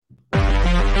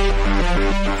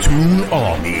Toon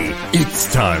Army.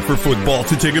 It's time for football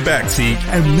to take a backseat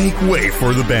and make way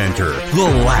for the banter, the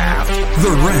laugh,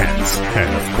 the rants, and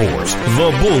of course,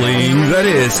 the bullying that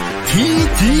is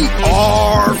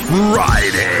TTR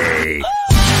Friday.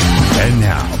 And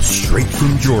now, straight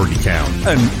from Georgetown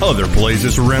and other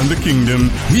places around the kingdom,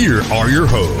 here are your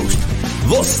hosts,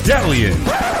 The Stallion.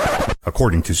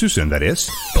 According to Susan, that is,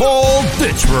 Paul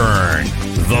Ditchburn,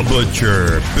 The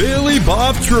Butcher, Billy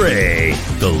Bob Trey,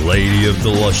 the Lady of the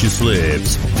Luscious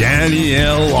Lips,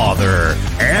 Danielle Lawther,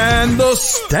 and the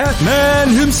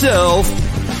Statman himself,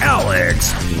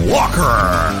 Alex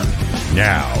Walker.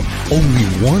 Now, only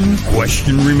one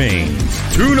question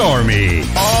remains. Toon Army,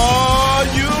 are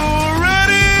you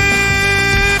ready?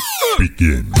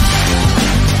 Begin.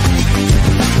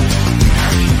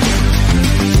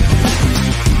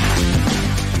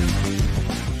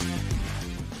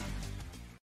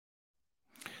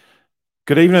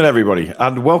 Good evening, everybody,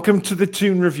 and welcome to the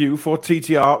Toon Review for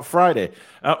TTR Friday.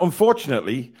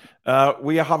 Unfortunately,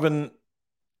 we are having,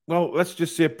 well, let's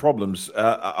just say problems.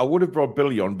 I would have brought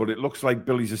Billy on, but it looks like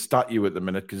Billy's a statue at the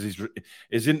minute because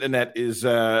his internet is,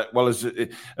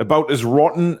 about as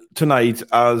rotten tonight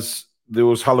as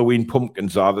those Halloween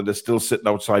pumpkins are that are still sitting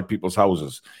outside people's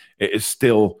houses. It is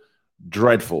still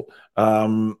dreadful.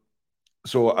 So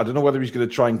I don't know whether he's going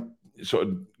to try and sort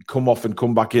of come off and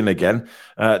come back in again.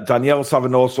 Danielle's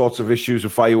having all sorts of issues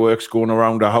with fireworks going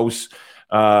around her house.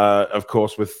 Of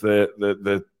course, with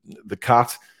the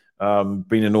cat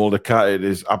being an older cat, it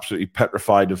is absolutely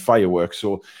petrified of fireworks.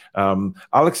 So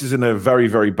Alex is in a very,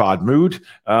 very bad mood.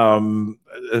 And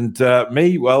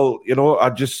me, well, you know,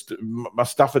 my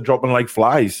staff are dropping like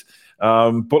flies.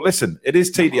 But listen, it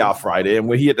is TTR Friday, and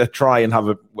we're here to try and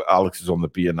have Alex is on the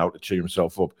beer now to cheer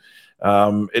himself up.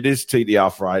 It is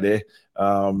TTR Friday.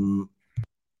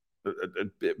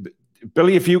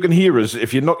 Billy, if you can hear us,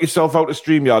 if you knock yourself out of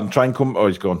StreamYard and try and come... Oh,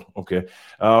 he's gone. Okay.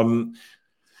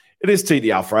 It is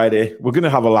TTR Friday. We're going to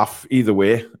have a laugh either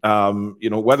way. You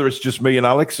know, whether it's just me and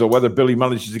Alex or whether Billy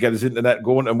manages to get his internet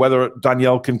going and whether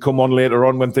Danielle can come on later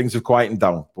on when things have quietened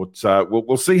down. But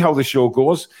we'll see how the show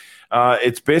goes.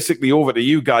 It's basically over to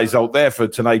you guys out there for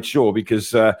tonight's show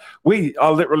because we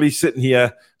are literally sitting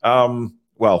here...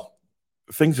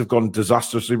 things have gone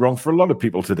disastrously wrong for a lot of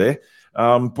people today.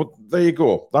 But there you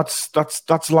go.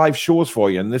 That's live shows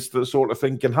for you, and this the sort of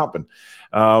thing can happen.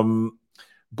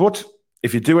 But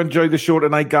if you do enjoy the show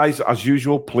tonight, guys, as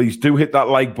usual, please do hit that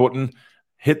like button.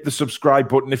 Hit the subscribe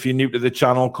button if you're new to the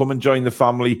channel. Come and join the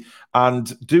family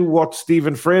and do what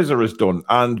Stephen Fraser has done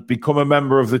and become a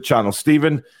member of the channel.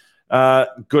 Stephen,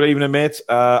 good evening, mate.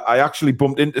 I actually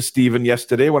bumped into Stephen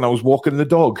yesterday when I was walking the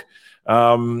dog.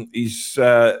 He's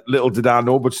little did I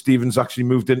know, but Stephen's actually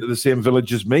moved into the same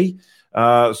village as me.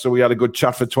 So we had a good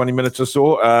chat for 20 minutes or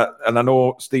so. And I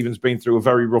know Stephen's been through a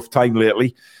very rough time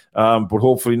lately. But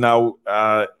hopefully now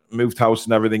moved house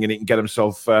and everything, and he can get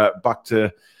himself back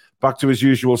to his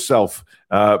usual self.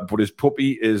 But his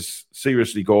puppy is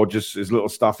seriously gorgeous. His little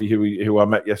Staffy, who I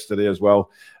met yesterday as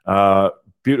well.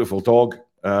 Beautiful dog.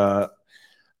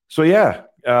 So yeah,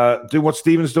 do what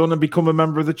Stephen's done and become a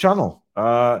member of the channel.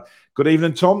 Good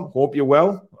evening, Tom. Hope you're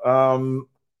well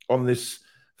on this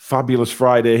fabulous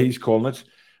Friday, he's calling it.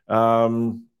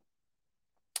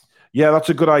 Yeah, that's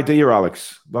a good idea,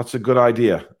 Alex. That's a good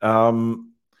idea. I'll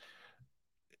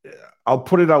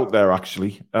put it out there,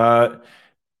 actually. Do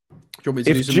you want me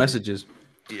to do some messages?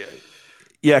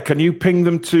 Yeah, can you ping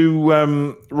them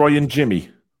to Roy and Jimmy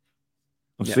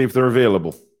and see if they're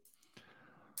available?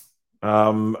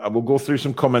 We'll go through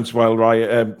some comments while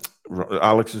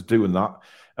Alex is doing that.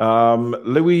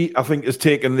 Louis, I think, has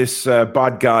taken this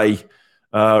bad guy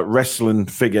wrestling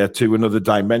figure to another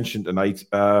dimension tonight.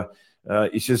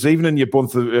 He says, evening, you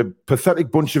bunch of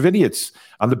pathetic bunch of idiots.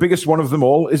 And the biggest one of them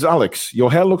all is Alex.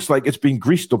 Your hair looks like it's been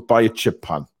greased up by a chip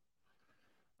pan.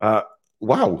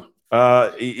 Wow.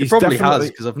 It probably has,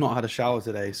 because I've not had a shower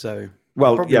today, so...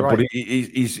 Well, yeah, right. But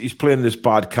he's playing this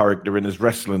bad character in his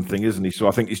wrestling thing, isn't he? So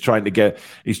I think he's trying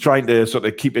to sort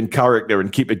of keep in character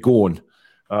and keep it going.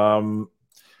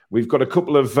 We've got a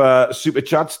couple of super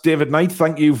chats. David Knight,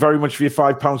 thank you very much for your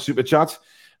 £5 super chat.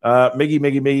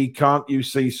 Miggy, can't you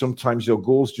see sometimes your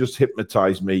goals just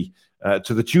hypnotize me?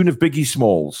 To the tune of Biggie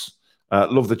Smalls.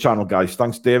 Love the channel, guys.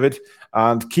 Thanks, David.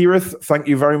 And Kirith, thank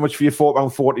you very much for your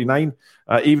 £4.49.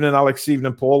 Evening, Alex.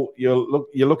 Evening, Paul. You're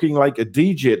looking like a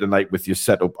DJ tonight with your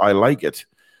setup. I like it.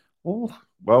 Oh,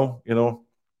 well, you know,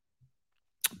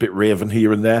 a bit raven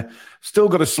here and there. Still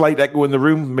got a slight echo in the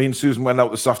room. Me and Susan went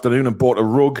out this afternoon and bought a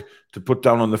rug to put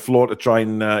down on the floor to try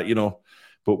and,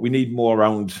 but we need more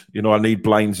around. You know, I need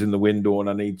blinds in the window and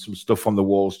I need some stuff on the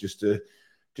walls just to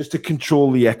just to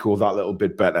control the echo that little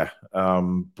bit better.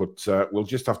 But we'll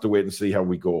just have to wait and see how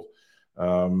we go.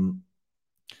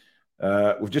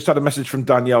 We've just had a message from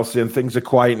Danielle saying things are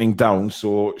quietening down,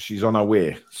 so she's on her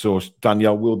way. So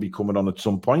Danielle will be coming on at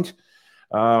some point.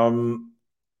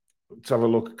 Let's have a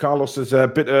look. Carlos is a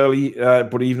bit early,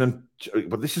 but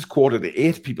this is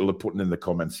 7:45. People are putting in the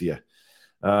comments here.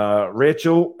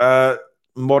 Rachel,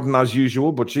 modern as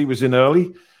usual, but she was in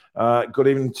early. Good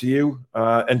evening to you.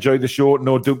 Enjoy the show.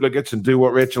 No duplicates, and do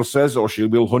what Rachel says, or she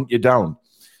will hunt you down.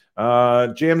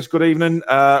 James, good evening.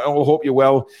 I hope you're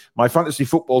well. My fantasy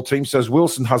football team says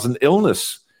Wilson has an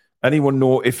illness. Anyone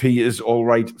know if he is all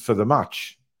right for the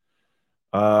match?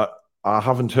 I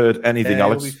haven't heard anything,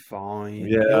 Alex. He'll be fine.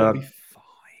 Yeah. He'll be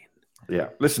fine. Yeah.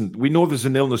 Listen, we know there's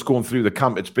an illness going through the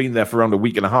camp. It's been there for around a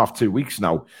week and a half, 2 weeks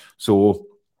now. So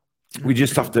we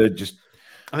just have to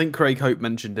I think Craig Hope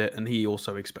mentioned it, and he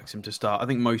also expects him to start. I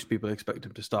think most people expect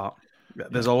him to start.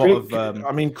 There's a lot of.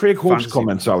 Craig Hope's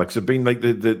comments, Alex, have been like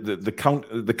the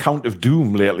count of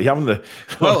doom lately, haven't they?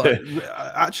 Well,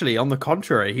 actually, on the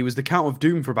contrary, he was the count of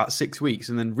doom for about 6 weeks,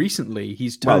 and then recently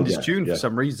he's turned his tune for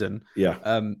some reason.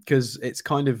 Yeah. Because it's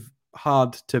kind of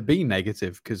hard to be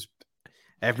negative because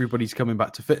everybody's coming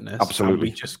back to fitness. Absolutely. And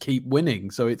we just keep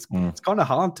winning, so it's kind of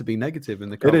hard to be negative in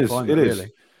the current climate. It is.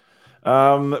 Really.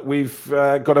 We've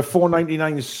got a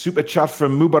 $4.99 super chat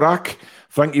from Mubarak.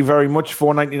 Thank you very much.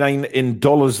 $4.99 in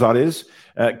dollars, that is.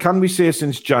 Can we say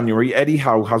since January, Eddie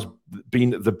Howe has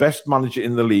been the best manager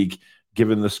in the league,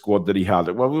 given the squad that he had?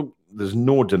 Well, there's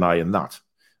no denying that.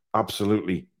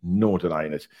 Absolutely no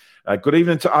denying it. Good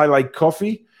evening to I Like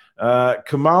Coffee.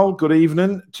 Kamal, good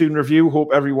evening. Tune Review. Hope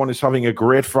everyone is having a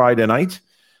great Friday night.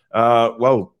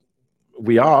 Well,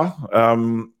 we are.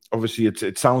 Obviously,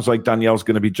 it sounds like Danielle's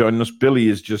going to be joining us.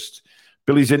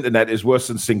 Billy's internet is worse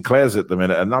than Sinclair's at the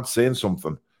minute, and that's saying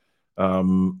something.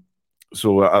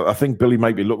 So I think Billy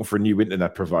might be looking for a new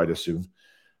internet provider soon.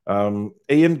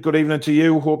 Ian, good evening to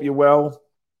you. Hope you're well.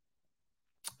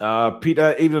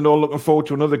 Peter, evening all. Looking forward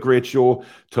to another great show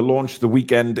to launch the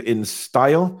weekend in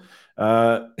style.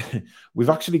 We've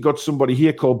actually got somebody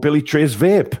here called Billy Trace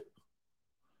Vape.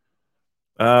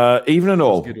 Evening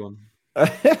all. That's a good one.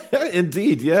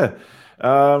 Indeed, yeah.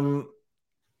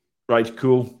 Right,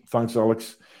 cool. Thanks,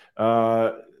 Alex.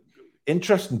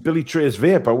 Interesting, Billy Trace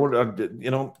Vape. I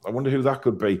wonder who that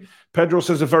could be. Pedro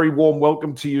says a very warm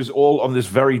welcome to you all on this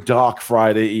very dark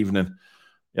Friday evening.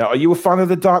 Yeah, are you a fan of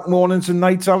the dark mornings and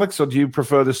nights, Alex, or do you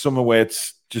prefer the summer where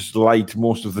it's just light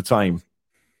most of the time?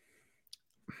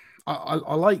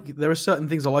 I like. There are certain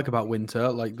things I like about winter,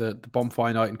 like the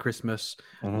bonfire night and Christmas,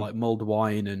 like mulled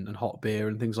wine and hot beer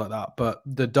and things like that. But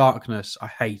the darkness, I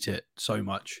hate it so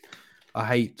much. I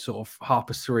hate sort of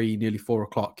 3:30, nearly 4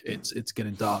 o'clock. It's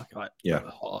getting dark.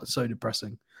 It's so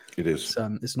depressing. It is.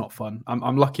 It's not fun.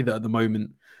 I'm lucky that at the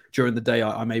moment during the day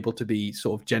I'm able to be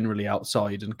sort of generally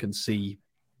outside and can see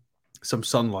some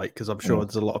sunlight, because I'm sure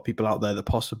there's a lot of people out there that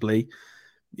possibly,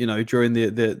 during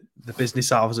the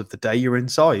business hours of the day, you're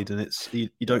inside and it's you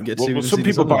don't get to. Well, some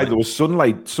people buy those sun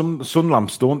lamps,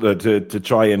 don't they, to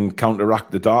try and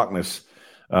counteract the darkness.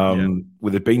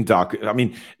 With it being dark, I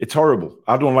mean, it's horrible.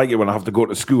 I don't like it when I have to go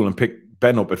to school and pick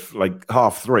Ben up at like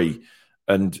 3:30,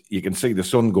 and you can see the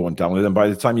sun going down, and then by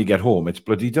the time you get home, it's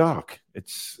bloody dark.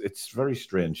 It's very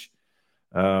strange.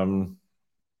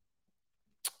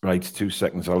 Right, 2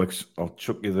 seconds, Alex. I'll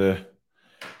chuck you there.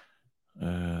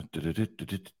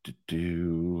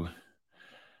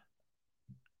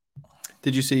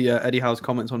 Did you see Eddie Howe's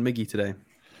comments on Miggy today?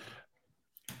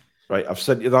 Right, I've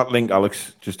sent you that link,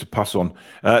 Alex, just to pass on.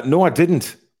 No, I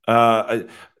didn't. I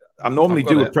normally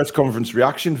do a press conference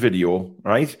reaction video,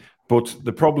 right? But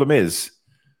the problem is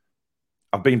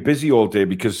I've been busy all day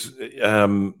because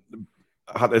I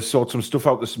had to sort some stuff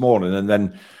out this morning, and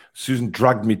then Susan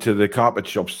dragged me to the carpet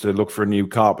shops to look for a new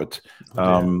carpet.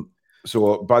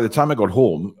 So by the time I got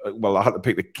home, I had to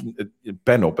pick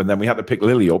Ben up, and then we had to pick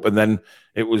Lily up, and then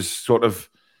it was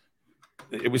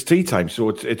tea time, so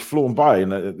it's flown by.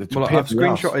 And I've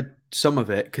screenshotted some of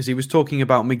it because he was talking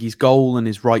about Miggy's goal and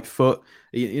his right foot.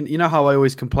 You know how I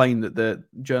always complain that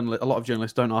a lot of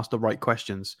journalists don't ask the right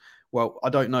questions. Well, I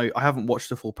don't know. I haven't watched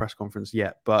the full press conference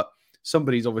yet, but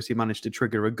somebody's obviously managed to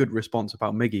trigger a good response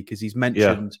about Miggy because he's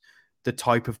mentioned the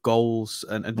type of goals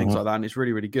and things like that, and it's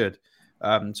really, really good.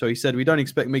 So he said, we don't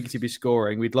expect Miggy to be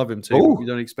scoring. We'd love him to. But we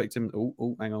don't expect him.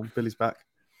 Oh, hang on. Billy's back.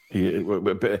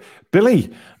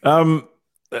 Billy,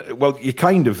 well, you're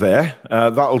kind of there.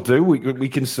 That'll do. We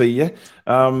can see you.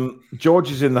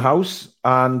 George is in the house,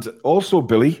 and also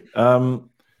Billy,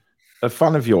 a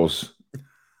fan of yours.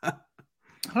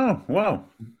 Oh, wow.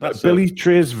 Billy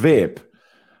Trace Vape.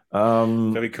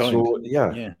 Very kind. So,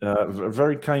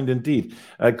 very kind indeed.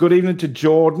 Good evening to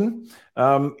Jordan.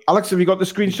 Alex, have you got the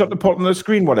screenshot to put on the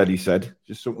screen, what Eddie said?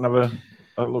 Just so we can have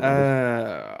a look at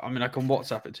it. I mean, I can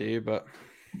WhatsApp it to you, but...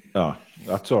 Oh,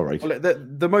 that's all right. Well,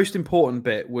 the most important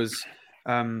bit was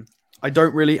I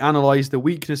don't really analyse the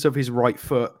weakness of his right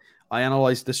foot. I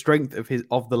analyse the strength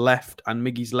of the left, and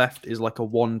Miggy's left is like a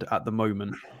wand at the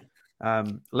moment.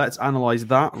 Let's analyse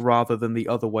that rather than the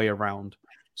other way around.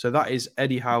 So that is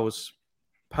Eddie Howe's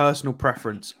personal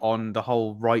preference on the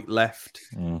whole right-left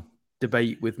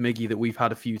debate with Miggy that we've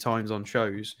had a few times on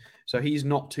shows. So he's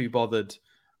not too bothered.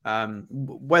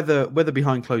 Whether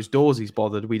behind closed doors he's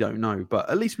bothered, we don't know. But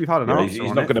at least we've had an answer.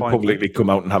 He's not going to publicly come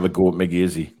out and have a go at Miggy,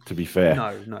 is he? To be fair,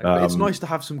 no. But it's nice to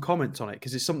have some comments on it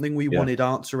because it's something we wanted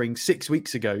answering 6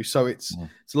 weeks ago. So it's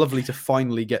lovely to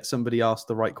finally get somebody asked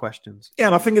the right questions. Yeah,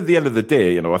 and I think at the end of the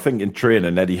day, I think in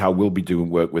training, Eddie Howe will be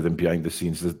doing work with him behind the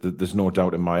scenes. There's no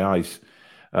doubt in my eyes.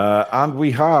 And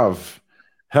we have,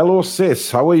 hello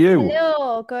sis, how are you?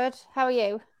 Hello, good. How are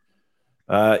you?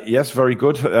 Yes, very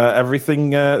good.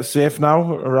 Everything safe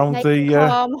now around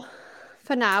calm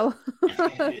for now.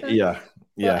 Yeah.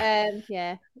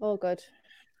 But, all good.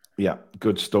 Yeah,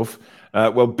 good stuff.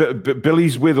 Well,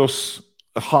 Billy's with us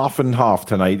half and half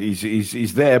tonight.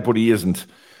 He's there, but he isn't.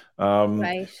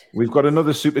 Right. We've got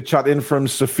another super chat in from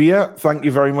Sophia. Thank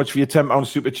you very much for your £10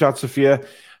 super chat, Sophia.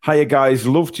 Hiya, guys.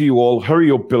 Love to you all.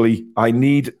 Hurry up, Billy. I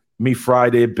need me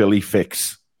Friday Billy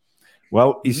fix.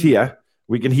 Well, he's here.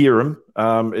 We can hear him.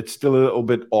 It's still a little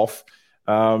bit off.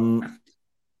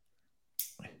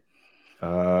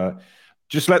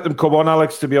 Just let them come on,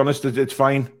 Alex. To be honest, it's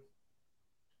fine.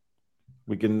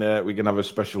 We can have a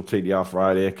special TDR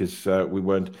Friday because we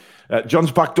weren't.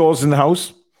 John's Backdoor's in the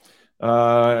house.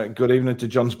 Good evening to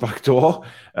John's Backdoor.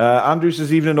 Andrew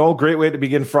says, evening all. Great way to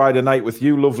begin Friday night with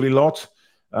you, lovely lot.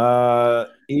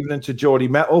 Evening to Geordie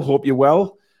Metal. Hope you're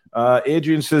well.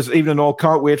 Adrian says, evening all,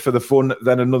 can't wait for the fun,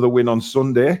 then another win on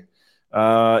Sunday.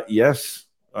 Yes,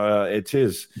 it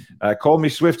is. Call me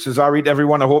Swift says, I read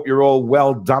everyone, I hope you're all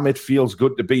well. Damn, it feels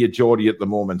good to be a Geordie at the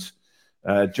moment.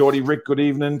 Geordie Rick, good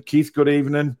evening. Keith, good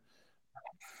evening.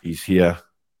 He's here.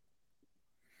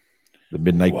 The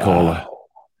Midnight Caller.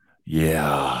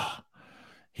 Yeah,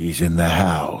 he's in the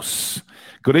house.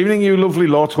 Good evening, you lovely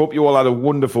lot. Hope you all had a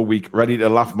wonderful week, ready to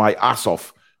laugh my ass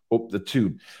off up the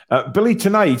tune. Billy,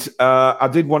 tonight, I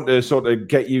did want to sort of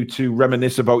get you to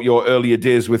reminisce about your earlier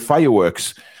days with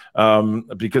fireworks,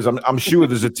 because I'm sure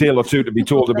there's a tale or two to be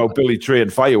told about Billy Trey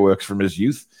and fireworks from his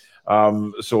youth.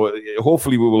 So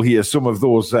hopefully we will hear some of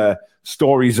those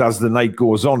stories as the night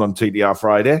goes on TDR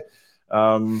Friday.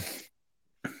 Oh,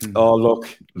 look.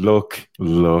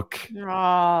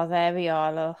 Oh, there we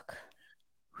are, look.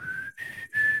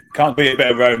 Can't be a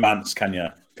bit of romance, can you?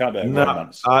 Can't be a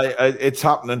romance. It's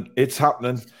happening.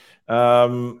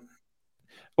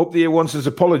 Up the air one says,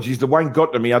 apologies, the wine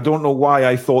got to me. I don't know why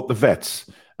I thought the vets.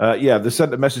 They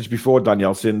sent a message before,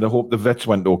 Danielle, saying they hope the vets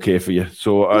went okay for you.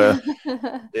 So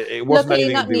it wasn't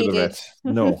anything to do with the vets.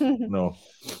 No.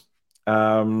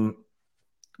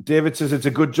 David says it's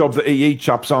a good job that EE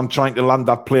chaps aren't trying to land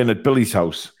that plane at Billy's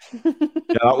house. Yeah,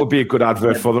 that would be a good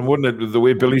advert for them, wouldn't it? The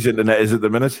way Billy's internet is at the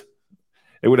minute.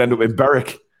 It would end up in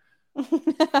Berwick.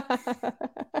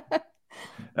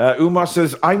 Umar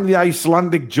says, I'm the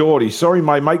Icelandic Geordie. Sorry,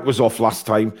 my mic was off last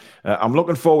time. I'm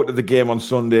looking forward to the game on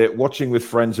Sunday, watching with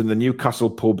friends in the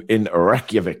Newcastle pub in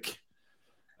Reykjavik.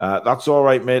 That's all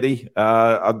right, matey.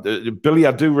 Billy,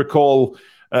 I do recall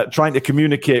trying to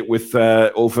communicate with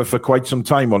Ulfa for quite some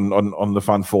time on the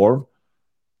fan forum.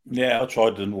 Yeah, I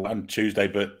tried on Tuesday,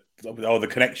 but the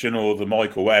connection or the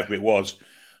mic or whatever it was.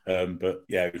 But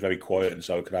yeah, it was very quiet, and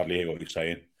so I could hardly hear what you're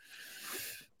saying.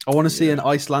 I want to see an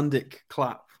Icelandic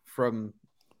clap from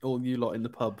all you lot in the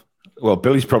pub. Well,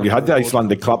 Billy's probably had the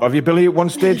Icelandic clap. Have you, Billy, at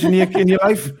one stage in your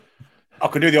life? I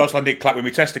can do the Icelandic clap with my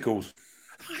testicles.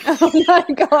 Oh my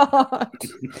god!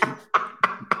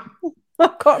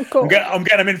 I'm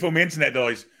getting them in for my internet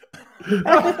dies.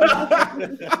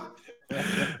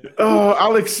 Oh,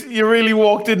 Alex, you really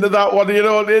walked into that one. You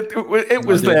know, it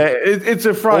was there. It's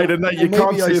a Friday night. You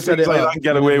can't say things like that and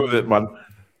get away with it, man.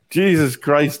 Jesus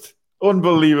Christ.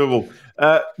 Unbelievable.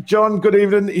 John, good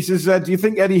evening. He says, do you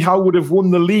think Eddie Howe would have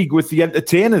won the league with the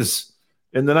Entertainers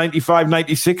in the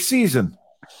 95-96 season?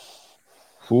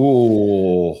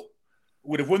 Oh.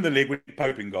 Would have won the league with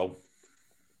Pope in goal.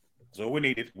 So we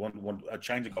needed a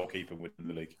change of goalkeeper within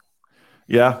the league.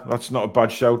 Yeah, that's not a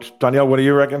bad shout. Danielle, what do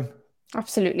you reckon?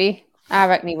 Absolutely. I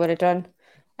reckon he would have done.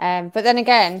 But then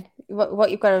again,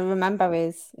 what you've got to remember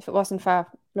is if it wasn't for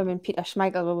blooming Peter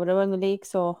Schmeichel, we would have won the league.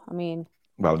 So, I mean...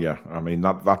 Well, yeah. I mean,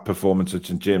 that performance at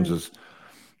St James's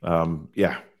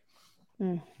Yeah.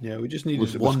 Yeah, we just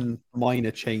needed one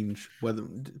minor change, whether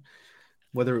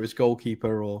it was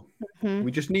goalkeeper or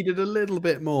we just needed a little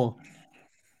bit more.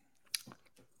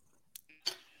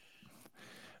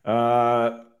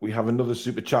 We have another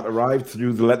super chat arrived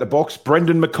through the letterbox.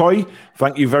 Brendan McCoy,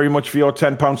 thank you very much for your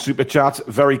 £10 super chat.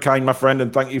 Very kind, my friend,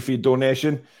 and thank you for your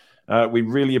donation. We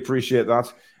really appreciate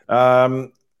that.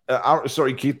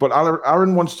 Sorry, Keith, but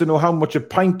Aaron wants to know how much a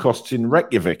pint costs in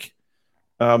Reykjavik.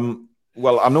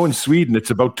 Well, I know in Sweden it's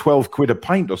about 12 quid a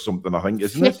pint or something, I think,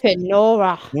 isn't it? Flipping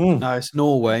Nora. No, it's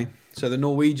Norway. So the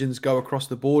Norwegians go across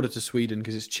the border to Sweden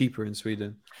because it's cheaper in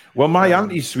Sweden. Well, my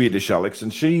auntie's Swedish, Alex,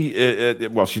 and she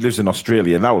lives in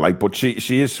Australia now, but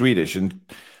she is Swedish, and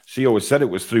she always said it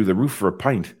was through the roof for a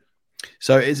pint.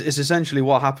 So it's essentially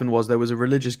what happened was there was a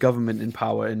religious government in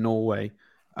power in Norway,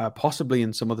 possibly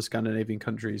in some other Scandinavian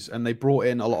countries, and they brought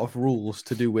in a lot of rules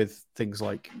to do with things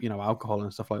like, alcohol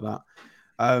and stuff like that.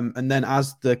 And then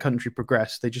as the country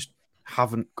progressed, they just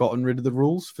haven't gotten rid of the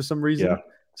rules for some reason. Yeah.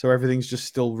 So everything's just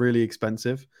still really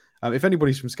expensive. If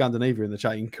anybody's from Scandinavia in the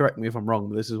chat, you can correct me if I'm wrong,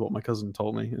 but this is what my cousin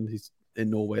told me, and he's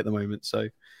in Norway at the moment, so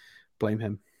blame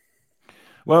him.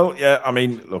 Well, yeah, I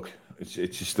mean, look, it's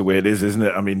just the way it is, isn't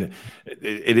it? I mean,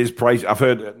 it is pricey. I've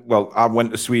heard, I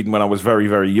went to Sweden when I was very,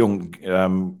 very young,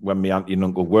 when my auntie and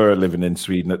uncle were living in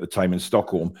Sweden at the time in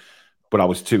Stockholm, but I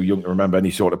was too young to remember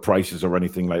any sort of prices or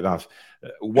anything like that.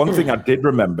 One thing I did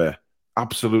remember,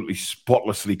 absolutely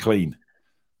spotlessly clean,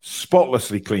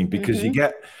 because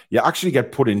you actually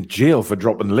get put in jail for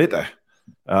dropping litter,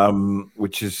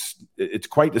 which it's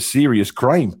quite a serious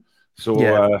crime. So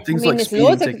things like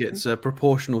speeding tickets are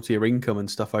proportional to your income and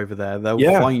stuff over there. They'll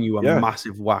fine you a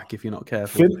massive whack if you're not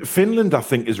careful. Finland, I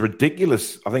think, is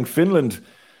ridiculous. I think Finland.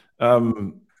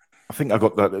 I think I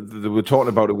got that. They were talking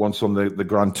about it once on the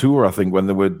Grand Tour. I think when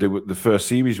they were the first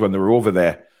series when they were over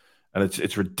there, and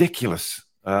it's ridiculous.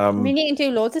 I mean, you can do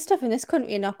loads of stuff in this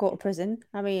country and not go to prison.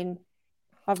 I mean,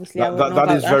 obviously,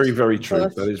 that is very, very true.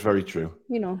 That is very true.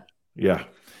 Yeah.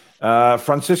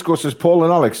 Francisco says, Paul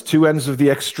and Alex, two ends of the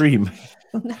extreme.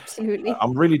 Absolutely. I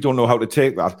really don't know how to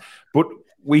take that. But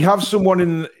we have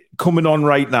someone coming on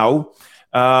right now.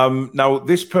 Now,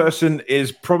 this person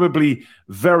is probably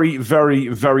very, very,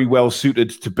 very well suited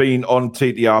to being on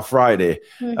TTR Friday.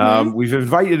 We've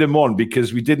invited him on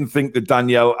because we didn't think that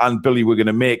Danielle and Billy were going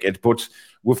to make it, but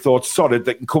we've thought, solid,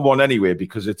 they can come on anyway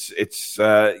because it's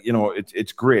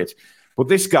great. But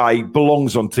this guy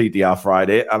belongs on TTR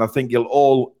Friday, and I think you'll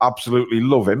all absolutely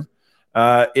love him.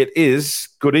 It is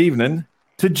good evening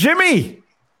to Jimmy.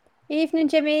 Evening,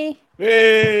 Jimmy.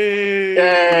 Hey.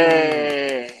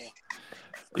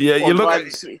 Yeah,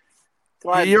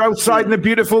 you're outside in the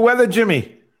beautiful weather,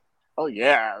 Jimmy. Oh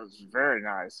yeah, it was very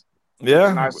nice.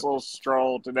 Yeah, nice little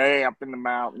stroll today up in the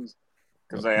mountains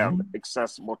because they have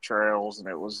accessible trails, and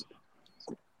it was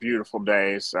a beautiful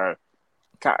day. So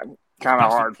kind of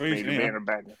hard for me to be in a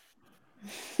bed.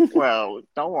 Well,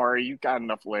 don't worry, you got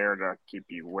enough layer to keep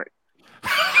you wet.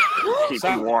 Keep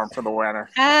you warm for the winter.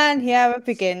 And here it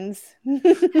begins.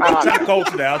 It's that cold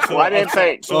today. I didn't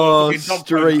think.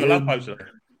 Straight in.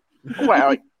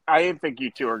 Well, I didn't think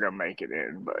you two were gonna make it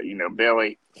in, but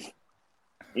Billy,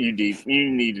 you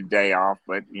need a day off.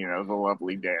 But the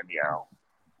lovely Danielle,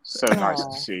 so nice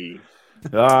to see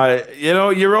you.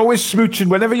 You're always smooching.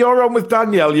 Whenever you're on with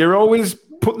Danielle, you're always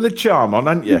putting the charm on,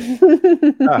 aren't you?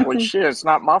 Well, shit, it's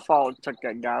not my fault it took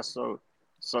that guy so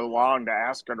long to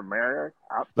ask her to marry her.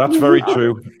 That's very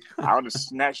true. I would have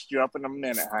snatched you up in a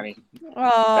minute, honey.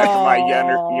 Oh. Back in my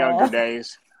younger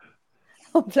days.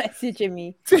 Oh, bless you,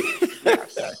 Jimmy.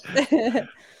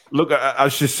 Look, I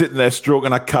was just sitting there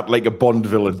stroking a cat like a Bond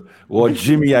villain. Oh,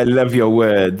 Jimmy, I love your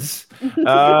words.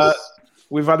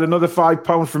 We've had another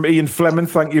 £5 from Ian Fleming.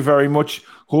 Thank you very much.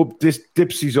 Hope this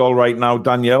Dipsy's all right now,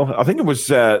 Danielle. I think it was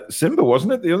Simba,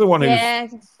 wasn't it? The other one. Yeah,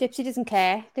 Dipsy doesn't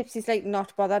care. Dipsy's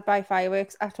not bothered by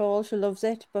fireworks at all. She loves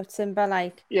it. But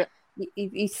Simba,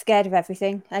 he's scared of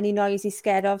everything. Any noise he's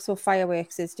scared of. So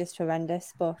fireworks is just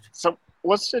horrendous. But so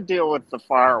what's the deal with the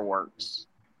fireworks?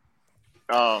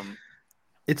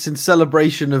 It's in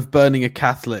celebration of burning a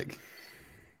Catholic.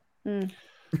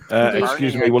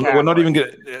 Excuse me. We're not even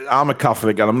I'm a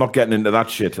Catholic and I'm not getting into that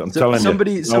shit. I'm telling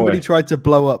you. Somebody tried to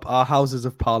blow up our Houses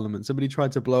of Parliament. Somebody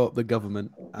tried to blow up the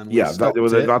government. And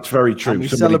that's very true. And we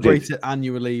celebrate it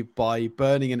annually by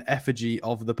burning an effigy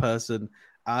of the person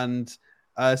and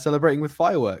celebrating with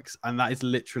fireworks. And that is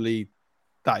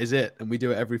it. And we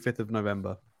do it every 5th of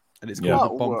November. And it's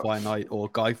called the Bonfire Night or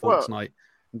Guy Fawkes Night.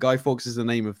 And Guy Fawkes is the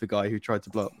name of the guy who tried to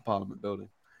blow up the Parliament building.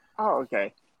 Oh,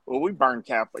 okay. Well, we burn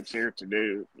Catholics here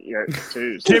too.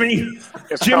 So Jimmy,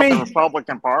 it's called the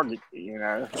Republican Party,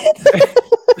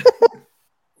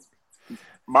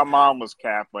 My mom was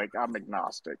Catholic. I'm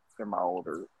agnostic in my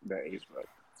older days, but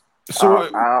So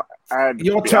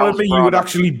you're telling me you would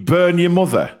actually burn your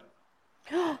mother?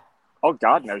 Oh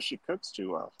God, no! She cooks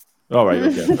too well. All right,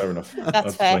 okay, fair enough.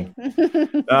 That's fair.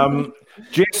 Fine.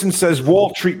 Jason says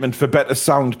wall treatment for better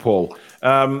sound, Paul.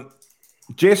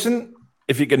 Jason,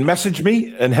 if you can message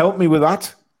me and help me with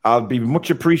that, I'll be much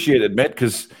appreciated, mate,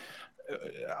 because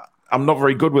I'm not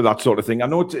very good with that sort of thing. I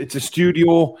know it's a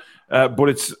studio, but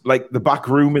it's like the back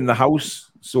room in the house.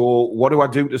 So what do I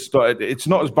do to start? It's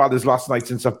not as bad as last night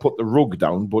since I've put the rug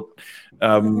down, but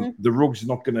the rug's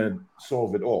not going to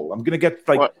solve it all. I'm going to get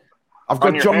I've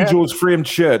got John Joe's framed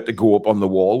shirt to go up on the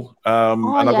wall, and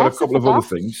I've got a couple of other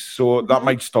things, so that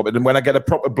might stop it. And when I get a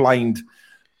proper blind,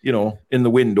 in the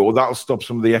window, that'll stop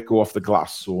some of the echo off the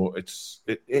glass. So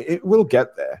it will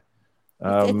get there.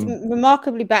 It's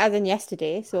remarkably better than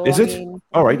yesterday. So is it?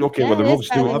 All right, okay. Well, the rug's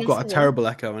doing. I've got a terrible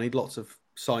echo. I need lots of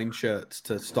signed shirts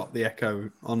to stop the echo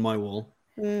on my wall.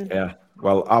 Yeah.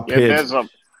 Well, I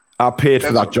paid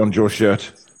for that John Joe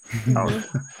shirt. Oh.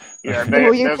 Yeah,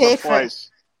 there's a place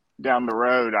down the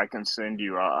road I can send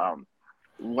you a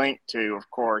link to. Of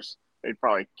course, they'd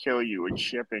probably kill you with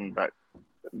shipping, but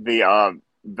the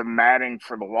matting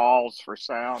for the walls for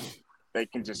sound, they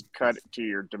can just cut it to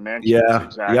your dimensions. Yeah,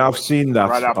 exactly. Yeah, I've seen that.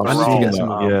 Right off the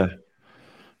roll.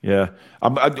 Yeah.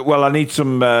 I need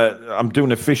some. I'm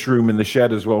doing a fish room in the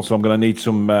shed as well, so I'm going to need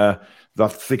some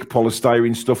that thick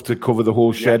polystyrene stuff to cover the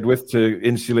whole shed with to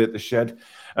insulate the shed.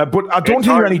 But I don't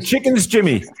hear any chickens,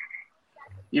 Jimmy.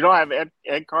 You don't have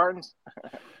egg cartons?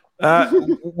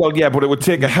 Well, yeah, but it would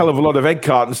take a hell of a lot of egg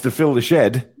cartons to fill the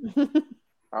shed.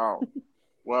 Oh,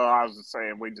 well, I was just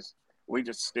saying we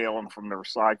just steal them from the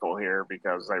recycle here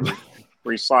because they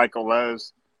recycle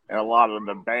those, and a lot of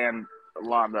the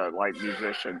like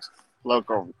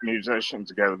local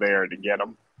musicians go there to get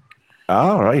them.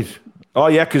 All right. Oh,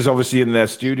 yeah, because obviously in their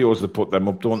studios they put them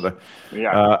up, don't they?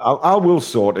 Yeah. I will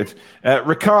sort it.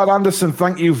 Ricard Anderson,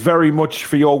 thank you very much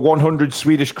for your 100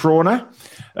 Swedish krona.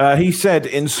 He said,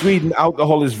 in Sweden,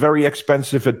 alcohol is very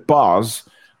expensive at bars,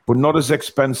 but not as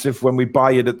expensive when we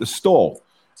buy it at the store.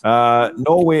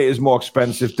 Norway is more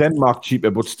expensive, Denmark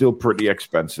cheaper, but still pretty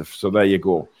expensive. So there you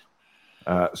go.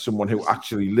 Someone who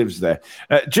actually lives there.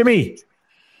 Jimmy,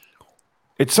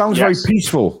 it sounds very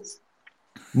peaceful.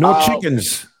 No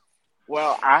chickens.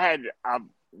 Well,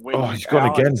 he's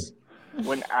gone again.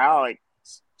 When Alex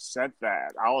said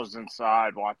that, I was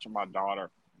inside watching my daughter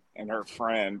and her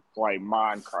friend play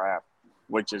Minecraft,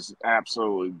 which is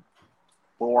absolutely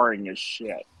boring as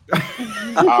shit.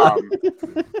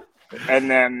 And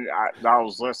then I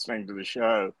was listening to the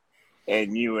show,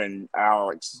 and you and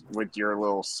Alex with your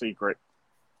little secret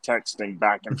texting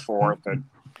back and forth. And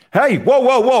hey,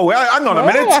 whoa! Hang on a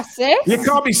minute. That's it. You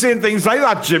can't be saying things like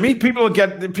that, Jimmy. People will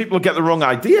get the wrong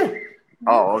idea.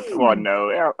 Oh, well,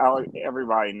 no.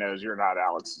 Everybody knows you're not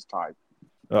Alex's type.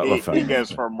 He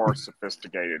goes for a more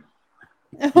sophisticated.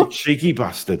 Cheeky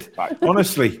bastard.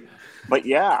 Honestly. But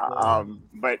yeah,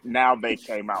 but now they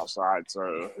came outside,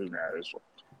 so who knows?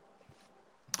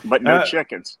 But no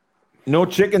chickens. No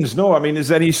chickens, no. I mean, is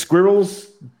there any squirrels,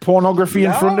 pornography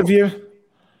in front of you?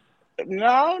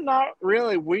 No, not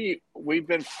really. We've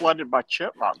been flooded by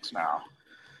chipmunks now.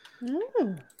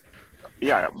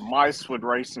 Yeah, mice with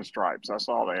racing stripes. That's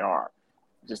all they are.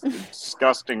 Just a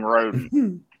disgusting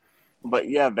rodent. But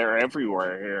yeah, they're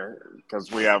everywhere here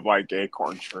because we have like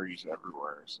acorn trees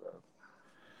everywhere. So.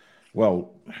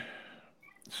 Well,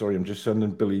 sorry, I'm just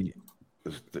sending Billy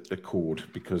a code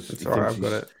because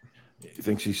he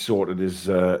thinks he's sorted his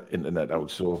internet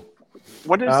out. So,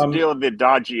 what is the deal with the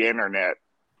dodgy internet?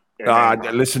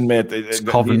 Listen, mate. It's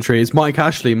Coventry. It's Mike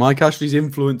Ashley. Mike Ashley's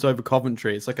influence over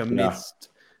Coventry. It's like a mist.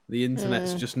 The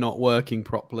internet's just not working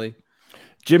properly.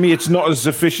 Jimmy, it's not as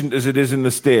efficient as it is in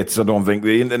the States, I don't think.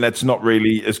 The internet's not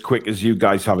really as quick as you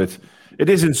guys have it. It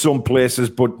is in some places,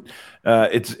 but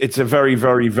it's a very,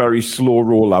 very, very slow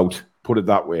rollout, put it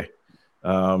that way.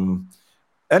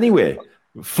 Anyway,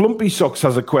 Flumpy Socks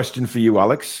has a question for you,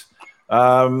 Alex.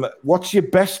 What's your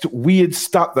best weird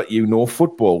stat that you know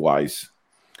football-wise?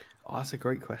 Oh, that's a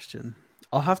great question.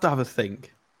 I'll have to have a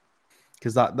think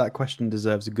because that question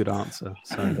deserves a good answer.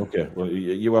 So okay, well,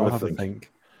 you have a think.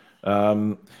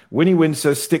 Winnie Wynn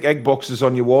says stick egg boxes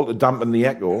on your wall to dampen the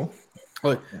echo.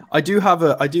 Well, I do have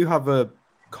a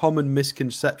common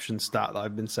misconception stat that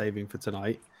I've been saving for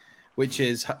tonight, which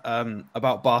is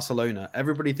about Barcelona.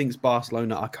 Everybody thinks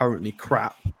Barcelona are currently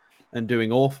crap and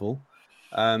doing awful.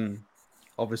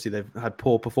 Obviously, they've had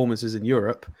poor performances in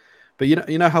Europe. But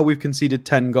you know how we've conceded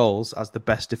 10 goals as the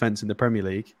best defense in the Premier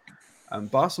League?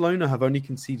 Barcelona have only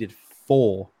conceded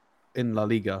 4 in La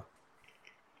Liga.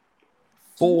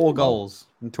 4 goals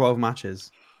in 12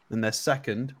 matches. And they're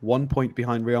second, 1 point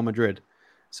behind Real Madrid.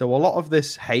 So a lot of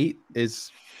this hate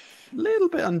is a little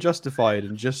bit unjustified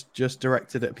and just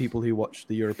directed at people who watch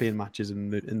the European matches in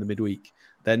the midweek.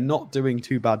 They're not doing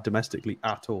too bad domestically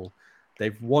at all.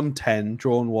 They've won 10,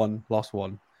 drawn 1, lost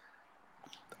 1.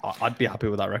 I'd be happy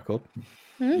with that record.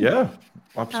 Yeah,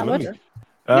 absolutely.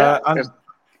 And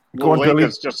go on, La Billy.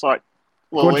 Liga's just like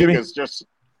La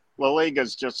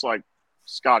Liga's just like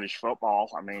Scottish football.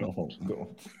 I mean,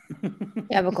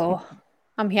 There we go.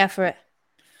 I'm here for it.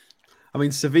 I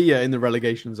mean, Sevilla in the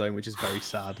relegation zone, which is very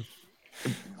sad.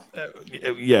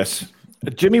 Yes.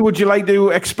 Jimmy, would you like to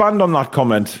expand on that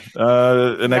comment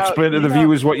and explain to the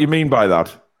viewers what you mean by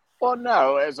that? Well,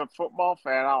 no. As a football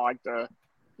fan, I like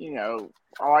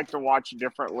to watch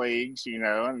different leagues,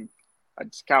 and I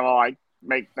just kind of like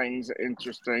make things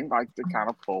interesting, like to kind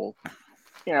of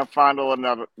find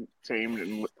another team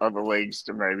in other leagues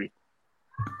to maybe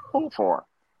pull for,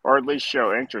 or at least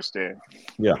show interest in.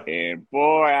 Yeah. And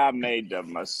boy, I made the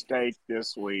mistake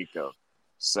this week of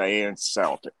saying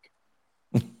Celtic.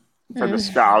 I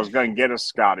was going to get a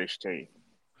Scottish team.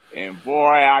 And boy,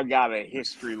 I got a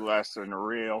history lesson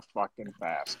real fucking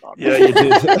fast on that. Yeah, you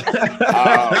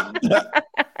did.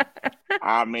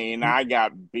 I mean, I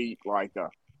got beat like a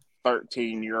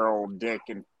 13-year-old dick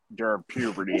during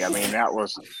puberty. I mean, it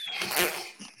was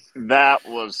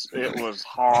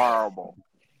horrible.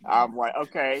 I'm like,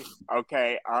 okay,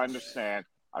 I understand.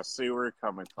 I see where you're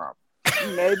coming from.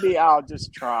 Maybe I'll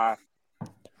just try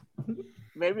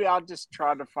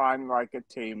to find like a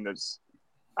team that's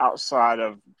outside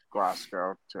of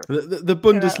Glasgow. The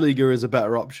Bundesliga is a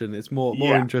better option. It's more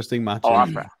interesting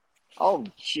matches. Oh,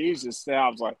 Jesus. Then I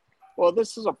was like, well,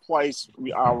 this is a place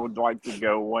I would like to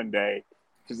go one day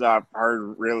because I've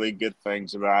heard really good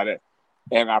things about it.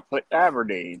 And I put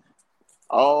Aberdeen.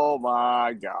 Oh,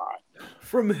 my God.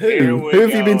 From who? Who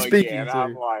have you been speaking to?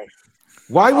 I'm like,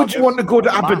 why would you want to go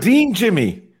to Aberdeen,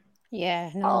 Jimmy?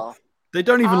 Yeah, no. They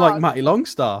don't even like Matty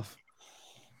Longstaff.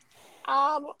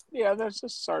 There's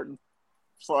just certain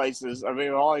places. I mean,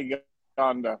 I've only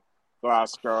gone to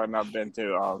Glasgow and I've been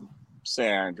to St.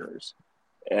 Andrews.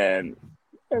 And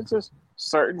it's just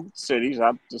certain cities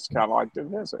I just kind of like to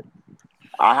visit.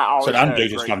 St.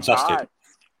 Andrews is fantastic.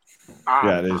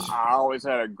 Yeah, it is. I always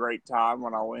had a great time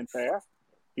when I went there.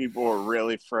 People were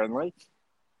really friendly.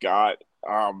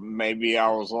 Maybe I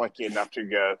was lucky enough to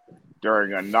go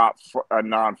during a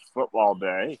non-football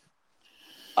day.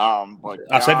 But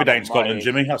that's every day in Scotland,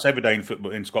 Jimmy. That's every day in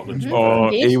football in Scotland. Oh,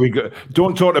 here we go.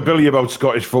 Don't talk to Billy about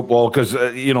Scottish football because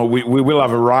we will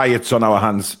have riots on our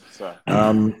hands.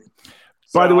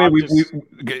 By the way,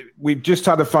 we've just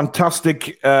had a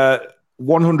fantastic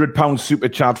 £100 super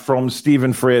chat from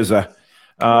Stephen Fraser.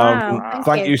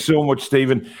 Thank you so much,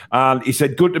 Stephen. And he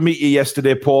said, good to meet you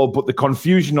yesterday, Paul, but the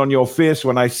confusion on your face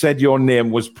when I said your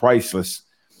name was priceless.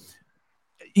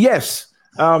 Yes,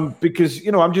 because,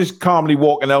 I'm just calmly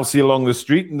walking Elsie along the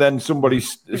street and then somebody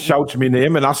shouts my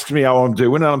name and asks me how I'm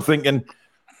doing. And I'm thinking,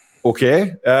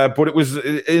 okay. But it was,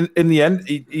 in the end,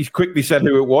 he quickly said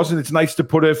who it was. And it's nice to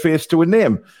put a face to a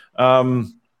name. But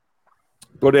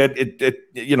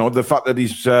the fact that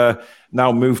he's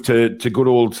now moved to good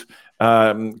old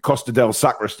Costa del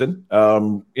Sacristan,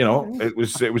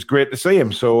 it was great to see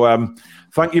him. So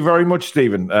thank you very much,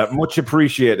 Stephen. Much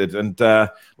appreciated. And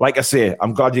like I say,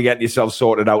 I'm glad you're getting yourself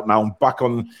sorted out now. I'm back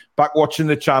watching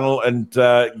the channel and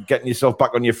getting yourself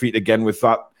back on your feet again with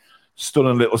that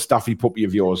stunning little staffy puppy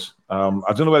of yours. I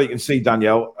don't know whether you can see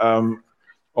Danielle.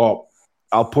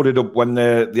 I'll put it up when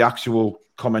the actual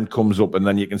comment comes up, and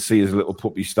then you can see his little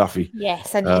puppy Staffy.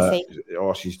 Yes, I do see.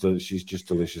 Oh, she's just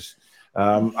delicious.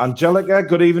 Angelica,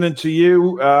 good evening to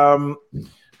you.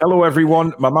 Hello,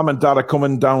 everyone. My mum and dad are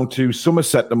coming down to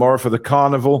Somerset tomorrow for the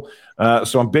carnival,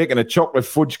 so I'm baking a chocolate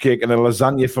fudge cake and a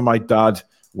lasagna for my dad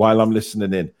while I'm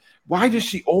listening in. Why does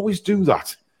she always do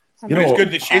that? It's good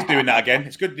that she's doing that again.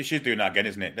 It's good that she's doing that again,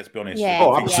 isn't it? Let's be honest. Yeah,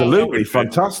 oh, absolutely.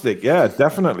 Fantastic. Yeah,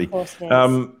 definitely.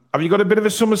 Have you got a bit of a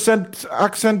Somerset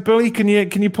accent, Billy? Can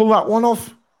you pull that one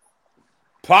off?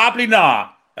 Probably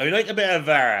not. I like a bit of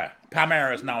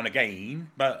Palmeiras now and again,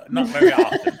 but not very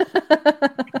often.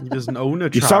 He doesn't own a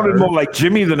You sounded more like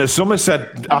Jimmy than a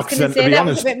Somerset accent, to be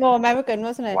honest. Was a bit more American,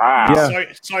 wasn't it? Wow.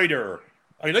 Yeah. Cider.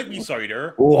 I like me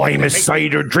cider. Oh, I'm a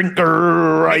cider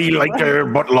drinker. I like a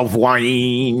bottle of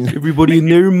wine. Everybody in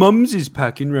their mums is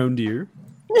packing round here.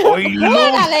 I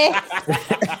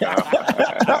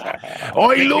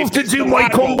love to do my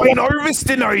combine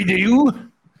harvesting, I do.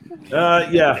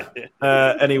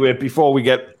 Anyway, before we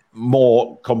get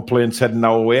more complaints heading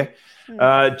our way,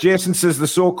 Jason says the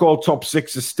so-called top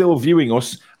six is still viewing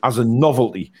us as a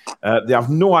novelty. They have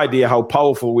no idea how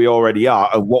powerful we already are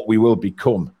and what we will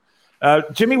become.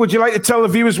 Jimmy, would you like to tell the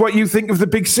viewers what you think of the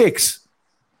Big Six?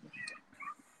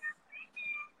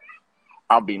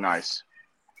 I'll be nice.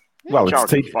 Well, Y'all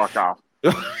can fuck off.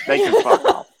 They can fuck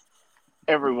off.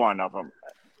 Every one of them.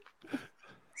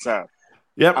 So,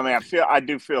 yep. I mean, I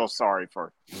do feel sorry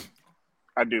for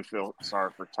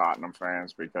Tottenham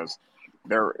fans because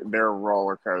their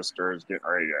roller coaster is getting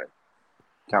ready to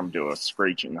come to a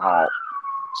screeching halt,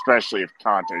 especially if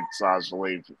Conte decides to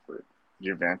leave for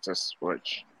Juventus,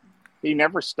 which he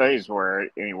never stays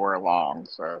anywhere long.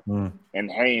 So,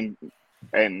 and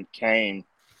Kane,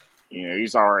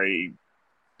 he's already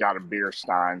got a beer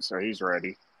stein, so he's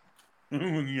ready. I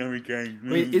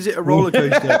mean, is it a roller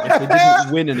coaster if they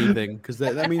didn't win anything? Because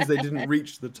that means they didn't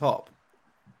reach the top.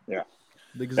 Yeah.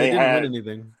 Because they didn't win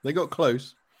anything. They got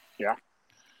close. Yeah.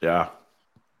 Yeah.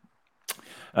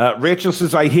 Rachel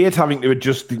says, I hate having to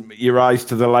adjust your eyes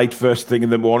to the light first thing in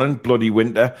the morning. Bloody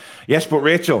winter. Yes, but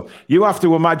Rachel, you have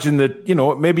to imagine that,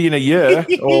 maybe in a year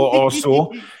or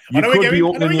so, you could be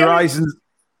opening your eyes and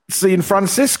seeing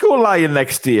Francisco lying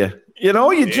next to you.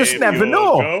 You just never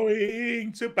know.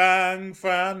 Going to bang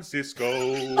Francisco.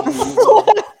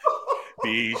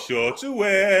 Be sure to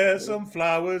wear some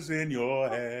flowers in your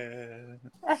hair.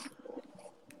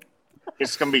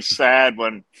 It's gonna be sad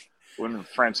when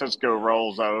Francisco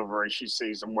rolls over and she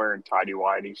sees him wearing tidy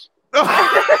whities.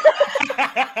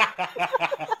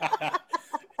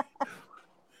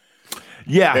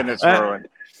 Yeah, then it's ruined.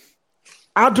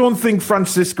 I don't think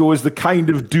Francisco is the kind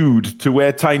of dude to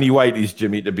wear tiny whities,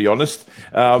 Jimmy, to be honest.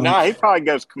 No, he probably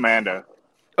goes commando.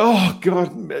 Oh,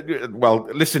 God. Well,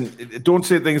 listen, don't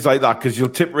say things like that because you'll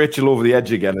tip Rachel over the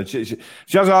edge again. And she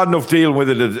has hard enough dealing with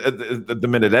it at the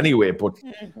minute anyway, but,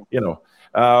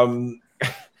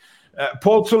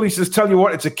 Paul Tully says, tell you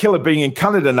what, it's a killer being in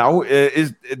Canada now.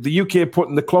 Is the UK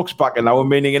putting the clocks back an hour,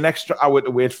 meaning an extra hour to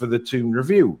wait for the Toon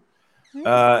review?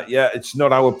 It's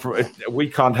not we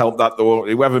can't help that, though.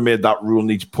 Whoever made that rule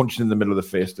needs punching in the middle of the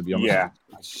face, to be honest. Yeah,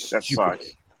 that sucks.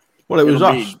 Well, it was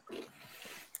us.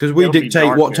 Because we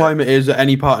dictate what time it is at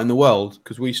any part in the world,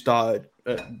 because we started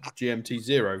at GMT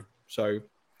 0. So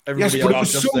everybody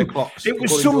else adjusts their clocks. It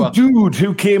was some dude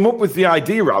who came up with the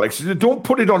idea, Alex. Don't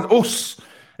put it on us.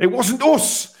 It wasn't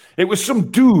us. It was some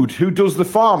dude who does the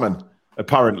farming,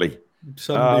 apparently.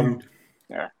 Some dude.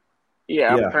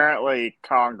 Yeah, apparently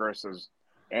Congress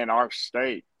in our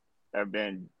state have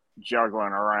been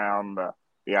juggling around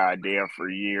the idea for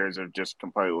years of just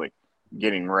completely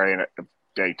getting rid of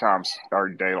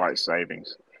daylight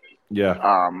savings.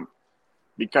 Yeah.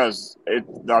 Because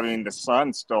the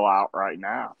sun's still out right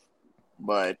now,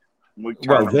 but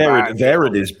there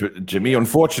it is, but Jimmy.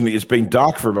 Unfortunately, it's been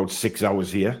dark for about 6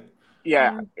 hours here.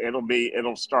 Yeah, it'll be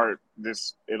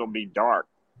dark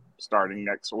starting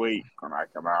next week when I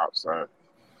come out. So,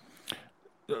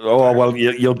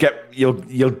 you'll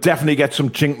definitely get some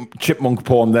chipmunk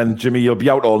porn then, Jimmy. You'll be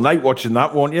out all night watching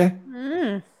that, won't you?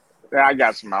 Yeah, I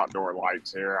got some outdoor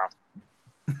lights here.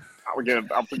 I'll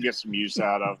get some use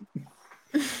out of them.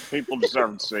 People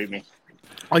deserve to see me.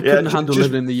 I couldn't handle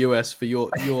living in the US for your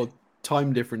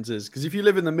time differences, because if you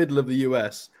live in the middle of the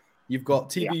US, you've got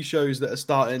TV shows that are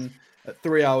starting at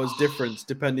 3 hours difference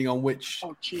depending on which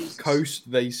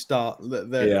coast they start.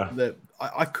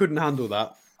 I couldn't handle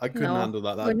that. I couldn't handle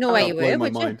that. That no way you would,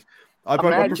 would you?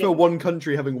 I prefer one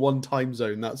country having one time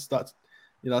zone. That's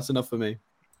enough for me.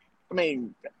 I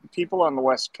mean, people on the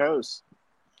West Coast.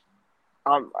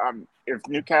 If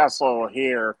Newcastle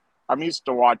here, I'm used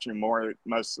to watching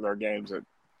most of their games at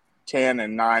 10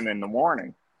 and 9 in the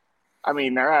morning. I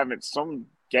mean, they're having some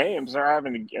games. They're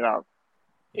having to get up,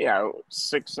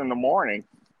 6 in the morning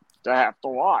to have to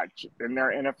watch, and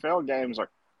their NFL games are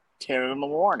 10 in the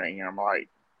morning. And I'm like,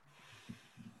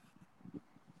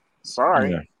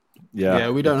 sorry. Yeah,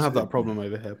 we don't have that problem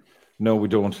over here. No, we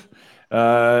don't.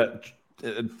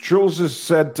 Truls has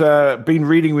said, been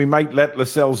reading, we might let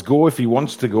Lascelles go if he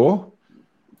wants to go.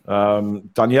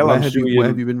 Danielle, where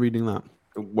have you been reading that?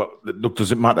 Well, look,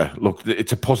 does it matter? Look,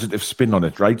 it's a positive spin on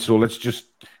it, right? So let's just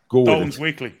go Dalton's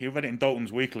with it. Weekly. You read it in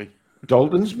Dalton's Weekly.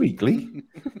 Dalton's Weekly?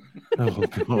 Oh,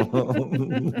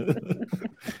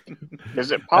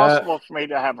 Is it possible for me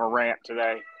to have a rant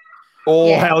today?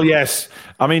 Oh, hell yes.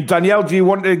 I mean, Danielle, do you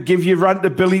want to give your rant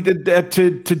ability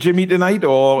to Jimmy tonight?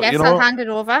 Or, yes, I'll hand it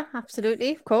over.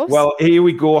 Absolutely, of course. Well, here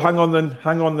we go. Hang on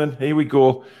then. Here we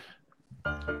go.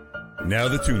 Now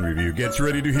the Toon Review gets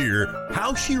ready to hear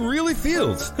how she really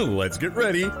feels. Let's get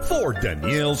ready for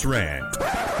Danielle's rant.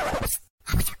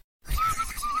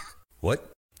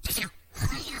 What?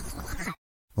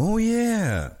 Oh,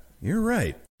 yeah, you're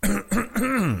right.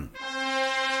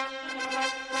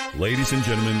 Ladies and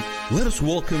gentlemen, let us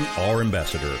welcome our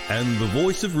ambassador and the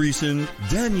voice of reason,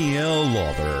 Danielle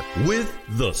Lawther, with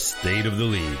the State of the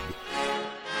League.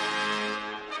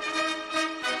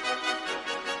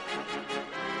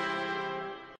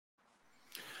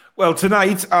 Well,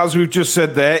 tonight, as we've just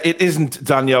said there, it isn't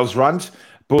Danielle's rant,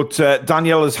 but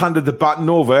Danielle has handed the baton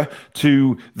over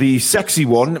to the sexy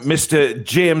one, Mr.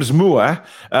 James Moore.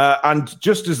 And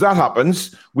just as that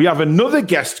happens, we have another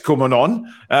guest coming on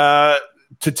to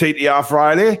TTR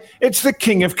Friday. It's the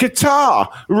King of Qatar,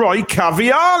 Roy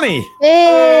Caviani.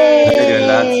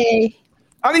 Hey!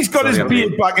 And he's got his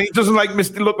beard back, and he doesn't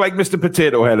look like Mr.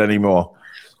 Potato Head anymore.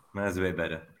 That's a bit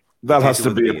better. That has to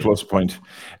be a plus point.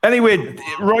 Anyway,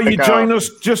 Roy, you join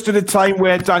us just at a time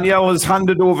where Danielle has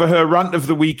handed over her rant of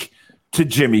the week to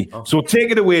Jimmy. So take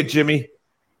it away, Jimmy.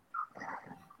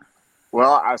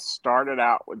 Well, I started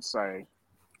out with saying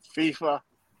FIFA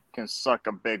can suck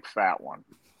a big fat one,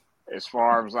 as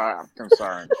far as I'm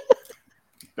concerned.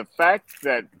 The fact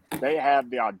that they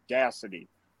have the audacity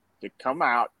to come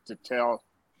out to tell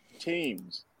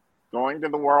teams going to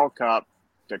the World Cup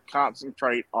to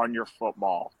concentrate on your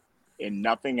football and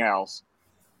nothing else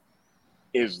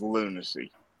is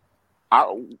lunacy.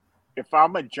 If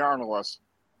I'm a journalist,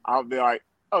 I'll be like,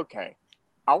 okay,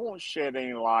 I won't shed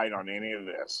any light on any of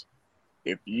this.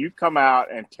 If you come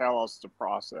out and tell us the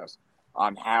process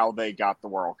on how they got the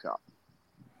World Cup.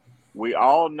 We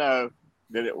all know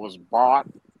that it was bought,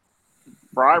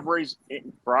 bribery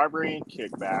and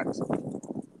kickbacks.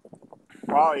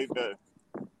 Probably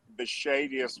the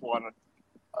shadiest one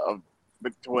of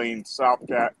between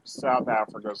South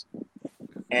Africa's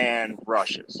and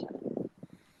Russia's.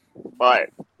 But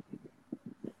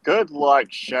good luck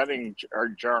shutting our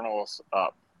journalists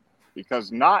up,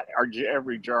 because not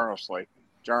every journalist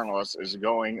is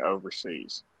going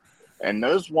overseas. And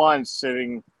those ones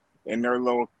sitting in their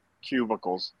little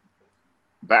cubicles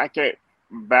back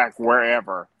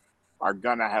wherever are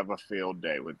going to have a field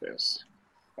day with this.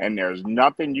 And there's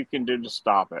nothing you can do to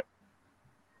stop it.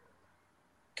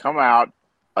 Come out,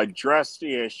 address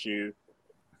the issue,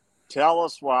 tell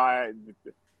us why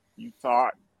you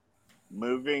thought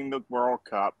moving the World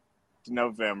Cup to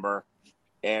November,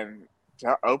 and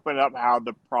to open up how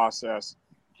the process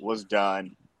was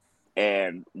done,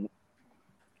 and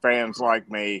fans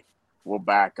like me will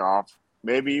back off.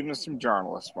 Maybe even some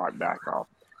journalists might back off,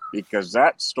 because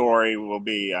that story will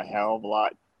be a hell of a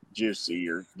lot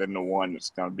juicier than the one that's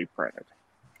going to be printed.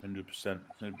 100%.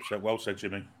 Well said,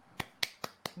 Jimmy.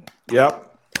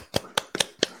 Yep.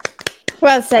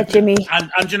 Well said, Jimmy.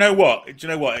 And you know what?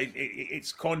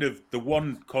 It's kind of the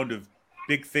one kind of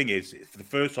big thing is, for the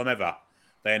first time ever,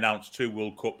 they announced 2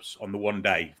 World Cups on the one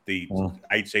day, the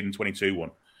 18 and 22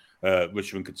 one,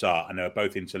 Russia and Qatar, and they were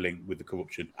both interlinked with the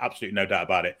corruption. Absolutely no doubt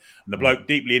about it. And the bloke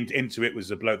deeply into it was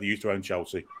the bloke that used to own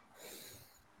Chelsea.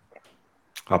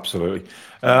 Absolutely.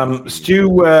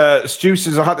 Stu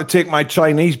says, I had to take my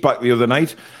Chinese back the other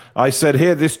night. I said,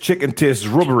 hey, this chicken tastes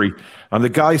rubbery. And the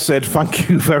guy said, thank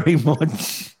you very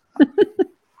much.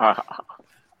 I've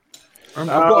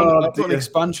got an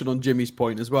expansion on Jimmy's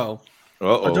point as well.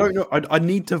 Uh-oh. I don't know. I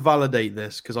need to validate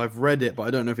this because I've read it, but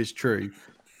I don't know if it's true.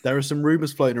 There are some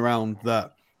rumours floating around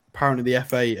that apparently the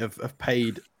FA have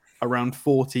paid around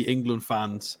 40 England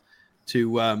fans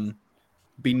to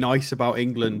be nice about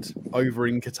England over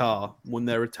in Qatar when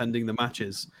they're attending the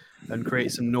matches and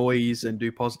create some noise and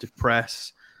do positive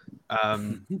press.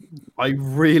 I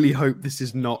really hope this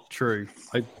is not true.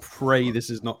 I pray this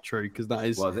is not true, because that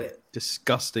is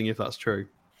disgusting if that's true.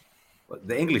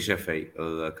 The English FA or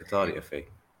the Qatari FA?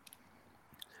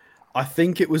 I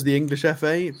think it was the English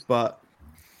FA, but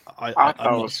I'm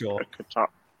not sure.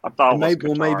 I thought maybe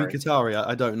Qatari.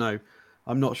 I don't know.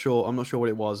 I'm not sure. I'm not sure what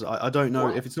it was. I don't know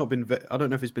if it's not been. I don't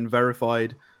know if it's been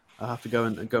verified. I have to go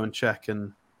and check.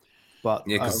 But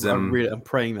yeah, I'm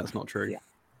praying that's not true. Yeah.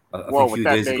 With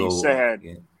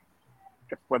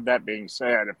that being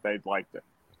said, if they'd like to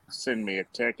send me a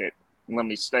ticket and let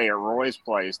me stay at Roy's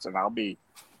place, then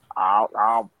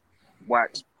I'll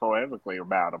wax poetically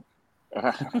about them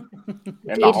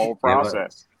and the whole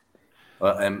process.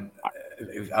 Well,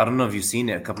 I don't know if you've seen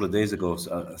it. A couple of days ago,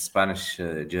 a Spanish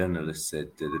journalist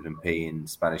said that they've been paying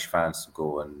Spanish fans to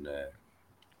go and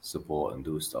support and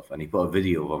do stuff, and he put a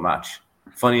video of a match.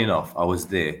 Funny enough, I was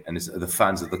there, and it's the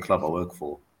fans of the club I work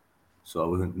for. So I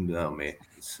wouldn't know, mate.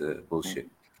 It's bullshit.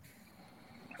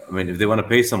 I mean, if they want to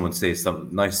pay someone to say some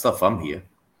nice stuff, I'm here.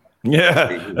 Yeah,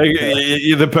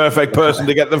 you're the perfect person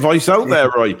to get the voice out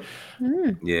there, Roy.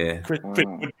 Yeah.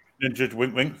 Ninja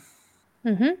wink wink.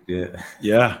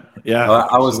 Yeah.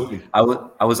 I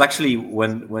was actually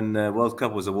when World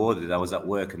Cup was awarded, I was at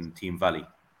work in Team Valley.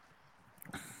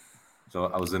 So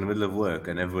I was in the middle of work,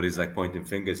 and everybody's like pointing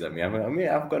fingers at me.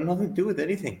 I've got nothing to do with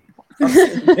anything.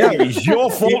 Yeah, it's your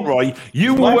fault, Roy.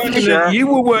 You were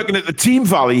working at the Team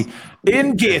Valley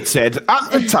in Gateshead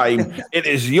at the time. It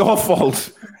is your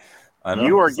fault. I know.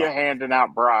 You were handing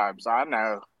out bribes. I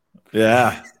know.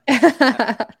 Yeah.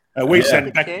 We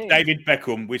sent David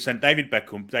Beckham. We sent David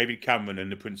Beckham, David Cameron, and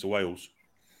the Prince of Wales.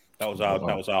 That was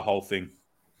our whole thing.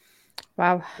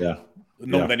 Wow. Yeah.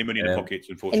 Not any money in the pockets,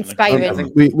 unfortunately. Inspiring. I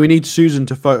think we need Susan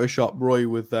to Photoshop Roy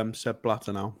with Seb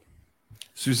Blatter now.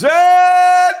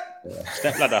 Suzanne!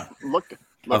 Step ladder. Look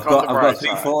I've got 3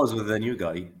 photos with the new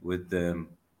guy. With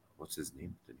what's his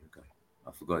name? The new guy.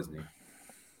 I forgot his name.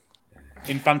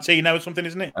 Infantino or something,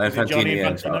 isn't it? Infantino, Johnny yeah.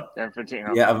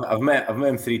 Infantino? Yeah, I've met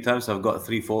him 3 times. So I've got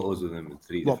 3 photos with him. In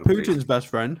 3 What, different Putin's places. best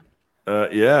friend?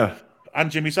 Yeah.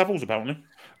 And Jimmy Savile's apparently.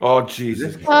 Oh,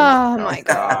 Jesus. Oh, my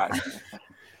God.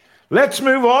 Let's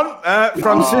move on.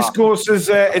 Francisco says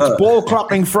it's ball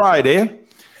clapping Friday.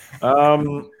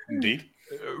 Indeed.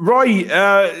 Roy,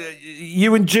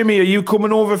 you and Jimmy, are you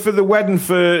coming over for the wedding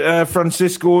for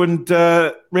Francisco and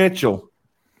Rachel?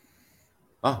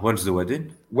 When's the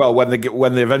wedding? Well, when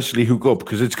they eventually hook up,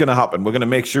 because it's going to happen. We're going to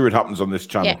make sure it happens on this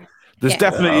channel. Yeah.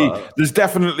 There's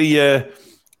definitely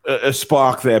a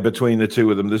spark there between the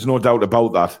two of them. There's no doubt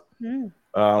about that.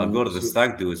 I'll go to the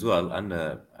stag do as well, and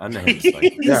the hen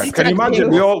stag. Yeah, can you imagine?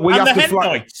 We have to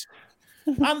fly.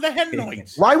 And the hen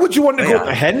night. Why would you want to go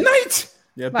to hen night?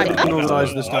 Yeah, Right. Billy can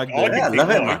organise the stag do. Yeah, I love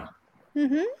it, man.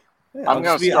 Mm-hmm. I'm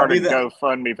going to start a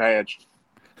GoFundMe page.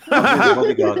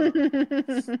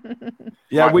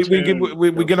 Yeah, we're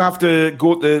going to have to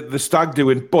go to the stag do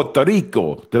in Puerto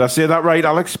Rico. Did I say that right,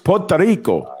 Alex? Puerto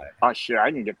Rico. Oh, shit,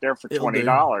 I can get there for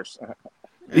 $20.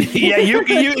 Yeah, you.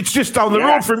 It's just down the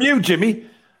road from you, Jimmy.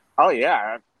 Oh,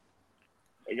 yeah.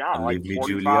 Yeah, And like leave me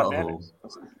 45 Julia minutes.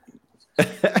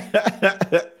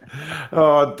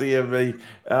 Oh, dear me.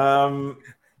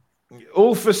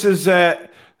 Ulfa says,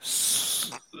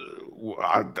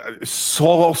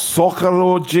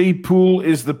 Socorro G Pool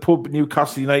is the pub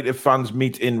Newcastle United fans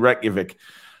meet in Reykjavik,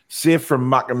 safe from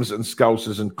Mackems and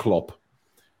Scousers and Klopp.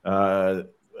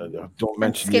 Don't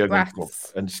mention Jurgen Klopp.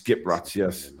 And Skip Rats,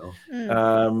 yes.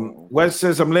 Wes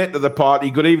says, I'm late to the party.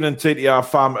 Good evening, TTR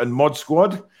fam and mod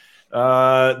squad.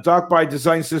 Dark by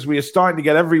Design says, we are starting to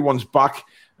get everyone's back.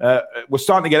 We're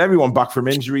starting to get everyone back from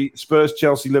injury. Spurs,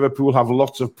 Chelsea, Liverpool have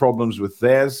lots of problems with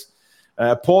theirs.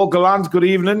 Paul Galland, good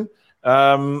evening.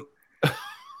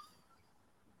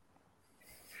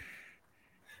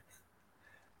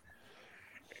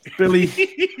 Billy.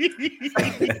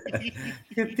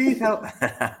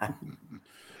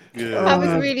 I was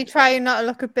really trying not to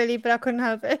look at Billy, but I couldn't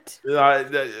help it. How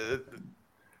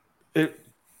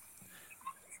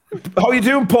are you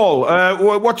doing, Paul?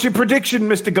 What's your prediction,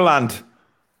 Mr. Galland?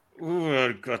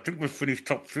 Oh, I think we've finished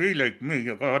top 3 like me.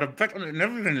 I had a bet on it and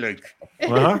everything like.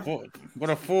 Got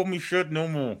a 4 me shirt no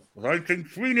more. I think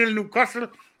 3-0 Newcastle,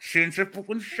 Saints are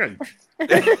fucking shite.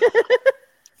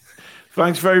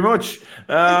 Thanks very much.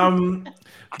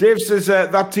 Dave says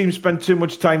that team spent too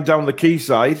much time down the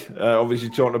quayside. Obviously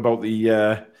talking about the...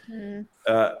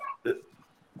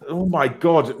 oh, my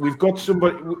God. We've got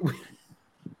somebody...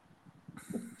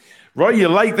 Right, you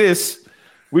like this.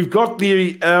 We've got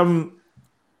the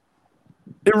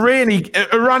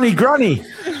Irani granny.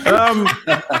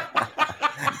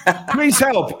 Please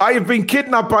help. I have been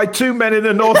kidnapped by 2 men in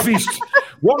the northeast,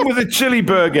 one with a chili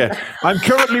burger. I'm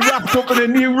currently wrapped up in a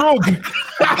new rug.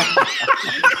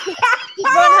 You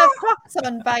won't have Crocs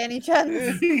on by any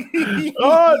chance.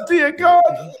 Oh, dear God.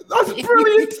 That's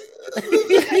brilliant.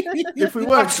 If we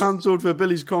weren't cancelled for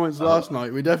Billy's comments last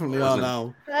night, we definitely are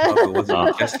now.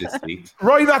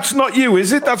 Roy, that's not you,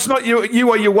 is it? That's not you. You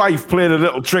or your wife playing a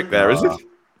little trick there, is it?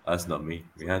 That's not me.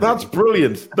 That's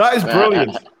brilliant. That is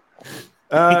brilliant.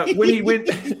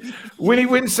 Winnie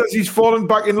Wynn says he's fallen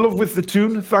back in love with the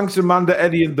tune. Thanks, Amanda,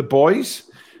 Eddie, and the boys.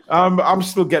 I'm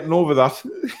still getting over that.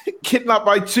 Kidnapped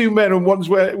by 2 men and one's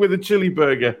with a chili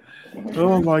burger.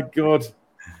 Oh, my God.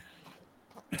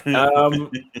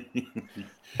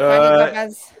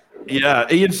 Yeah,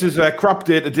 Ian says, crap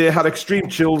day today. Had extreme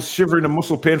chills, shivering and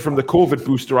muscle pain from the COVID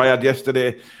booster I had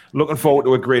yesterday. Looking forward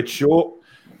to a great show.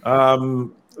 I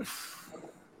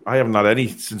haven't had any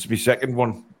since my second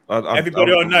one.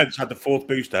 Everybody I know that's had the 4th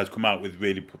booster has come out with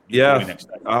really. Next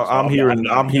day. I'm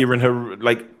hearing her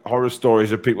like horror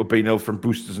stories of people being ill from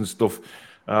boosters and stuff.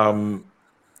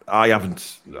 I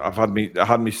haven't. I had me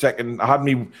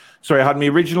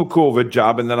original COVID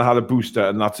jab, and then I had a booster,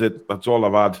 and that's it. That's all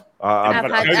I've had.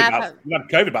 You've had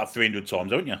COVID about 300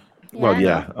 times, haven't you? Well,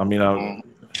 yeah. I mean,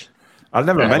 I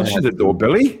never mentioned it though,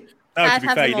 Billy. No, to be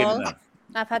fair, you didn't.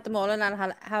 I've had them all, and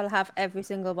I'll have every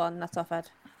single one that's offered.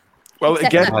 Well,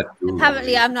 again,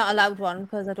 apparently I'm not allowed one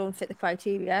because I don't fit the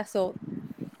criteria. So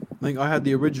I think I had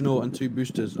the original and 2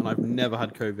 boosters, and I've never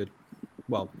had COVID.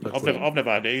 Well, I've never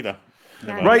had it either.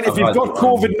 Right, if you've got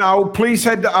COVID now, please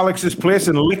head to Alex's place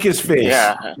and lick his face.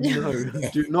 Yeah. No,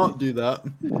 do not do that.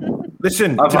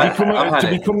 Listen, to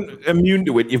become immune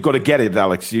to it, you've got to get it,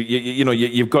 Alex.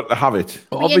 You've got to have it.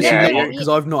 Well, obviously not, because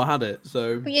I've not had it.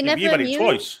 So but you're never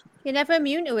immune. You're never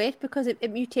immune to it because it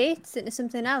mutates into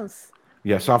something else.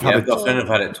 Yes, I've had it. I've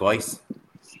had it twice.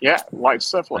 Yeah, like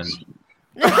syphilis.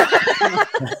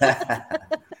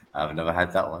 I've never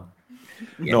had that one.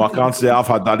 No, I can't say I've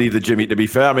had that either, Jimmy, to be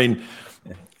fair. I mean,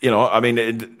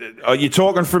 are you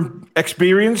talking from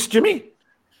experience, Jimmy?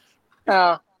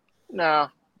 No.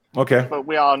 Okay. But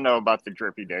we all know about the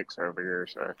drippy dicks over here,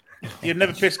 so. You've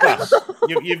never pissed glass?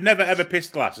 You've never ever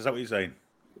pissed glass? Is that what you're saying?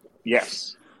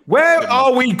 Yes. Where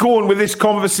are we going with this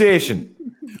conversation?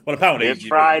 Well, apparently it's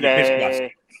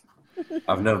Friday.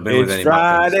 I've never been with any. It's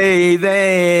Friday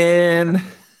then.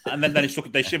 And then they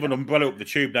shove an umbrella up the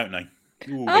tube, don't they?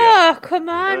 Ooh, come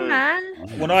on,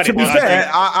 man. Well, to be fair,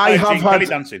 I have had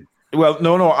dancing. Well,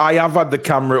 no, I have had the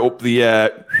camera up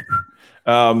the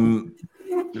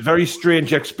very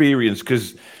strange experience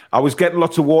because I was getting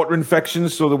lots of water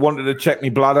infections, so they wanted to check my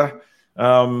bladder.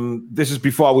 This is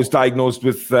before I was diagnosed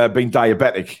with being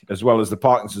diabetic as well as the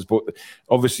Parkinson's, but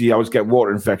obviously I was getting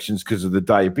water infections because of the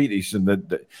diabetes.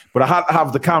 But I had to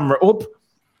have the camera up.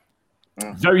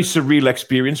 Very surreal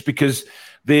experience because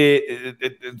they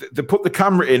put the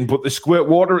camera in, but they squirt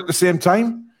water at the same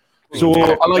time. So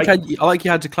I like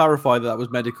you had to clarify that was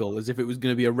medical, as if it was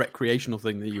going to be a recreational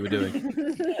thing that you were doing.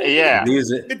 Yeah.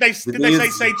 Did they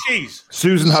say cheese?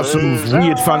 Susan has some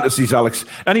weird fantasies, Alex.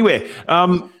 Anyway,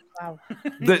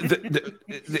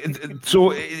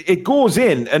 so it goes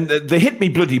in, and they hit me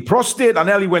bloody prostate. I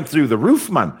nearly went through the roof,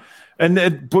 man.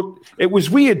 But it was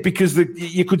weird because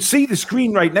you could see the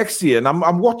screen right next to you, and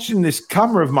I'm watching this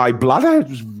camera of my bladder. It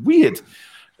was weird.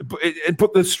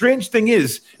 But the strange thing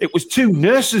is, it was 2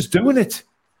 nurses doing it.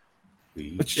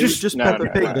 It's just Peppa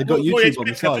Pig. They got YouTube on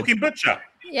the side. Fucking butcher.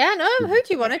 Yeah, no. Who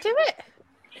do you want to do it?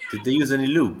 Did they use any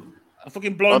lube? A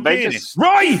fucking blonde penis.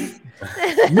 Right?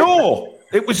 No,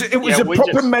 it was a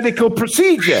proper medical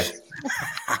procedure.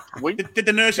 Did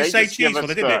the nurses say cheese or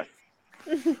they did it?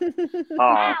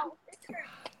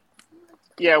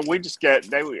 Yeah, we just I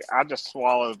just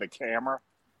swallow the camera,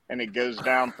 and it goes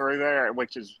down through there,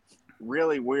 which is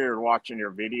really weird watching your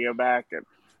video back.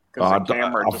 I've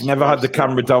never had the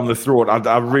camera down the throat.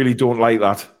 I really don't like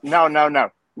that. No.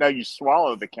 You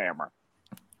swallow the camera.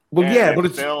 Well, yeah, but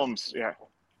it films. Yeah.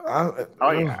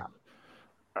 Yeah.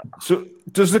 So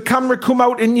does the camera come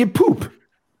out in your poop?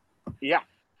 Yeah.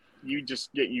 You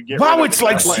get. Wow, it's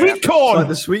like sweet corn. It's like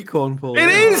the sweet corn, Paul. It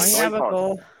is.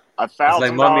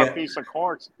 $1,000 piece of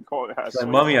corn. Like,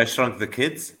 Mommy, I Shrunk the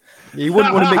Kids. You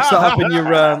wouldn't want to mix that up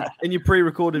in your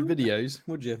pre-recorded videos,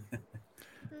 would you?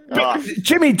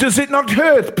 Jimmy, does it not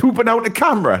hurt pooping out the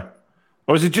camera,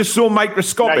 or is it just so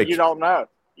microscopic? No, you don't know.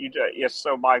 It's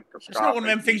so microscopic. It's not one of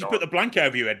them things you put the blanket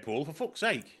over your head, Paul. For fuck's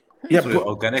sake. Yeah, but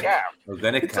organic.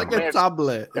 It's like a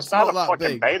tablet. It's not that a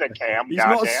fucking big. beta cam. He's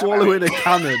not swallowing a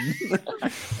cannon.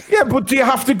 Yeah, but do you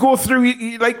have to go through,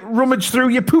 rummage through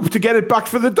your poop to get it back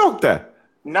for the doctor?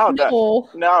 No,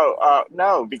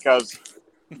 because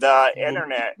the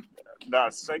internet, the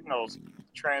signals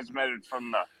transmitted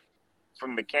from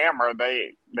the camera,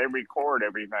 they record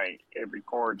everything. It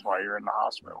records while you're in the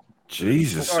hospital.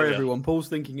 Jesus. Sorry, everyone. Paul's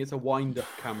thinking it's a wind-up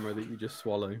camera that you just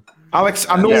swallow. Alex,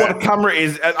 I know what a camera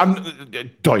is.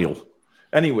 Doyle.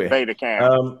 Anyway. Beta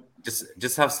cam.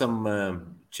 Just have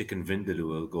some chicken vindaloo.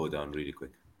 Will go down really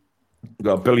quick.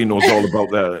 Well, Billy knows all about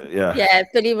that. Yeah. Yeah,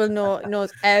 Billy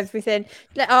knows everything.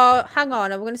 Oh, hang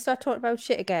on. Are we going to start talking about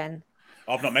shit again?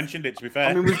 I've not mentioned it, to be fair.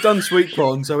 I mean, we've done sweet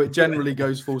corn, so it generally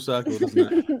goes full circle,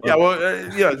 doesn't it? Yeah,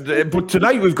 well, but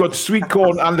tonight we've got sweet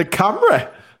corn and a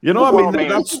camera. You know, I mean,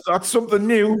 that's something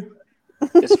new.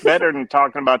 It's better than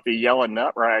talking about the yellow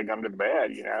nut rag under the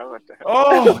bed, you know.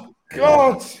 Oh,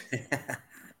 God.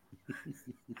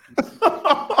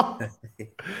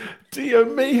 Dear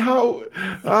me, how...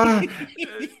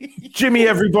 Jimmy,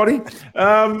 everybody.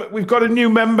 We've got a new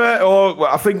member, or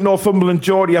I think Northumberland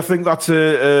Geordie. I think that's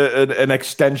an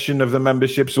extension of the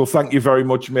membership. So thank you very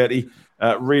much, matey.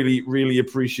 Really, really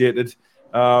appreciated.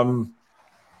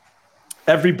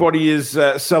 Everybody is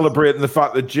celebrating the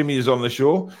fact that Jimmy is on the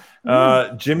show.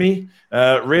 Jimmy,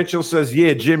 Rachel says,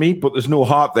 yeah, Jimmy, but there's no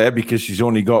heart there because she's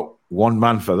only got one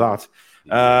man for that.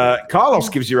 Carlos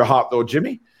gives you a heart, though,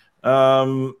 Jimmy.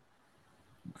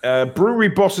 Brewery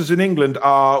bosses in England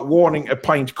are warning a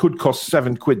pint could cost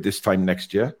 £7 this time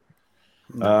next year.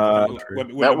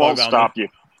 That won't stop you.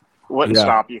 Wouldn't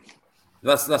stop you.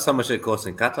 That's how much it costs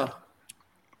in Qatar.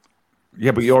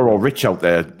 Yeah, but you're all rich out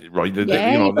there, right?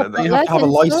 Yeah, You have to have a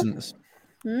license.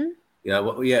 Yeah,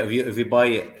 well, yeah. If you buy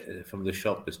it from the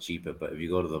shop, it's cheaper. But if you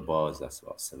go to the bars, that's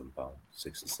about £7, £6 or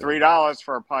 £7. $3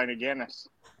 for a pint of Guinness.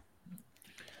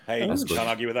 Hey, can't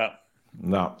argue with that.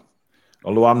 No.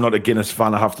 Although I'm not a Guinness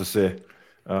fan, I have to say.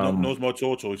 Knows more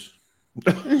tortoise.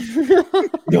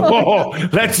 No,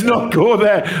 let's not go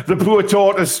there. The poor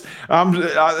tortoise.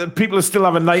 People are still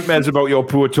having nightmares about your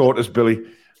poor tortoise, Billy.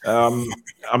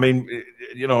 I mean,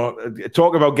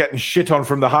 talk about getting shit on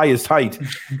from the highest height.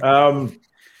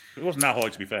 It wasn't that high,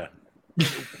 to be fair.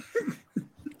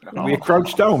 Were you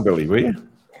crouched down, Billy? Were you?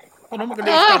 Oh, no, I'm not going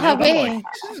to stand down.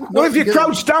 Well, if you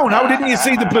crouched down, how didn't you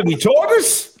see the bloody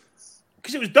tortoise?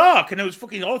 Because it was dark and it was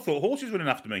fucking. I thought horses running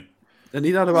after me. And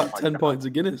he'd had about 10 pints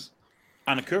of Guinness.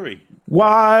 And a curry.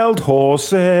 Wild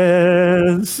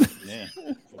horses. Yeah,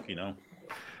 fucking hell.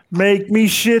 Make me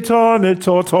shit on a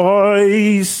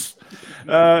tortoise.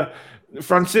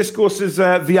 Francisco says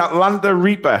the Atlanta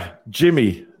Reaper,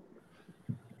 Jimmy.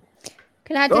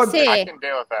 Can I just say? I can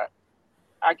deal with that.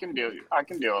 I can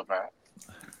deal with that.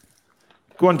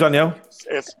 Go on, Danielle.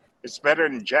 It's better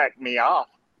than jack me off.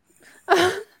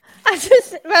 The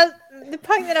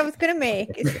point that I was going to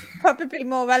make is probably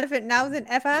more relevant now than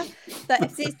ever. That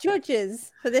if these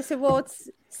judges for this awards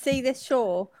see this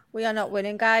show, we are not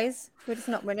winning, guys. We're just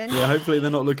not winning. Yeah, hopefully they're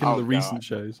not looking at the recent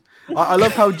shows. I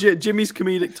love how Jimmy's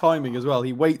comedic timing as well.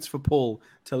 He waits for Paul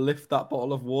to lift that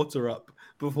bottle of water up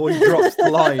before he drops the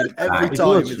line every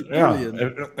time. It's brilliant.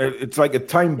 It's like a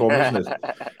time bomb, isn't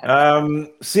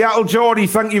it? Seattle Geordie,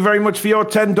 thank you very much for your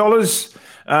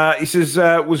 $10. He says,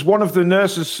 was one of the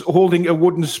nurses holding a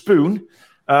wooden spoon,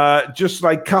 just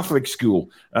like Catholic school.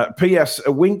 P.S.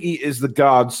 A winky is the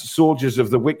guards, soldiers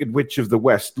of the Wicked Witch of the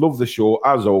West. Love the show,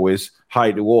 as always.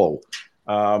 Hi to all.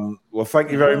 Well, thank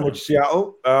you very much,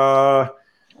 Seattle.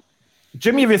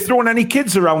 Jimmy, have you thrown any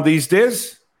kids around these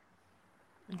days?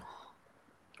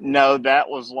 No, that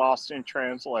was lost in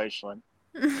translation.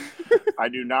 I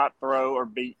do not throw or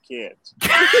beat kids.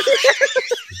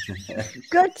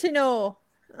 Good to know.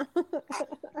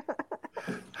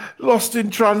 Lost in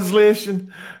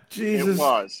translation. Jesus. It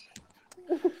was.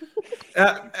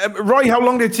 Roy, how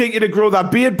long did it take you to grow that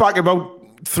beard back? About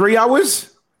 3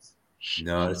 hours?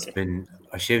 No,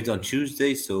 I shaved on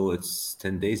Tuesday, so it's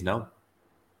 10 days now.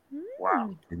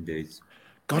 Wow. 10 days.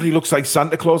 God, he looks like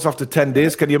Santa Claus after 10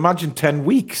 days. Can you imagine 10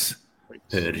 weeks?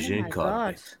 Persian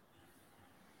carpet.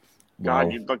 God,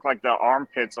 Wow. you look like the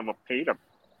armpits of a PETA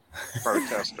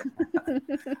protester.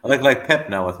 I look like Pep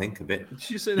now, I think, a bit.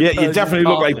 Yeah, you definitely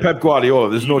look like Pep Guardiola.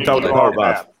 There's no doubt about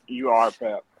that. You are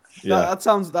Pep. Yeah. That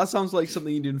sounds like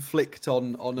something you'd inflict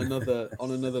on another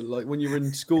like when you're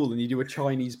in school and you do a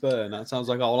Chinese burn. That sounds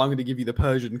like, oh, well, I'm going to give you the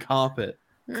Persian carpet.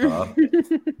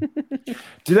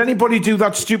 Did anybody do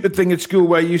that stupid thing at school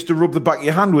where you used to rub the back of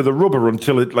your hand with a rubber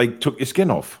until it like took your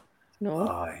skin off? No.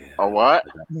 Oh, yeah. A what?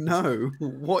 No.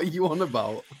 What are you on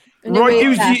about? Roy,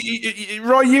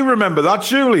 you remember that,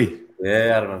 surely?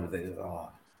 Yeah, I remember that. Oh.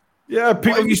 Yeah,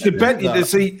 people used to bet you to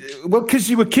see. Well, because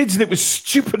you were kids and it was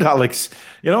stupid, Alex.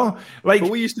 You know, like.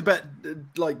 But we used to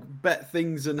bet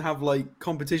things and have like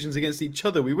competitions against each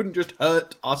other. We wouldn't just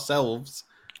hurt ourselves.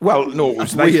 Well, no, it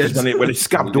was nice when it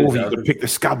scabbed over. You could pick the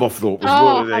scab off, though. It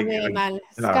was man,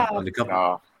 scab.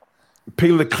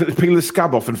 Peel the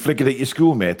scab off and flick it at your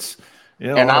schoolmates. You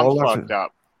know, and I'm fucked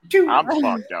up. I'm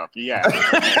fucked up. Yeah.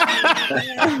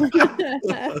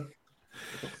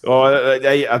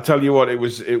 I tell you what, it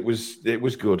was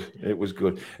good. It was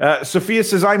good. Sophia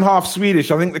says, I'm half Swedish.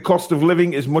 I think the cost of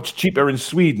living is much cheaper in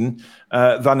Sweden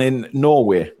than in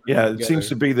Norway. Yeah, it seems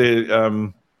to be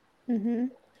the.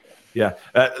 Yeah.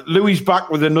 Louis back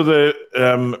with another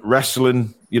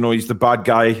wrestling. You know, he's the bad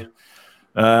guy.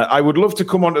 I would love to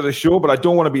come onto the show, but I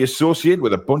don't want to be associated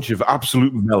with a bunch of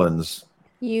absolute melons.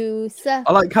 You suck.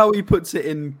 I like how he puts it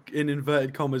in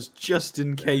inverted commas, just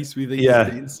in case we think he's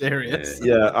being serious.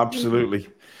 Yeah, absolutely.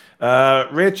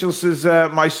 Rachel says,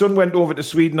 my son went over to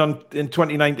Sweden in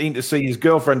 2019 to see his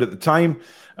girlfriend at the time.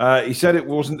 He said it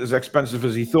wasn't as expensive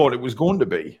as he thought it was going to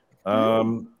be.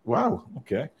 Wow,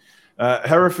 okay.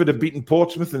 Hereford have beaten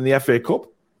Portsmouth in the FA Cup.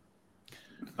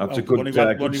 That's a good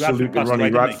salute to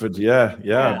Ronnie Radford. Yeah,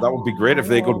 that would be great if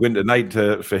they could win tonight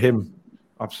for him.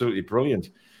 Absolutely brilliant.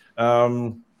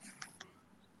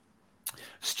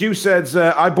 Stu says,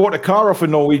 I bought a car off a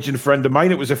Norwegian friend of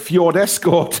mine. It was a Fjord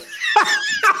Escort.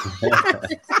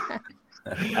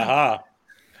 Aha.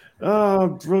 Oh,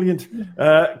 brilliant.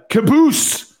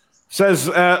 Caboose says,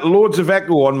 loads of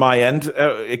echo on my end.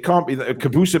 It can't be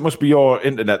Caboose. It must be your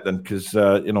internet then, because,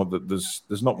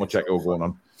 there's not much echo going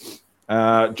on.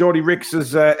 Geordie Rick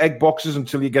says, egg boxes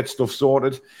until you get stuff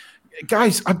sorted.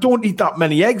 Guys, I don't eat that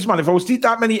many eggs, man. If I was to eat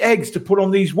that many eggs to put on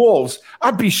these walls,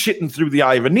 I'd be shitting through the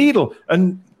eye of a needle.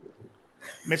 And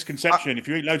misconception: if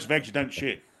you eat loads of eggs, you don't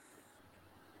shit.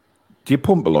 Do you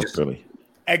pump a lot, Billy?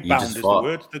 Egg bound is the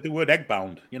word. The word egg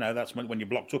bound. That's when you're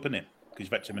blocked up in it because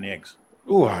you've had too many eggs.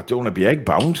 Oh, I don't want to be egg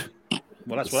bound.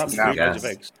 Well, that's what happens if you eat loads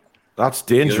of eggs. That's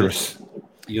dangerous.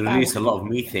 You release a lot of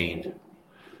methane.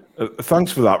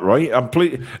 Thanks for that, Roy.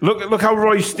 Look how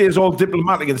Roy stays all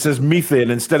diplomatic and says methane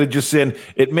instead of just saying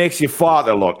it makes you fart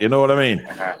a lot. You know what I mean?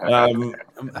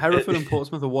 Hereford and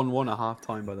Portsmouth are 1-1 at half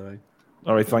time, by the way.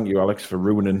 All right, thank you, Alex, for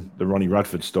ruining the Ronnie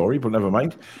Radford story, but never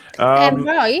mind.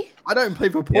 Roy, I don't play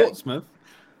for Portsmouth.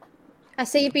 I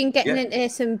see you've been getting into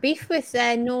some beef with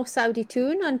No Saudi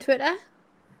Toon on Twitter.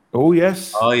 Oh,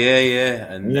 yes. Oh,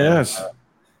 yeah. And yes.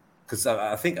 Because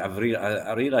I think I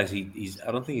realized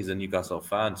I don't think he's a Newcastle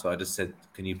fan, so I just said,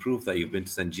 "Can you prove that you've been to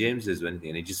St James's or anything?"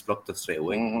 And he just blocked us straight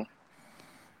away.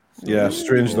 Mm-hmm. Yeah,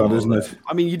 strange that, isn't it?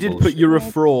 I mean, you did put "you're a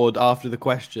fraud" after the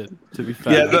question. To be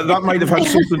fair, yeah, that might have had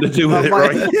something to do with it,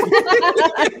 right?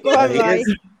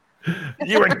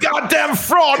 You're a goddamn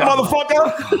fraud,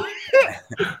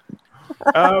 motherfucker.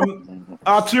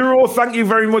 Arturo, thank you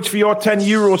very much for your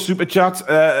 €10 super chat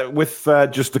with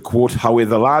just the quote, "How are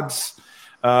the lads?"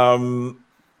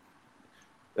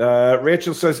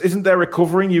 Rachel says, isn't there a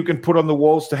covering you can put on the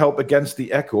walls to help against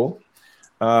the echo?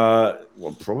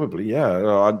 Well, probably, yeah.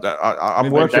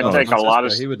 I'm working on it. A lot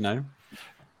of, he would know.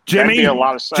 Jimmy, a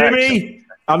lot of sex. Jimmy,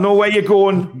 I know where you're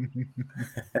going.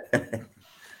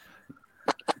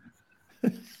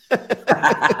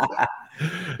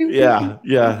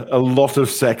 Yeah, a lot of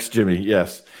sex, Jimmy,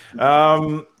 yes.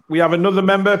 We have another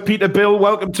member, Peter Bill.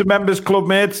 Welcome to Members Club,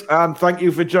 mates, and thank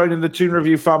you for joining the Toon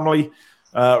Review family.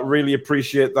 Really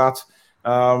appreciate that.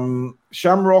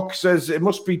 Shamrock says, it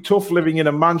must be tough living in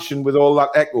a mansion with all that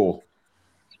echo.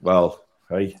 Well,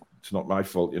 hey, it's not my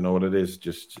fault. You know what it is.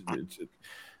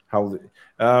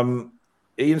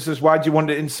 Ian says, why do you want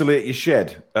to insulate your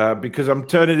shed? Because I'm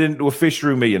turning it into a fish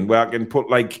room, Ian, where I can put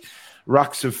like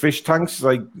racks of fish tanks,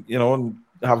 and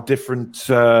have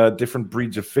different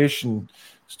breeds of fish and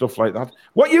stuff like that.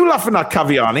 What are you laughing at,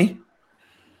 Caviani?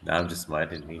 No, I'm just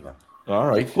smiling, man. All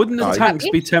right. Wouldn't the tanks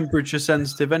be temperature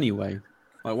sensitive anyway?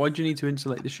 Like, why do you need to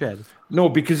insulate the shed? No,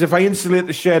 because if I insulate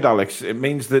the shed, Alex, it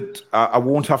means that I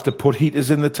won't have to put heaters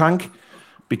in the tank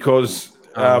because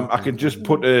I can just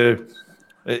put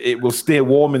it will stay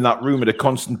warm in that room at a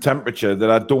constant temperature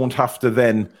that I don't have to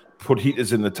then put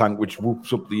heaters in the tank, which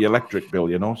whoops up the electric bill,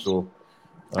 So,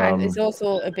 and it's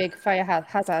also a big fire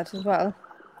hazard as well.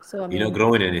 So you're not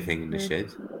growing anything in the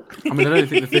shed. I mean, I don't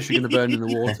think the fish are going to burn in the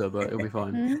water, but it'll be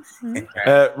fine.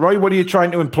 Roy, what are you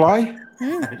trying to imply?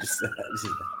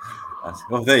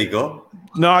 Oh, there you go.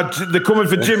 No, they're coming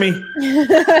for Jimmy. He's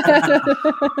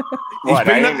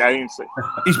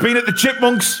been at the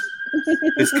Chipmunks.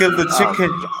 He's killed the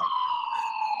chicken.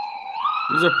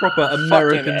 These are proper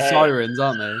American sirens,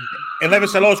 aren't they? He'll never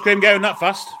sell ice cream going that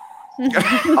fast.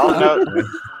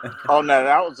 Oh no!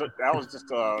 That was just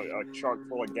a truck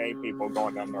full of gay people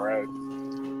going down the road.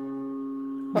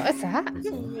 What is that?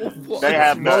 They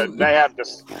have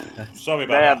this. Sorry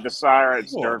about They that. have the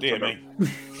sirens. Oh, dear me.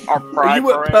 Our pride Are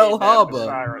you at parade, Pearl they have Harbor? the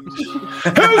sirens.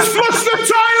 Who's flushed the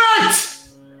toilet?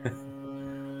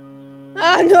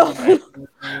 Oh no!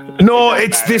 No,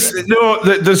 it's this. No,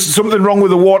 there's something wrong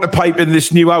with the water pipe in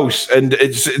this new house, and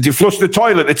if you flush the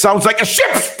toilet, it sounds like a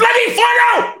ship's bloody funnel.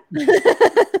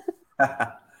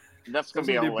 That's gonna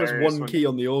be Press hilarious. one key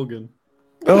on the organ.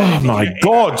 Oh my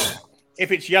god!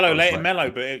 If it's yellow, let it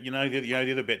mellow. But you know the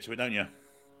other bit to it, don't you?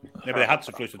 Maybe they had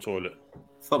to flush the toilet.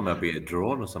 Thought it might be a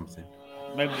drone or something.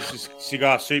 Maybe this is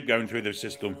cigar soup going through the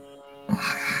system.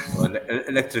 Or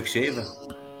electric shaver.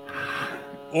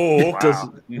 Or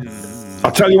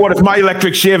I'll tell you what, if my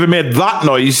electric shaver made that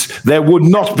noise, there would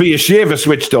not be a shaver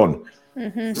switched on.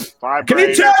 Vibrator. Can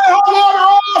you turn the hot water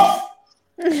off?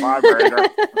 Vibrator.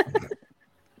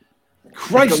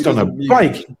 Christ on a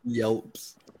bike.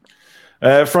 Yelps.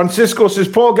 Francisco says,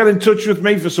 Paul, get in touch with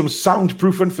me for some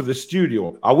soundproofing for the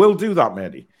studio. I will do that,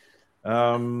 matey.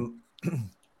 And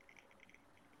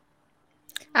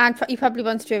he probably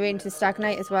wants to arrange the stag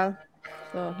night as well.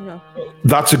 So, you know.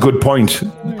 That's a good point.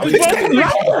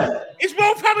 Is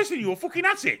Rolf Harrison your fucking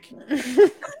attic?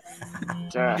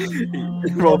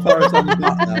 Rolf Harris on the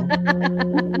mat now.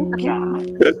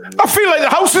 I feel like the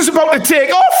house is about to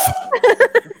take off.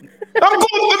 I'm going to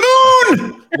the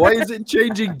moon. Why is it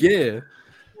changing gear?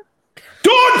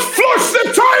 Don't flush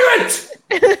the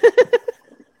toilet.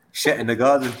 Shit in the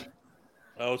garden.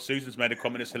 Oh, Susan's made a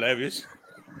comment that's hilarious.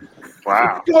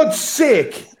 Wow. For God's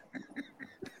sake.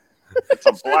 It's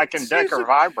a Black & Decker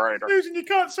vibrator. Susan, you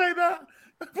can't say that.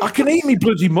 I can eat me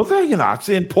bloody mother, you know,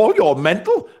 saying, Paul, you're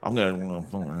mental. I'm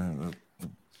going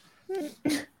to...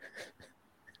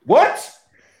 What?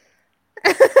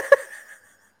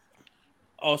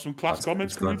 Oh, some class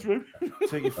comments coming through.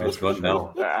 Take your It's gone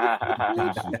now.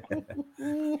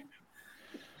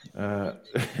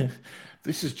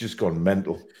 This has just gone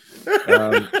mental.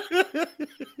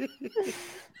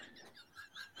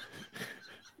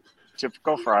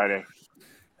 Typical Friday.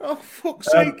 Oh,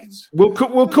 fuck's sake. We'll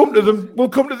come to them. We'll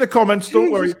come to the comments.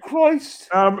 Don't worry. Christ.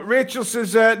 Rachel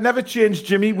says, never change,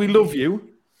 Jimmy. We love you.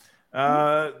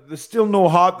 There's still no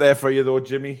heart there for you, though,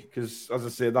 Jimmy, because, as I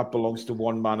say, that belongs to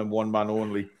one man and one man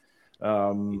only.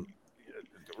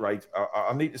 Right.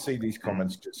 I need to see these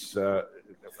comments. Just, Yeah,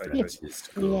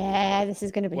 this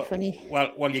is going to be funny.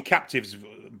 Well, your captives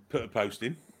put a post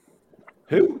in.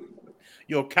 Who?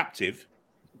 Your captive,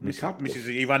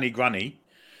 Mrs. Ivani Granny.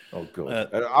 Oh, God.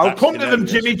 I'll come to them,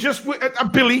 Jimmy. Just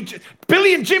Billy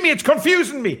and Jimmy, it's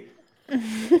confusing me.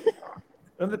 And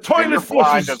the toilet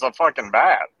flushes. As a fucking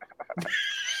bat.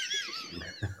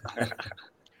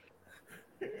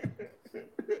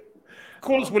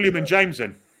 Call us William and James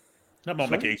then. That might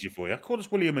make it easier for you. Call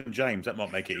us William and James. That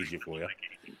might make it easier for you.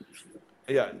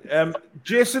 Yeah.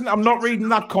 Jason, I'm not reading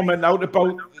that comment out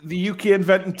about the UK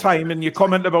inventing time and your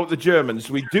comment about the Germans.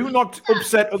 We do not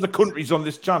upset other countries on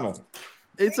this channel.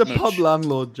 It's a pub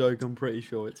landlord joke. I'm pretty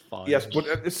sure it's fine. Yes,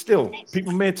 but still,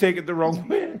 people may take it the wrong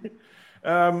way.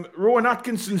 Rowan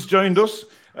Atkinson's joined us.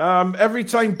 Every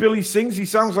time Billy sings, he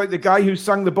sounds like the guy who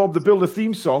sang the Bob the Builder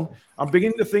theme song. I'm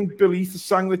beginning to think Billy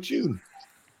sang the tune.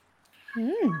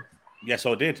 Yes,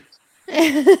 I did.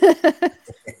 There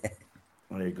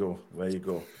you go.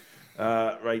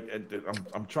 Right,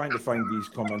 I'm trying to find these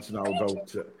comments now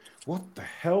about what the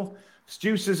hell.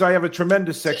 Stu says, I have a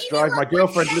tremendous sex drive. My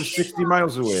girlfriend lives 60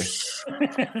 miles away.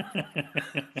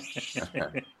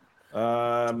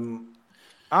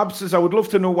 Ab says, I would love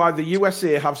to know why the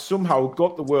USA have somehow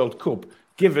got the World Cup,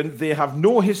 given they have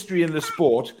no history in the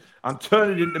sport and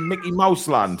turn it into Mickey Mouse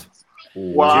land.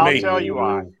 Well, I'll tell you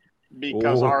why.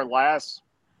 Because our last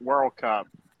World Cup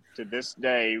to this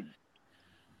day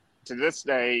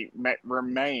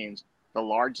remains the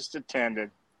largest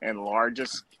attended and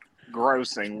largest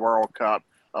grossing World Cup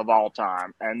of all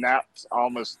time, and that's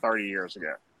almost 30 years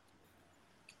ago.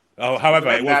 Oh, however,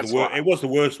 it was the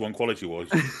worst one quality-wise.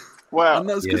 Well, and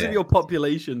that's because of your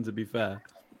population, to be fair.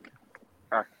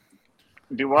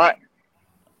 Do what?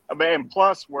 I mean,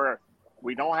 plus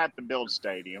we don't have to build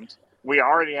stadiums. We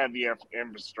already have the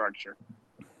infrastructure.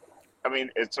 I mean,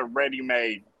 it's a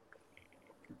ready-made.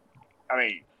 I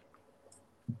mean,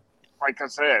 like I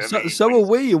said. So are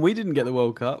we, and we didn't get the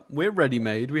World Cup. We're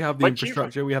ready-made. We have the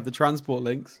infrastructure. We have the transport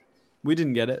links. We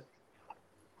didn't get it.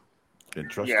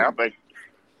 Interesting. Yeah, but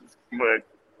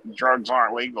drugs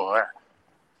aren't legal there.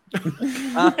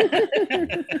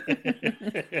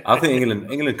 I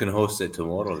think England can host it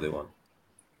tomorrow if they want.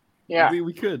 Yeah,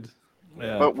 we could.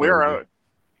 Yeah, but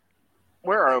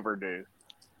we're overdue,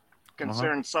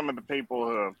 considering some of the people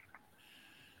who have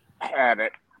had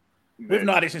it. We've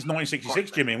not had it since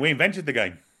 1966, Jimmy, and we invented the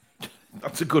game.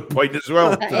 That's a good point as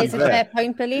well. That is a fair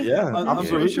point, Billy. Yeah, I'm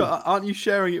pretty sure. Aren't you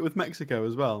sharing it with Mexico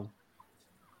as well?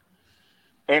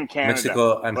 And Canada.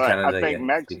 Mexico and Canada. I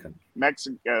think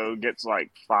Mexico gets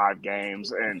like 5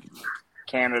 games, and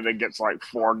Canada gets like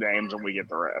 4 games, and we get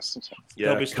the rest.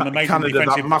 Yeah, Canada,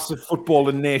 that massive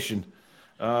footballing nation.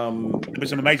 There'll be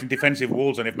some amazing defensive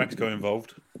walls on if Mexico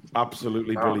involved.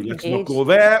 Absolutely, Billy. Let's not go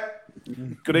there.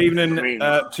 Good evening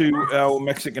to our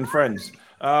Mexican friends.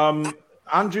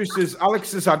 Andrew says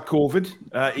Alex has had COVID.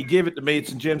 He gave it to me at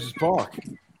St. James's Park.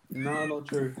 No, not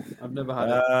true. I've never had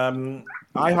it.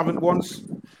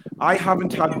 I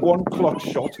haven't had one clot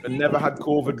shot and never had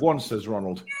COVID once, says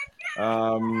Ronald.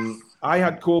 I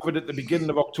had COVID at the beginning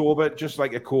of October, just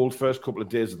like a cold. First couple of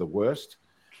days are the worst.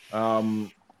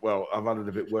 Well, I've had it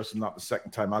a bit worse than that. The second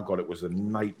time I got it was a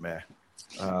nightmare.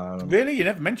 Really? You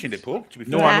never mentioned it, Paul? To be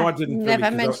fair. No, I know I didn't.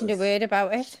 Never mentioned a word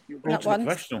about it. Not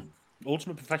once.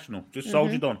 Ultimate professional. Just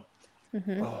soldiered on.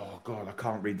 Mm-hmm. Oh, God, I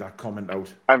can't read that comment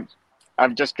out.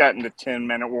 I've just gotten the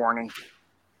 10-minute warning.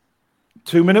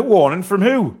 2-minute warning from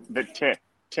who? The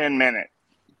 10-minute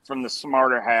from the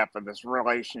smarter half of this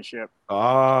relationship.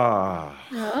 Ah.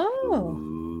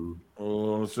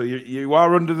 Oh, so you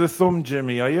are under the thumb,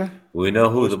 Jimmy, are you? We know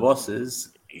who the boss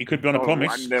is. He could be on a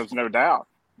promise. There's no doubt.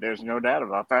 There's no doubt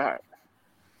about that.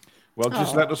 Well,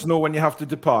 just let us know when you have to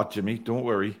depart, Jimmy. Don't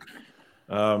worry.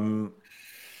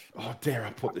 Dare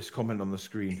I put this comment on the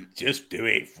screen? Just do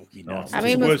it. I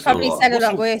mean, we've probably said a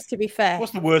lot worse, to be fair.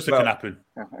 What's the worst that can happen?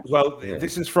 Well,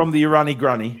 this is from the Irani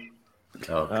granny.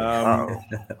 Okay.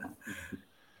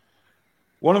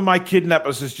 One of my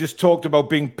kidnappers has just talked about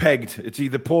being pegged. It's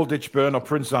either Paul Ditchburn or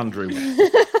Prince Andrew.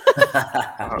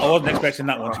 I wasn't expecting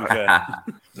that one, to be fair.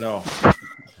 No.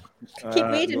 Keep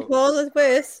reading, Paul. It's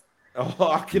worse.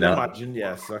 Oh, I can imagine,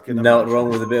 yes. I can Not imagine. wrong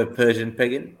with a bit of Persian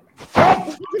pegging.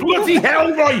 Oh, bloody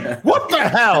hell, Roy! What the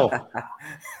hell?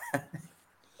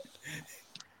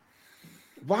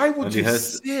 Why would you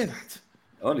say that?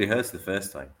 Only hurts the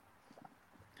first time.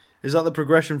 Is that the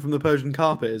progression from the Persian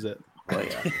carpet, is it? Oh,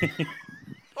 yeah.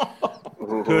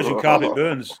 Persian carpet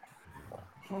burns.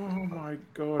 Oh, my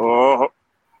God.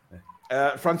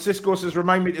 Francisco says,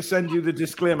 remind me to send you the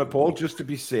disclaimer, Paul, just to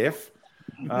be safe.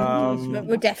 We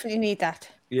definitely need that.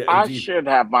 Yeah, I should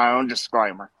have my own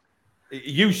disclaimer.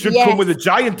 You should come with a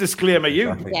giant disclaimer,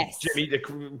 Yes. Jimmy,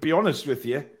 to be honest with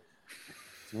you.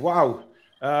 Wow.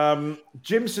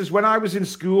 Jim says, when I was in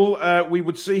school, we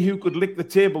would see who could lick the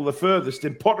table the furthest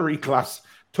in pottery class,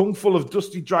 tongue full of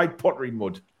dusty, dried pottery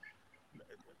mud.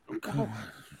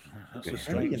 That's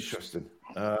very interesting.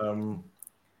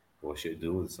 What should I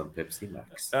do with some Pepsi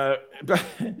Max?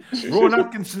 Rowan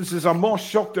Atkinson says, I'm more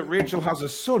shocked that Rachel has a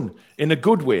son in a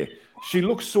good way. She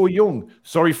looks so young.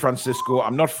 Sorry, Francisco,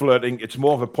 I'm not flirting. It's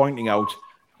more of a pointing out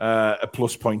a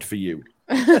plus point for you.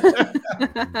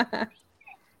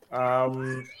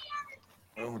 Oh,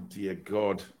 dear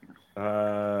God.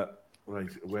 Right,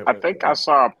 I think I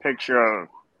saw a picture of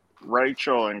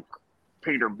Rachel and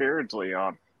Peter Beardsley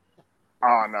on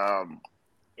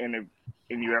in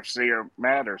UFC or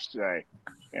Matters today.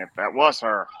 If that was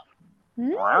her.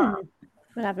 Wow.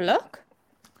 We'll have a look.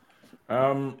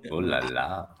 Oh la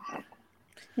la.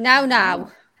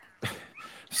 Now.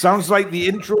 Sounds like the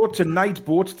intro to Night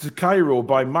Boat to Cairo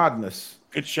by Madness.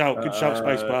 Good shout,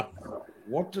 Spacebar.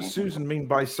 What does Susan mean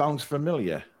by sounds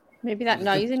familiar? Maybe that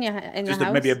noise in the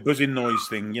house. Maybe a buzzing noise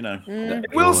thing, you know.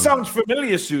 It will sound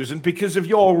familiar, Susan, because of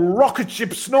your rocket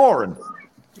ship snoring.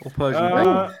 Or Persian.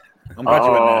 I'm glad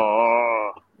you went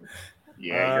there.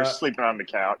 Yeah, you're sleeping on the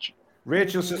couch.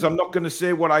 Rachel says, I'm not going to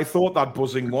say what I thought that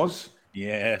buzzing was.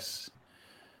 Yes.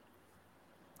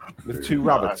 With two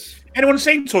rabbits. Anyone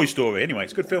seen Toy Story? Anyway,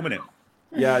 it's a good film, isn't it?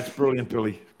 Yeah, it's brilliant,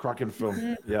 Billy. Cracking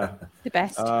film. Yeah. The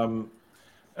best.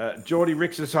 Geordie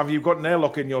Rick says, have you got an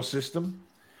airlock in your system?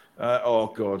 Oh,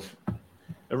 God.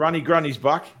 Irani Granny's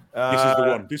back.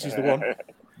 This is the one.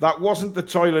 That wasn't the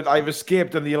toilet. I've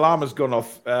escaped and the alarm has gone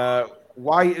off.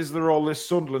 Why is there all this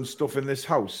Sunderland stuff in this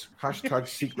house? #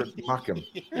 secret Packham.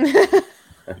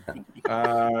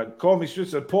 Call me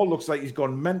said Paul looks like he's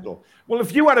gone mental. Well,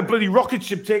 if you had a bloody rocket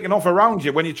ship taken off around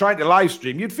you when you're trying to live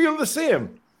stream, you'd feel the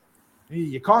same.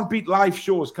 You can't beat live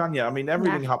shows, can you? I mean,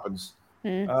 everything happens.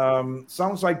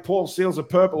 Sounds like Paul sails a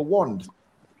purple wand.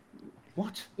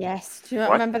 What? Yes. Do you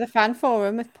not remember the fan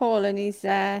forum with Paul and his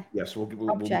Yes, we'll move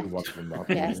on from that.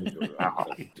 Yes.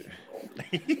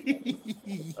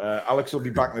 Alex will be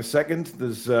back in a second.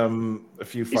 There's a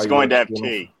few fireworks. He's going to have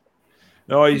tea.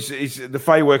 No, he's the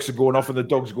fireworks are going off and the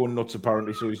dog's going nuts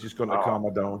apparently, so he's just going to calm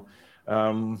her down.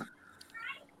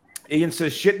 Ian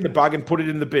says shit in the bag and put it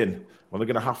in the bin. Well, they're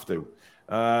going to have to.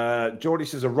 Geordie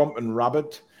says a romping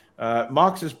rabbit.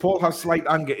 Mark says Paul has slight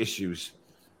anger issues.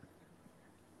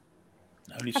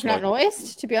 I've not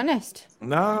noticed, to be honest.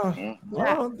 No,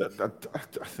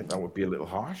 I think that would be a little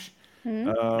harsh.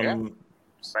 Same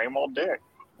old dick.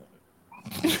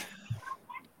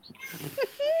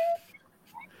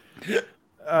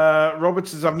 Robert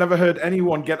says, I've never heard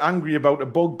anyone get angry about a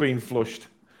bug being flushed.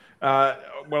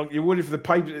 Well, you would if the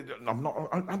pipe. I'm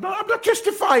not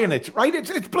justifying it, right?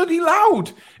 It's bloody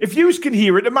loud. If you can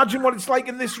hear it, imagine what it's like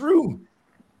in this room.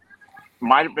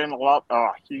 Might have been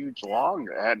a huge log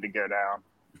that had to go down.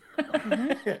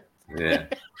 Yeah.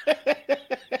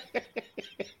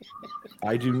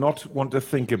 I do not want to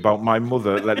think about my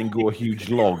mother letting go a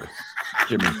huge log,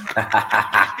 Jimmy.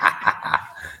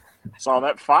 It's all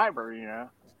that fiber, you know.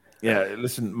 Yeah,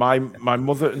 listen, my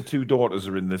mother and two daughters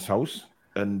are in this house,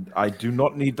 and I do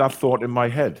not need that thought in my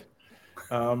head.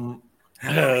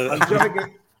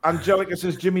 Angelica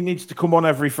says Jimmy needs to come on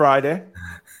every Friday.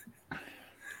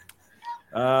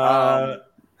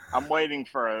 I'm waiting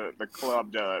for the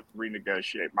club to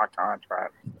renegotiate my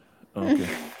contract. Okay.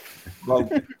 Well,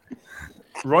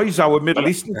 Roy's our Middle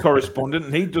Eastern correspondent,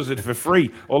 and he does it for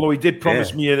free. Although he did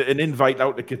promise me an invite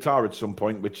out to Qatar at some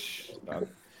point, which...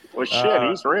 well, shit,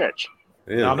 he's rich.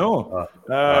 Really? I know.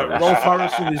 Rolf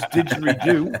Harrison is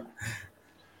didgeridoo.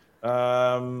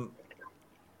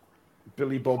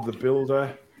 Billy Bob the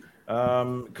Builder.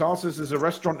 Carl says there's a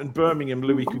restaurant in Birmingham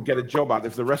Louis could get a job at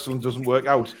if the wrestling doesn't work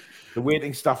out. The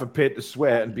waiting staff are paid to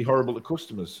swear and be horrible to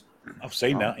customers. I've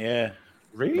seen that, yeah.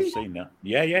 Really? I've seen that.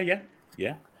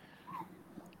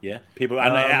 Yeah. People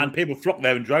and people flock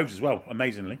there in droves as well,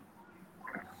 amazingly.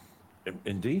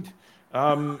 Indeed.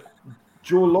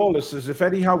 Joe Lawless says, if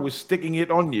Eddie Howe was sticking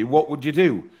it on you, what would you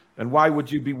do? And why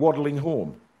would you be waddling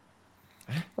home?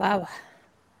 Wow.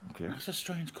 Okay. That's a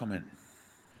strange comment.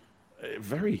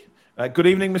 Very. Good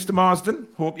evening, Mr. Marsden.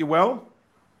 Hope you're well.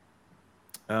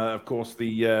 Of course,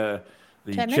 the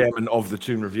chairman of the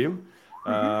Toon Review.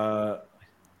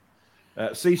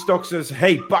 C-Stock says,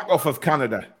 hey, back off of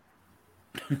Canada.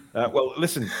 Well,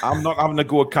 listen, I'm not having to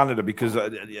go with Canada because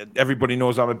everybody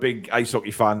knows I'm a big ice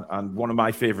hockey fan, and one of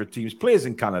my favorite teams plays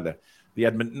in Canada, the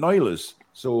Edmonton Oilers.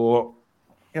 So,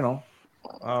 you know.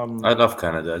 I love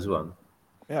Canada as well.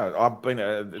 Yeah, I've been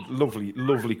a lovely,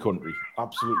 lovely country.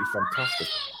 Absolutely fantastic.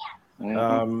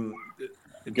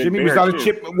 Jimmy, was that a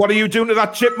chip? What are you doing to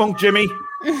that chipmunk, Jimmy?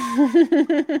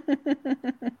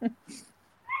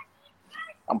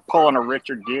 I'm pulling a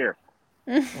Richard Gere.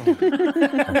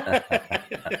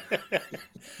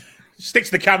 Stick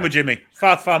to the camera, Jimmy.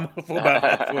 Far. Oh,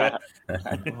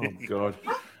 God.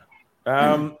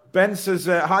 Ben says,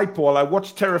 hi, Paul. I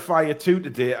watched Terrifier 2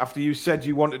 today after you said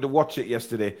you wanted to watch it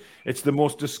yesterday. It's the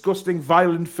most disgusting,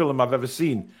 violent film I've ever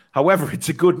seen. However, it's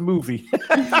a good movie.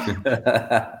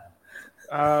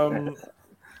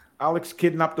 Alex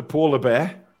kidnapped a polar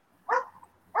bear.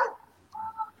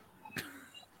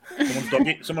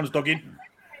 Someone's dogging.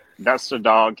 That's the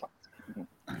dog.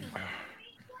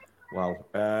 Wow.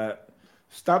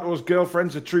 Stato's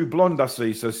girlfriend's a true blonde, I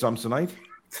see, says Samsonite.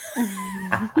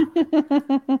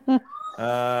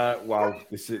 Wow.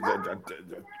 This is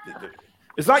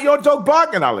that your dog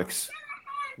barking, Alex?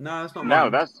 No, that's not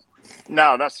mine.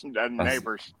 That's a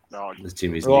neighbor's dog. That's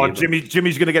Jimmy's neighbor.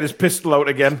 Jimmy's going to get his pistol out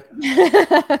again.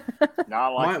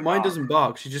 Mine doesn't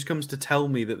bark. She just comes to tell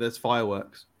me that there's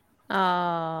fireworks.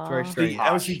 Oh, very strange.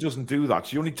 Elsie doesn't do that.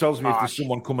 She only tells me if there's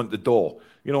someone coming at the door.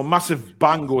 You know, massive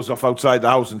bang goes off outside the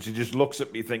house, and she just looks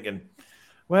at me thinking,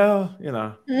 well, you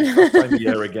know, time of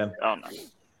year again. Oh, no.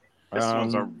 This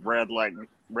one's a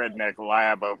redneck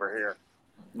lab over here.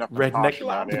 Nothing redneck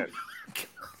lab. About it.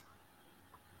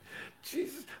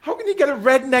 Jesus, how can you get a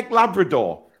redneck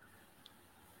Labrador?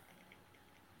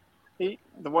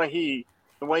 The way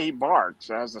he barks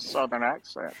has a southern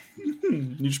accent.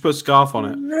 You just put a scarf on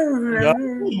it.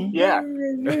 Yeah.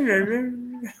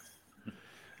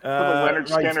 Put a Leonard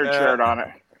Skinner shirt on it.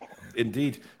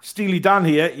 Indeed. Steely Dan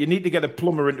here. You need to get a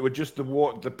plumber in to adjust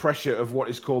the pressure of what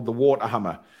is called the water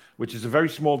hammer, which is a very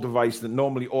small device that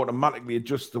normally automatically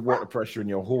adjusts the water pressure in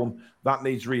your home. That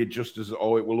needs readjusters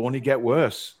or it will only get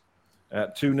worse.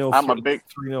 2-0,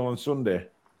 3-0 on Sunday.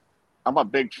 I'm a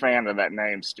big fan of that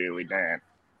name, Steely Dan.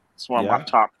 It's one of my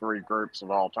top 3 groups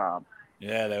of all time.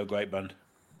 Yeah, they're a great band.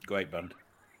 Great band.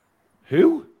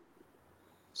 Who?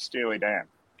 Steely Dan.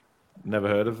 Never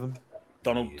heard of them.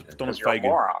 Donald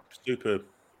Fagen. Superb.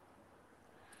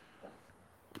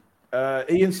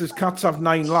 Ian says cats have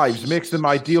 9 lives, makes them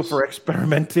ideal for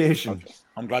experimentation.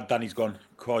 I'm glad Danny's gone.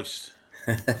 Christ,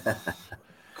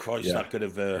 that could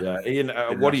have. Ian,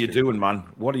 what are you doing, man?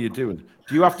 What are you doing?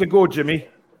 Do you have to go, Jimmy?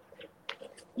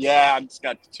 Yeah, I just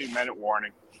got the 2-minute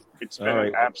warning. It's been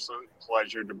an absolute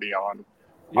pleasure to be on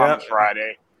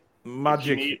Friday.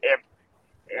 Magic.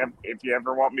 If you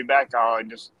ever want me back, I'll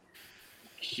just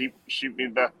shoot me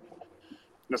the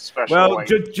special. Well,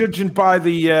 judging by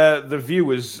the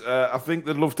viewers, I think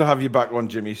they'd love to have you back on,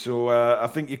 Jimmy. So I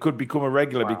think you could become a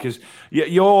regular because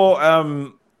your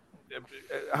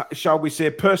shall we say,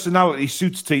 personality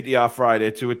suits TTR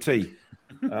Friday to a T.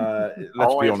 Let's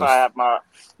Only be honest. if I have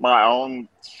my own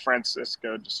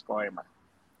Francisco disclaimer.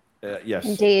 Yes,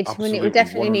 indeed. We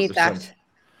definitely 100%. Need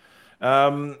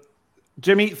that.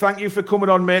 Jimmy, thank you for coming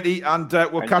on, matey, and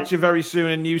we'll catch you very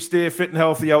soon. And you stay fit and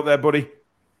healthy out there, buddy.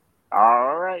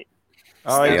 All right.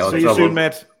 See you soon,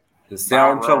 mate. Stay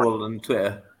out of trouble on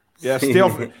Twitter. Yeah,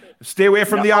 stay away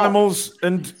from the animals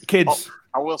and kids.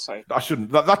 I will say. I shouldn't.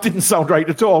 That didn't sound right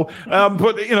at all.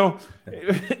 But, you know,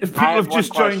 if people have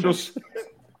just joined us.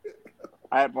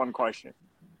 I had one question.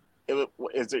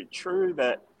 Is it true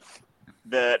that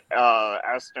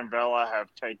Aston Villa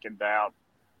have taken down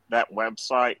that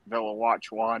website, Villa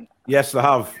Watch One? Yes, they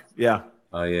have. Yeah.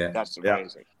 Oh, yeah. That's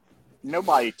amazing.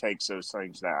 Nobody takes those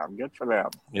things down. Good for them.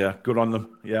 Yeah, good on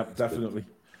them. Yeah, definitely.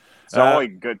 It's the only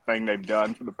good thing they've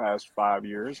done for the past 5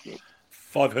 years.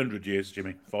 500 years,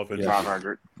 Jimmy. 500.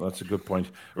 500. That's a good point.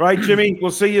 Right, Jimmy,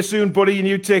 we'll see you soon, buddy, and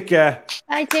you take care.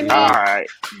 Bye, Jimmy. All right.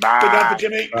 Bye. Good night for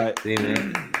Jimmy. Right. See you,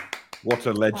 mate. What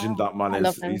a legend that man I is.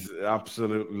 love him. He's an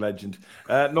absolute legend.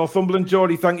 Northumberland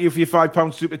Geordie, thank you for your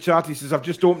 £5 super chat. He says, I've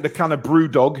just opened a can of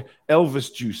Brewdog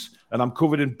Elvis juice and I'm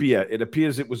covered in beer. It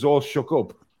appears it was all shook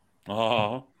up.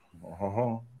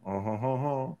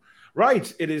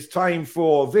 Right, it is time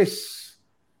for this.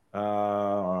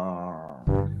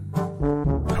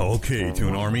 Okay,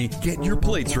 Toon Army, get your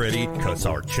plates ready, because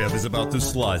our chef is about to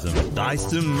slice them, dice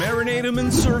them, marinate them,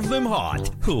 and serve them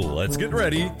hot. Let's get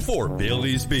ready for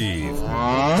Billy's Beef.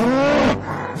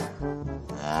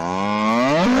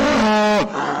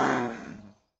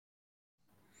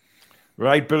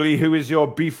 Right, Billy, who is your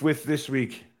beef with this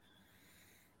week?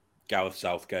 Gareth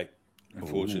Southgate,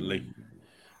 unfortunately. Ooh.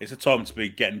 It's a time to be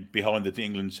getting behind the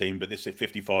England team, but this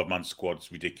 55-man squad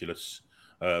is ridiculous.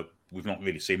 We've not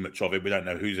really seen much of it. We don't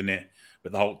know who's in it,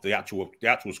 but the actual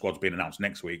squad's being announced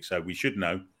next week, so we should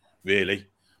know, really.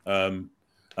 And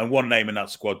one name in that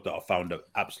squad that I found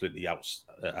absolutely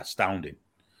astounding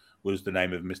was the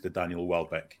name of Mr. Daniel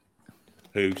Welbeck,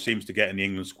 who seems to get in the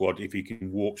England squad if he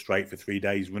can walk straight for 3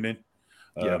 days running.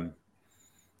 The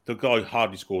guy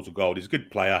hardly scores a goal. He's a good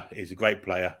player. He's a great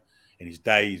player. In his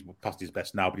day, he's past his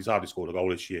best now, but he's hardly scored a goal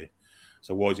this year.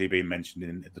 So why is he being mentioned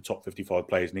in the top 55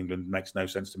 players in England? Makes no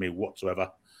sense to me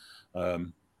whatsoever.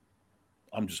 I'm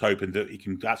just hoping that he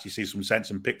can actually see some sense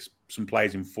and pick some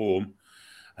players in form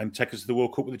and take us to the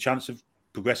World Cup with a chance of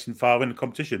progressing far in the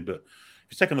competition. But if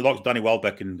he's taking the likes of Danny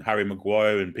Welbeck and Harry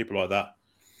Maguire and people like that,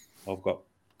 I've got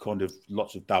kind of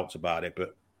lots of doubts about it.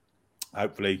 But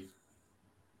hopefully,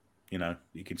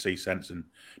 you can see sense and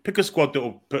pick a squad that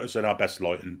will put us in our best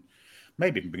light and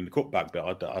maybe even bring the cup back.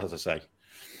 But as I say,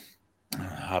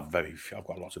 I've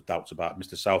got lots of doubts about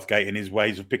Mr. Southgate and his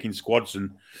ways of picking squads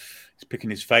and he's picking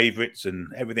his favourites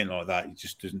and everything like that. He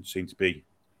just doesn't seem to be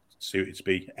suited to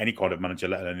be any kind of manager,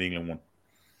 let alone an England one.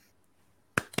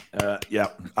 Yeah,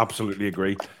 absolutely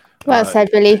agree. Well said,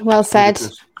 Billy. Well said.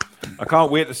 I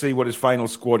can't wait to see what his final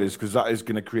squad is because that is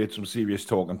going to create some serious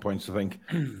talking points, I think.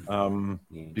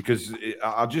 Because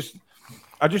I just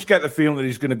get the feeling that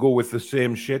he's going to go with the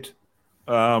same shit.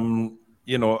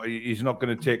 He's not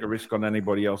going to take a risk on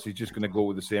anybody else. He's just going to go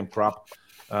with the same crap.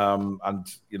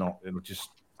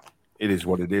 It is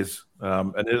what it is.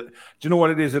 Do you know what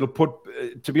it is? It'll put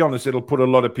a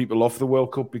lot of people off the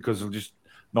World Cup because they'll just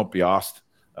not be asked.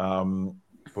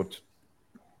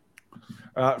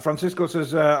 Francisco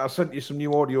says, I sent you some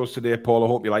new audios today, Paul. I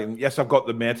hope you like them. Yes, I've got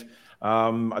them, mate.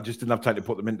 I just didn't have time to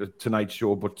put them into tonight's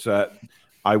show, but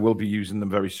I will be using them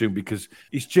very soon because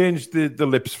he's changed the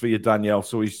lips for you, Danielle.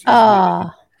 So he's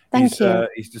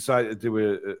decided to do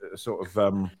a sort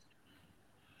of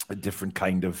a different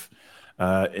kind of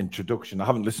introduction. I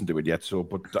haven't listened to it yet,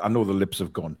 but I know the lips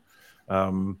have gone.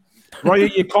 Roy, are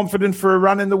you confident for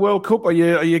Iran in the World Cup? Are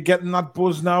you getting that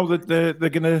buzz now that they're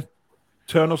going to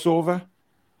turn us over?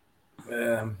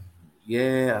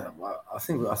 Yeah, I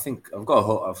think I've got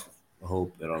a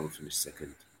hope Iran will finish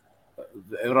second.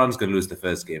 Iran's going to lose the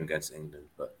first game against England,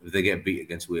 but if they get beat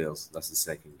against Wales, that's the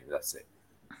second game. That's it.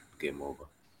 Game over.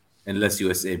 Unless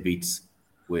USA beats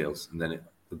Wales, and then it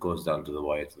goes down to the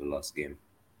wire to the last game.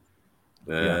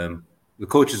 The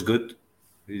coach is good.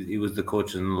 He was the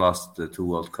coach in the last 2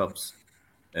 World Cups.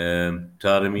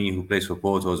 Taremi, who plays for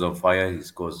Porto, is on fire. He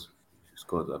scored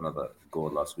another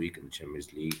goal last week in the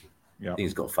Champions League. I think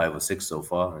he's got 5 or 6 so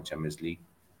far in the Champions League.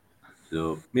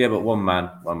 So, but one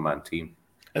man team.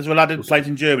 As well, lad plays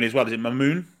in Germany as well. Is it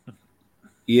Mamoun?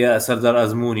 Yeah, Sardar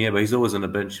Azmoun, but he's always on the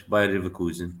bench. Bayer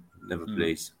Leverkusen, never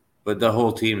plays. But the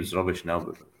whole team is rubbish now.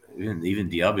 But even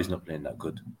Diaby's not playing that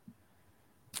good.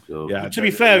 So, to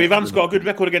be fair, Iran's got a good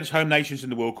record against home nations in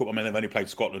the World Cup. I mean, they've only played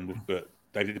Scotland, but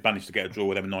they did manage to get a draw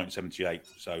with them in 1978.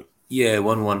 So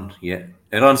 1-1. Yeah,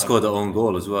 Iran scored their own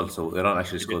goal as well. So Iran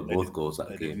actually scored both goals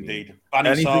that game. Indeed.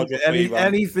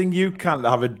 Anything you can to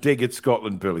have a dig at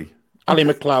Scotland, Billy. Ali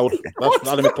McLeod. That's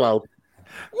Ali McLeod.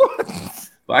 What?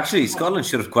 But actually, Scotland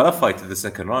should have qualified to the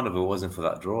second round if it wasn't for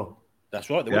that draw. That's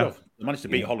right, they would have. They managed to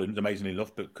beat Holland, amazingly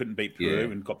enough, but couldn't beat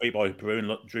Peru and got beat by Peru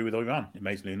and drew with Iran,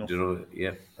 amazingly enough. So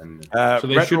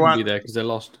they shouldn't be there because they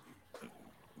lost.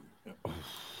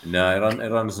 No,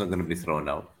 Iran's not going to be thrown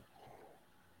out.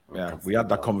 Yeah, we had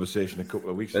that conversation a couple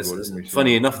of weeks ago, didn't we?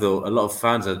 Funny enough, though, a lot of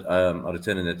fans are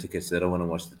returning their tickets. They don't want to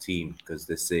watch the team because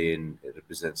they're saying it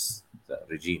represents that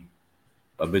regime.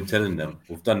 I've been telling them,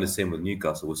 we've done the same with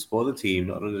Newcastle. We'll support the team,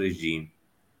 not the regime.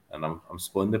 And I'm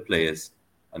supporting the players.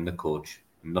 and the coach.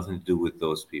 Nothing to do with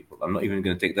those people. I'm not even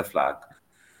going to take the flag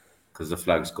because the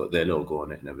flag's got their logo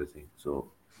on it and everything.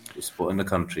 So we're supporting the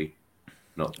country,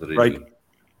 not the regime. Right.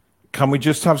 Can we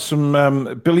just have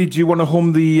some... Billy, do you want to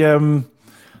hum the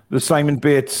Simon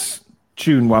Bates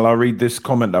tune while I read this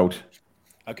comment out?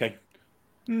 Okay.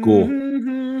 Go.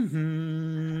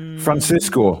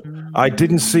 Francisco, I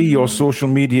didn't see your social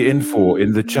media info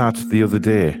in the chat the other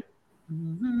day.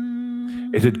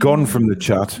 It had gone from the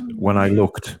chat when I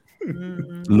looked.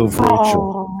 Love,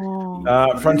 Rachel.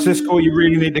 Francisco, you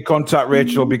really need to contact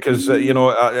Rachel because it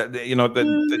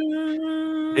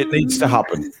needs to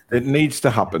happen. It needs to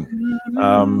happen.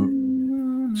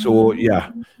 So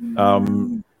yeah,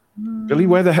 Billy,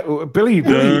 where the hell, Billy?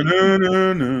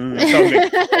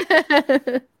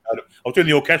 I was doing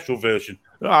the orchestral version.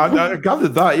 I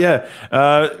gathered that. Yeah,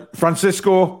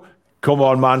 Francisco. Come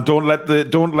on, man! Don't let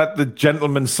the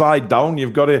gentleman side down.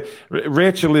 You've got to.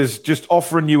 Rachel is just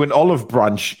offering you an olive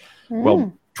branch.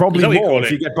 Well, probably more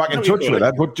if you get back in touch with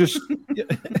her. But just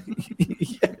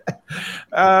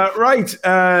right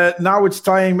now, it's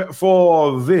time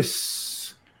for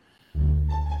this.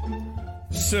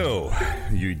 So,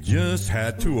 you just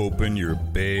had to open your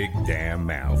big damn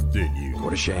mouth, did you?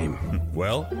 What a shame.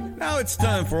 Well, now it's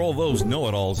time for all those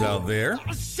know-it-alls out there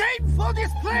Shameful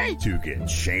display! to get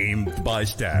shamed by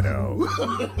Stato.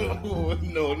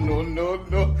 No.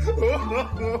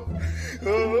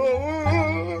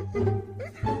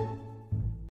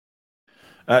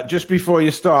 Just before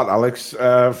you start, Alex,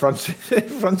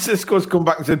 Francisco's come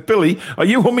back and said, Billy, are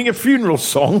you humming a funeral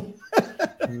song?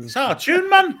 It's our tune,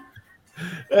 man.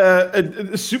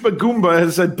 Super Goomba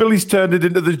has said Billy's turned it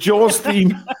into the Jaws theme.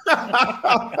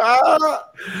 Tom's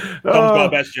got a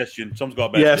best suggestion. Tom's got a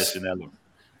best suggestion there. Look.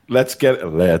 Let's get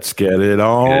it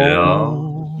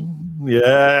on.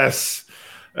 Yes.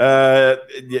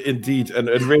 Indeed. And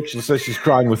Rachel says she's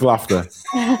crying with laughter.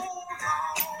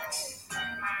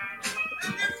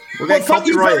 Well, thank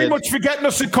you very much for getting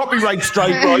us a copyright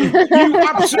strike, Roy. You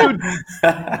absolute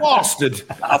bastard.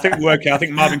 I think we're okay. I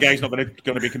think Marvin Gaye's not going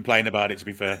to be complaining about it, to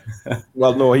be fair.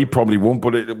 Well, no, he probably won't,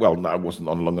 but it wasn't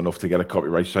on long enough to get a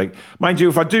copyright strike. Mind you,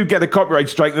 if I do get a copyright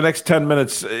strike, the next 10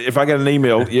 minutes, if I get an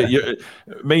email,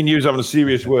 me and you's having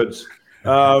serious words.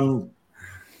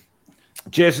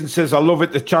 Jason says, I love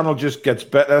it. The channel just gets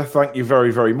better. Thank you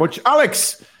very, very much.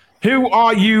 Alex, who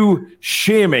are you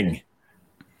shaming?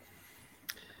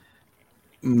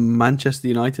 Manchester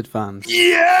United fans.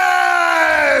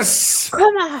 Yes!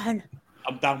 Come on.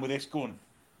 I'm down with this. Go on.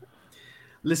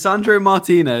 Lisandro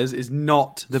Martinez is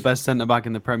not the best centre-back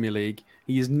in the Premier League.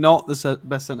 He is not the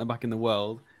best centre-back in the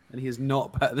world. And he is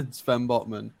not better than Sven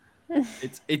Botman.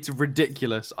 It's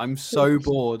ridiculous. I'm so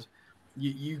bored.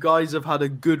 You guys have had a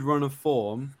good run of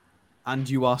form. And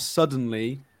you are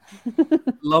suddenly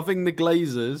loving the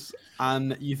Glazers.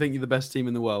 And you think you're the best team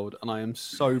in the world. And I am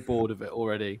so bored of it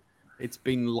already. It's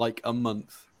been like a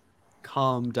month.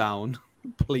 Calm down,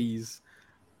 please.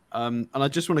 And I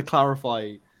just want to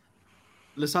clarify,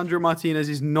 Lisandro Martinez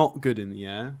is not good in the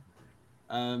air.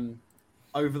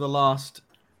 Over the last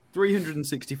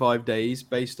 365 days,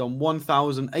 based on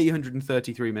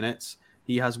 1,833 minutes,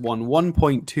 he has won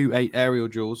 1.28 aerial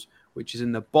duels, which is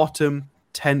in the bottom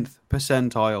 10th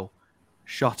percentile.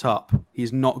 Shut up.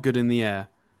 He's not good in the air.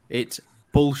 It's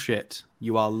bullshit.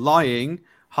 You are lying.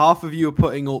 Half of you are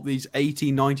putting all these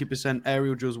 80, 90%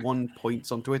 aerial duels 1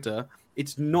 points on Twitter.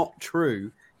 It's not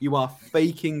true. You are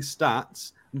faking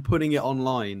stats and putting it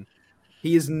online.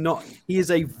 He is not. He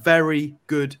is a very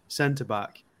good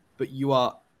centre-back, but you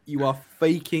are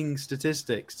faking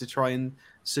statistics to try and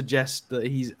suggest that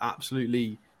he's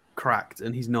absolutely cracked,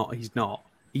 and he's not. He's not.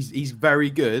 He's very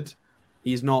good.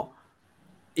 He's not.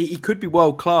 He could be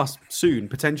world class soon,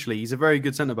 potentially. He's a very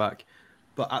good centre-back.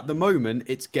 But at the moment,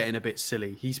 it's getting a bit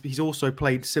silly. He's also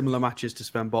played similar matches to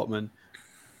Sven Botman.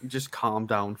 Just calm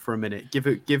down for a minute.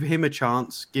 Give him a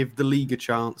chance. Give the league a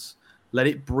chance. Let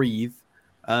it breathe.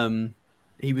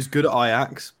 He was good at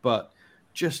Ajax, but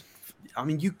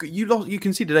you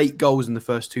conceded 8 goals in the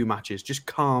first 2 matches. Just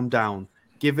calm down.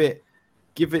 Give it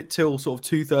till sort of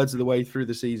 2/3 of the way through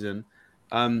the season.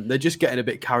 They're just getting a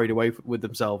bit carried away with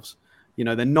themselves. You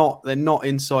know, they're not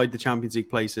inside the Champions League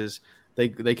places.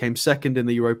 They came second in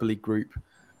the Europa League group.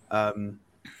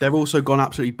 They've also gone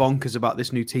absolutely bonkers about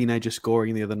this new teenager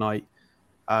scoring the other night.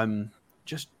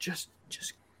 Just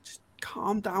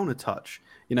calm down a touch.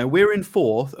 You know, we're in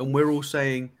 4th and we're all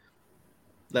saying,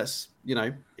 it's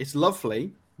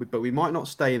lovely, but we might not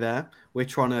stay there. We're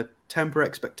trying to temper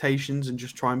expectations and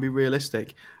just try and be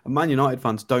realistic. And Man United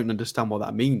fans don't understand what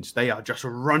that means. They are just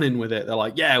running with it. They're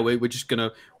like, yeah, we're going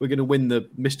to win the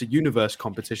Mr. Universe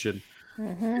competition.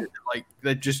 Like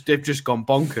they've just gone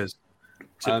bonkers.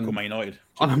 Typical Man United.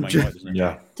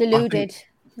 Deluded.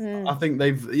 I think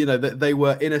they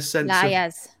were in a sense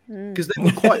liars because they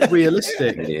were quite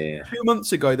realistic. 2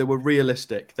 months ago, they were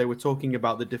realistic. They were talking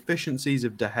about the deficiencies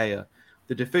of De Gea,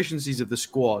 the deficiencies of the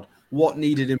squad, what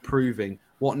needed improving,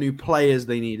 what new players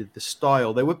they needed, the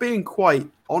style. They were being quite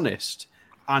honest,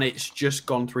 and it's just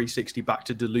gone 360 back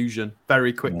to delusion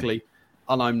very quickly.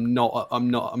 And I'm not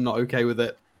okay with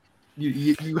it.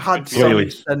 You had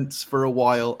some sense for a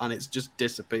while, and it's just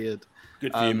disappeared.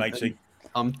 Good for you, matey.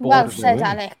 I'm bored well of said, it.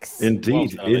 Alex.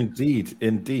 Indeed.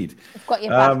 I've got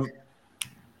your back.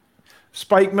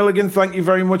 Spike Milligan, thank you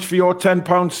very much for your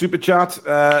 £10 super chat.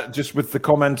 Just with the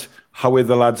comment, how are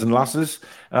the lads and lasses?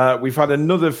 We've had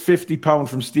another £50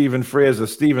 from Stephen Fraser.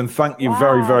 Stephen, thank you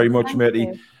very, very much,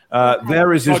 matey.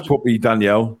 There is his puppy,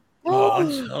 Danielle.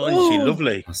 Isn't she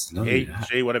lovely? That's lovely.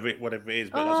 She, whatever it is,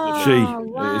 but that's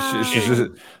lovely. She's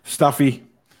Staffy.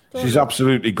 She's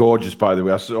absolutely gorgeous, by the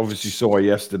way. I obviously saw her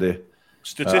yesterday.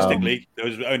 Statistically, there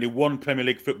was only one Premier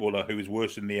League footballer who was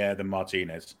worse in the air than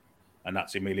Martinez, and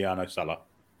that's Emiliano Sala.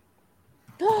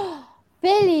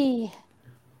 Billy.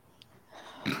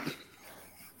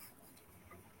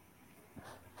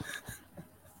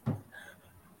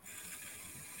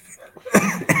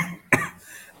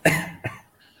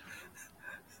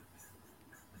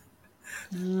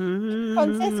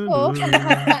 Francisco, can I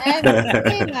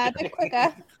have my a bit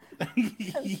quicker?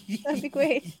 That'd be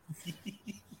great.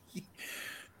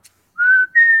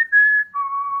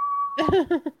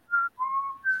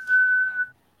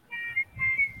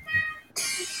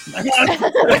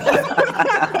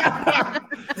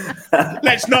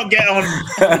 Let's not get on.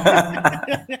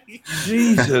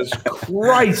 Jesus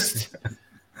Christ.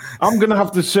 I'm going to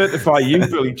have to certify you,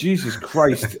 Billy. Jesus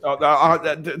Christ.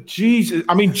 Jesus.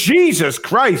 I mean, Jesus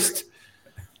Christ.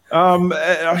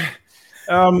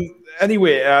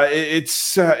 Anyway,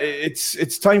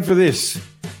 it's time for this.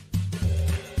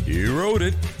 You wrote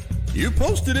it. You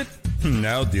posted it.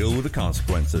 Now deal with the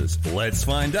consequences. Let's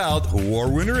find out who our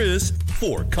winner is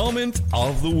for Comment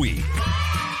of the Week.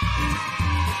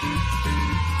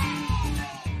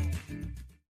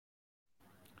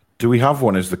 Do we have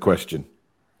one is the question.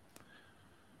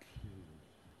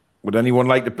 Would anyone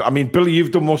like to... I mean, Billy,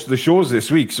 you've done most of the shows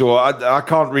this week, so I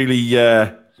can't really...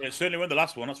 Yeah, it certainly wasn't the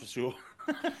last one, that's for sure.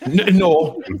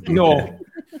 No.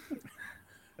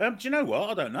 Do you know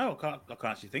what? I don't know. I can't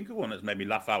actually think of one that's made me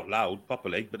laugh out loud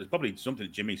properly, but it's probably something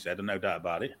that Jimmy said, and no doubt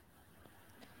about it.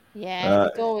 Yeah,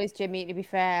 it's always Jimmy, to be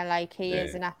fair. Like, he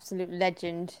is an absolute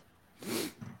legend.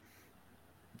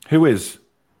 Who is?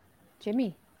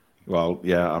 Jimmy. Well,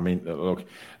 yeah, I mean, look.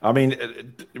 I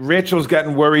mean, Rachel's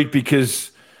getting worried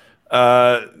because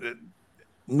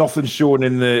nothing's shown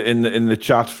in the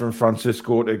chat from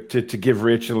Francisco to give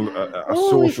Rachel a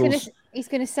socials. He's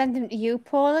going to send them to you,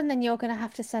 Paul, and then you're going to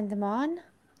have to send them on.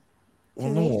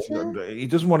 No, he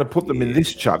doesn't want to put them in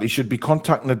this chat. He should be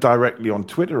contacting her directly on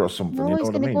Twitter or something. No, he's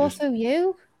going to go through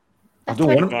you. I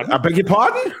don't want to. I beg your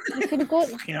pardon? He's going to go.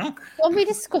 Don't be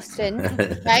disgusting,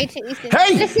 right? Hey,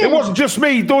 it wasn't just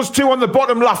me. Those two on the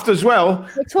bottom laughed as well.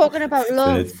 We're talking about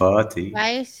love. Third party.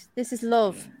 Right? This is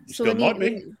love. So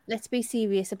let's be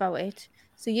serious about it.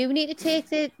 So you need to take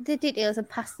the details and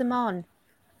pass them on.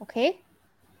 Okay?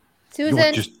 Susan.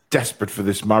 You're just desperate for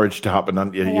this marriage to happen,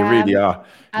 aren't you? You really are.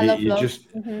 I love love.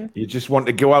 You just want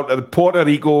to go out to Puerto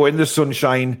Rico in the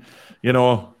sunshine,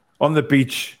 on the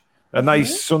beach, a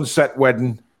nice sunset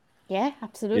wedding. Yeah,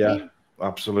 absolutely. Yeah,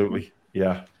 absolutely.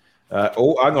 Yeah.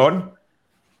 Oh, hang on.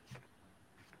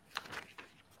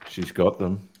 She's got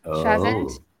them.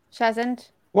 Shazant.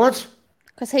 What?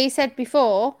 Because he said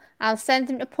before, I'll send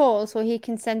them to Paul so he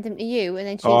can send them to you, and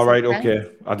then. All right. Okay.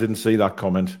 I didn't see that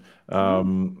comment.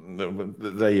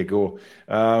 There you go.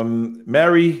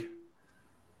 Mary,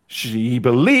 she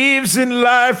believes in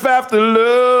life after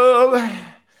love.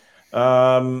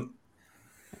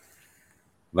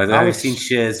 But I've seen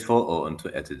Cher's photo on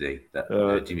Twitter today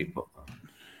that Jimmy put.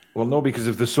 Well, no, because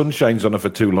if the sun shines on her for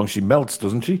too long, she melts,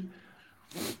 doesn't she?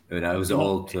 It was an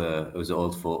old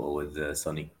photo with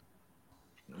Sonny.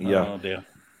 Yeah. Oh dear.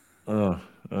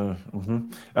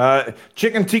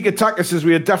 Chicken Tikka Taka says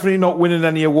we are definitely not winning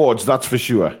any awards. That's for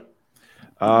sure.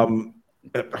 I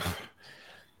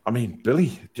mean,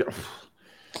 Billy.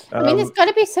 There's got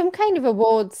to be some kind of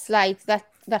awards like that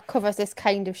covers this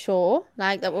kind of show,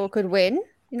 like that we could win.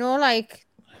 I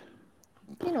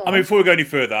mean, before we go any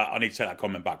further, I need to take that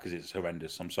comment back because it's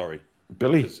horrendous. I'm sorry,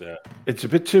 Billy. It's a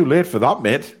bit too late for that,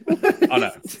 mate. I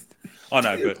know,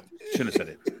 but shouldn't have said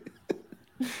it.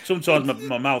 Sometimes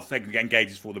my mouth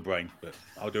engages for the brain, but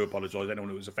I do apologise to anyone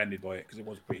who was offended by it because it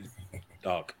was pretty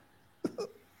dark.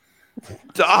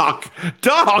 Dark.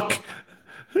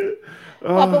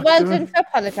 But well done for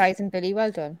apologising, Billy.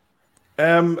 Well done.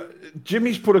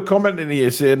 Jimmy's put a comment in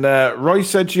here saying Roy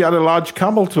said she had a large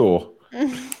camel toe.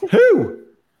 Who?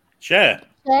 Cher.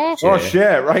 Oh,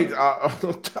 Cher, right.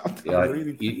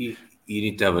 You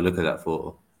need to have a look at that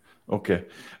photo. Okay.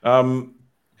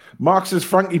 Mark says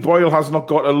Frankie Boyle has not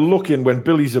got a look in when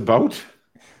Billy's about.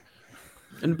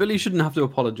 And Billy shouldn't have to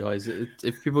apologise.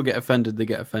 If people get offended, they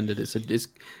get offended.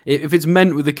 If it's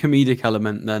meant with a comedic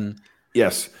element, then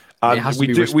yes. And we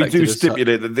do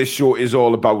stipulate that this show is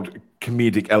all about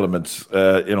comedic elements,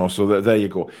 so there you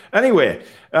go. Anyway,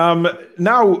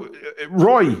 now,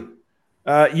 Roy,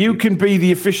 you can be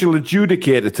the official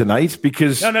adjudicator tonight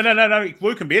because... No.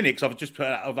 Roy can be in it because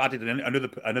I've added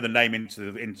another name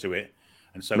into it.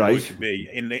 And so Roy can be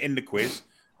in the quiz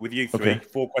with you three,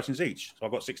 4 questions each. So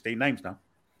I've got 16 names now.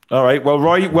 All right. Well,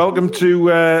 Roy, welcome to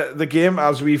the game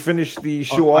as we finish the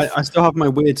show off. I still have my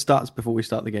weird stats before we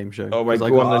start the game show. Oh, wait, I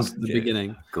got them at the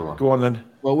beginning. Go on then.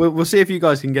 Well, we'll see if you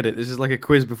guys can get it. This is like a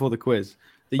quiz before the quiz.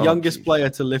 The youngest player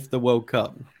to lift the World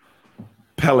Cup.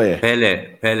 Pele.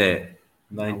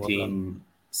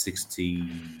 1960.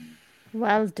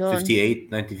 Well done.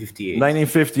 1958.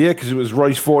 1958, because it was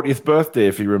Roy's 40th birthday,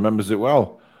 if he remembers it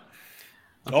well.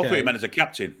 Okay. I thought he meant as a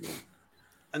captain.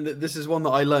 And this is one that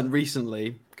I learned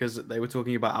recently because they were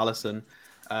talking about Alisson.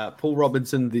 Paul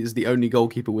Robinson is the only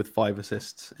goalkeeper with 5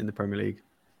 assists in the Premier League,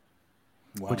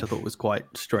 which I thought was quite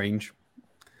strange.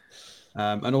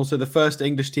 And also the first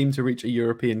English team to reach a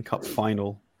European Cup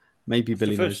final. Maybe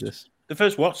Billy knows this. The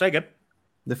first what? Say again.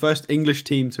 The first English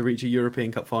team to reach a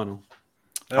European Cup final.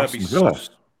 No, it's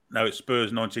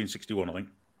Spurs 1961, I think.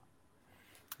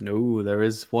 No, there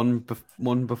is one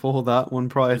before that, one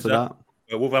prior to that.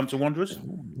 Wolverhampton Wanderers?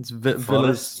 It's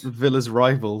Villa's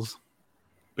rivals.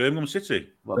 Birmingham City.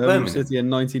 Birmingham City in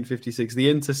 1956.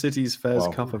 The Intercities Fairs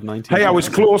Cup of 1956. Hey, I was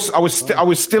close. I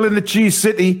was still in the Cheese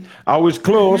City. I was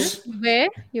close.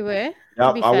 You were? Yeah,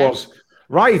 I was.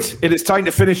 Right, it is time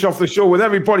to finish off the show with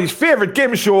everybody's favourite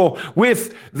game show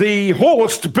with the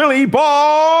host, Billy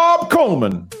Bob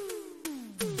Coleman.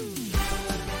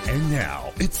 And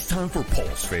now, it's time for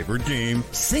Paul's favorite game,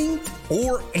 Saint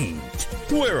or Ain't,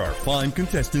 where our fine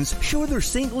contestants show their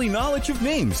saintly knowledge of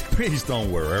names based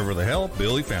on wherever the hell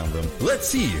Billy found them. Let's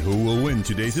see who will win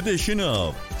today's edition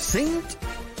of Saint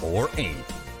or Ain't.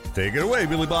 Take it away,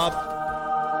 Billy Bob.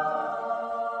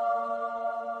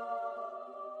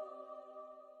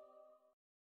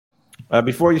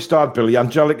 Before you start, Billy,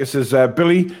 Angelica says,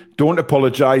 Billy, don't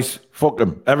apologise. Fuck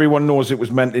him. Everyone knows it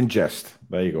was meant in jest.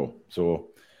 There you go. So...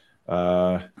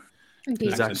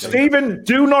 Exactly. Stephen,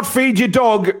 do not feed your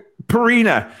dog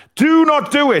Purina. Do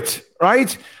not do it,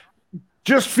 right?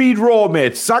 Just feed raw,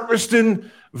 mate. Sacristan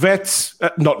Vets,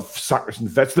 not Sacristan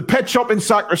Vets, the pet shop in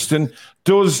Sacristan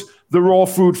does the raw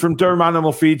food from Durham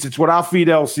Animal Feeds. It's what I feed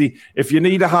Elsie. If you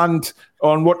need a hand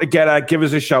on what to get her, give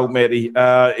us a shout, matey.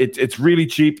 It's really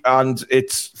cheap and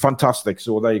it's fantastic.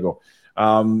 So there you go.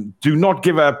 Do not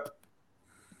give her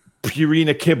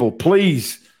Purina kibble.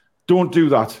 Please don't do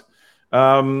that.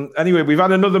 Anyway, we've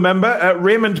had another member,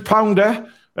 Raymond Pounder.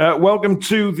 Welcome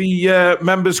to the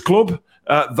members club.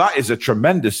 That is a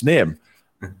tremendous name.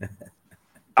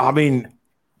 I mean,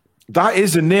 that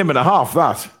is a name and a half,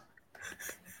 that.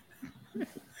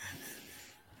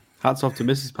 Hats off to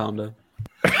Mrs. Pounder.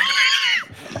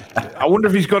 I wonder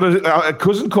if he's got a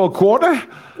cousin called Quarter.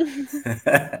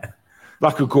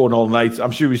 That could go on all night.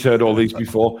 I'm sure he's heard all these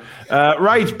before.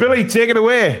 Right, Billy, take it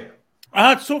away.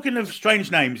 Talking of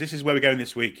strange names, this is where we're going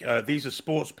this week. These are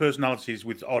sports personalities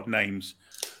with odd names.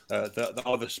 That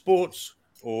are either sports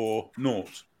or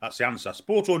naught. That's the answer.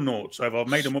 Sport or naught. So if I've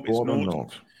made them up, it's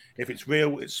naught. If it's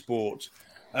real, it's sport.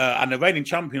 And the reigning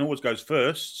champion always goes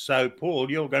first. So, Paul,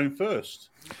 you're going first.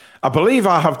 I believe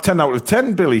I have 10 out of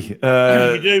 10, Billy. You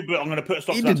do, but I'm going to put a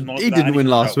stop to that tonight. He didn't win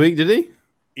last week, did he?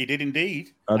 He did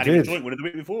indeed. He was joint winner the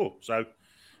week before. So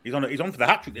he's on for the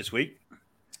hat-trick this week.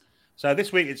 So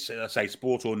this week it's, I say,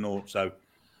 sport or naught. So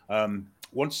 1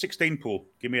 to 16, Paul.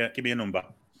 Give me a number.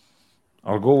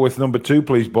 I'll go with number 2,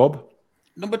 please, Bob.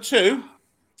 Number 2?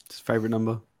 His favourite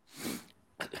number.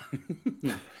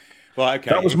 Right, okay.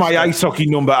 That was my ice hockey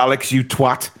number, Alex, you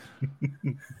twat.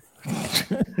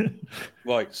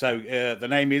 Right, so the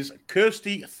name is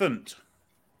Kirsty Thunt.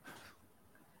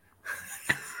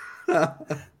 I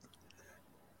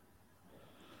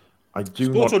do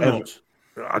sport not or naught?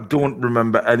 I don't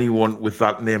remember anyone with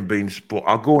that name being sport.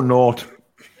 I'll go naught.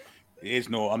 It is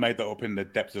naught. I made that up in the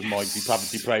depths of my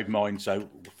depraved mind. So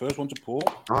the first one to Paul.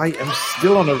 I am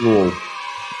still on a roll.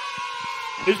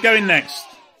 Who's going next?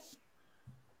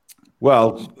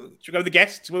 Well, we go with the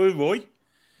guests? We're with Roy.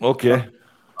 Okay.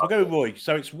 I'll go with Roy.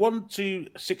 So it's 1 to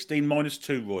 16 minus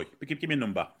 2, Roy. Give me a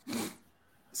number.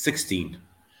 16.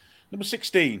 Number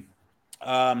 16.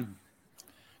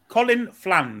 Colin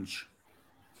Flange.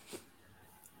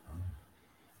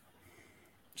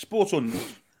 Sport or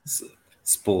not?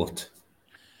 Sport.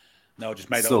 No, I just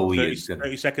made that So up weird.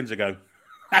 30 seconds ago.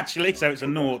 Actually, so it's a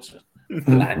naught.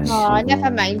 Flange. Oh,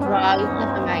 never mind, Roy.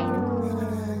 Never mind.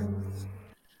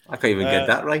 I can't even get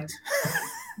that right.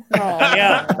 Oh.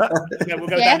 Danielle. Yeah, we'll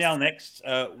go Yes. Danielle next.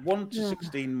 1 to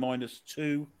 16 minus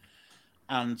 2.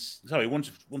 And, sorry, 1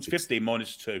 to 15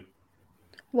 minus 2.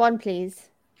 1, please.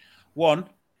 1,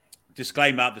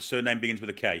 disclaimer, the surname begins with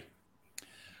a K.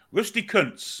 Rusty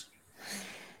Kuntz.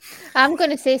 I'm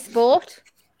going to say sport.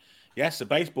 Yes, a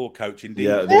baseball coach indeed.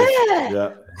 Yeah, it is.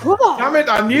 Yeah. Come on. Damn it,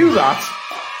 I knew that.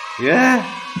 Yeah.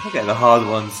 I get the hard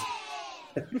ones.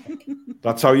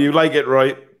 That's how you like it,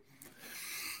 right?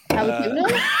 How would you know?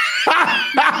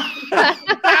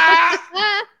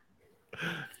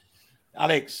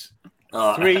 Alex,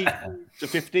 Oh. 3 to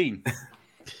 15.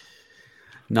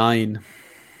 9.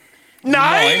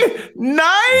 9.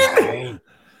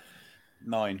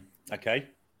 9. Okay.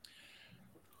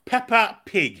 Peppa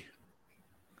Pig.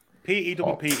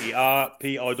 Pepperpigg.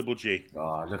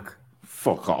 Oh, look.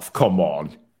 Fuck off. Come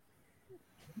on.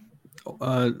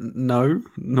 No,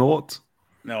 naught.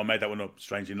 No, I made that one up,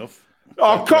 strangely enough.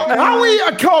 Oh, come on.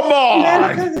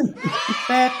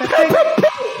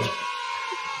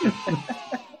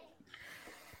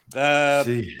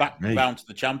 Back round to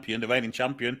the champion, the reigning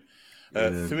champion.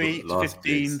 3 to last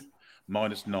 15 place.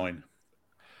 minus 9.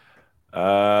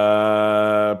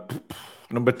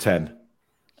 Number 10.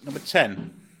 Number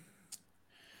 10.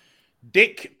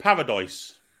 Dick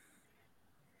Paradise.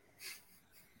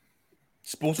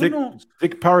 Sport or not?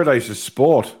 Dick Paradise is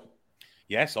sport.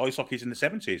 Yes, ice hockey's in the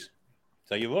 70s.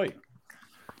 So you're right.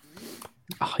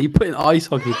 Oh, you're putting ice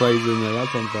hockey players in there.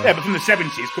 That's unfair. Yeah, but from the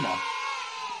 70s, come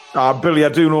on. Billy, I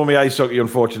do know me ice hockey,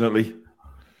 unfortunately.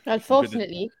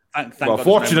 Unfortunately. Thank Well, God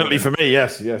fortunately there's no for me,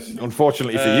 yes.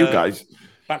 Unfortunately for you guys.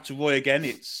 Back to Roy again.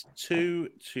 It's 2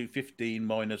 to 15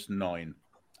 minus 9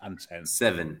 and 10.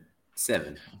 7.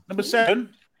 Number 7.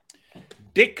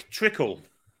 Dick Trickle.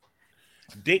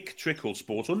 Dick Trickle,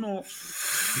 sport or not?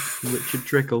 Richard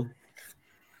Trickle.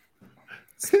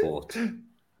 Sport.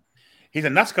 He's a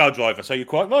NASCAR driver, so you're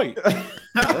quite right.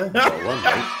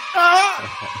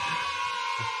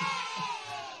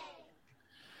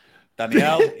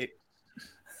 Danielle,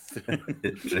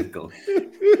 Trickle.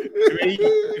 3,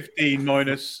 15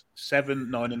 minus 7,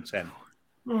 9, and 10.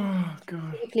 Oh,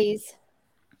 God. Please.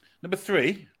 Number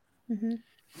 3,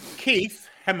 Keith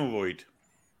Hemorrhoid.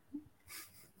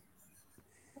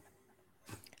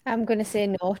 I'm going to say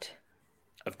naught.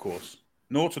 Of course.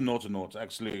 Naught and naught and naught.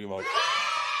 Absolutely right.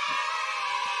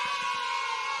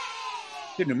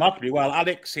 Did remarkably well.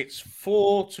 Alex, it's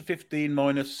 4 to 15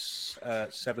 minus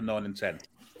 7, 9, and 10.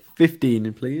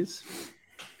 15, please.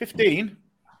 15.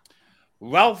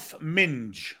 Ralph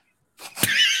Minge.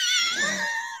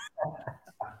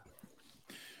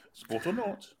 Sport or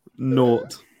not?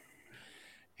 Naught.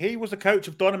 He was the coach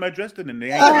of Dynamo Dresden in the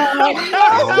 80s.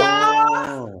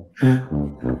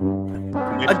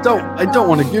 I don't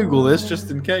want to Google this just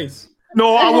in case.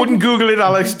 No, I wouldn't Google it,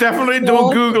 Alex. Definitely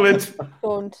don't Google it.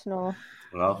 Don't, no.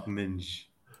 Ralph Minge.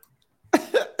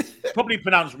 Probably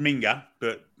pronounced Minga,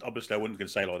 but obviously I wasn't going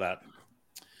to say it like that.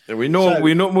 We know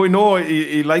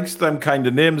he likes them kind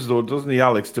of names, though, doesn't he,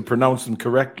 Alex, to pronounce them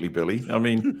correctly, Billy? I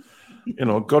mean,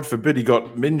 God forbid he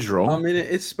got Minge wrong. I mean,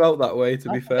 it's spelt that way, to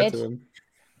be fair to him.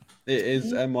 It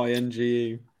is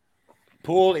Minge.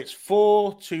 Paul, it's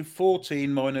 4 to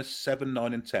 14 minus 7,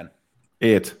 9, and 10.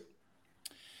 8.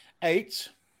 8.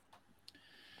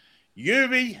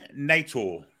 Yuri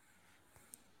Nator.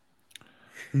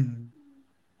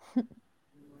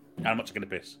 How much are going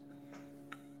to piss?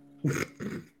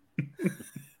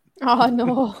 Oh,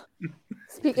 no.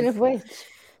 Speaking of which.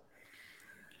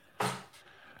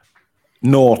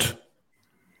 Naught.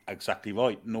 Exactly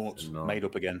right. Naught. Made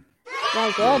up again.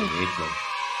 Well done.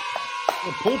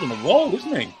 Well, Paul's on a roll,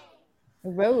 isn't he?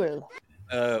 Roll.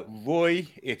 Roy,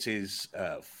 it is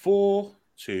 4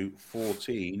 to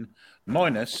 14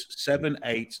 minus 7,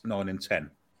 8, 9, and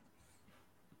 10.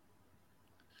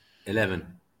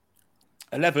 11.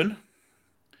 11.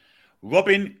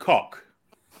 Robin Koch.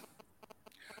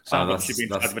 Sounds like she's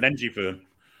been inside of an energy firm.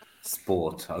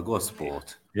 Sport. I'll go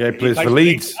sport. Yeah, he plays for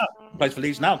Leeds. Plays for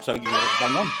Leeds now, so you're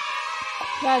bang on.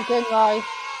 Well done, Roy.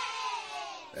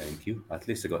 Thank you. At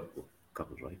least I got a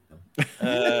couple right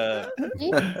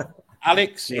now.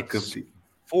 Alex, it's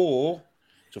 4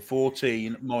 to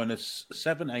 14 minus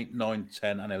 7, 8, 9,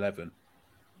 10, and 11.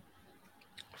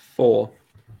 4.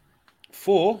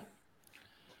 4.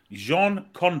 Jean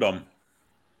Condom.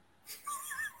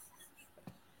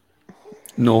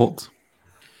 0.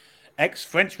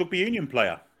 Ex-French rugby union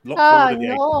player. Oh, Forward at the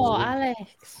no, 8.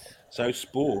 Alex. So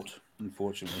sport,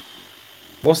 unfortunately.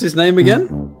 What's his name again?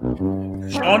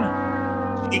 Jean,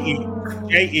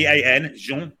 Jean,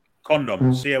 Jean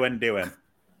Condom, Condom.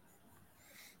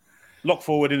 Lock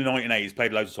forward in the 1980s,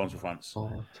 played loads of times for France.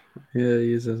 Oh, yeah,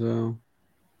 he is as well.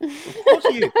 What's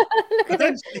you? Look at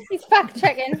him. He's fact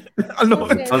checking. I know.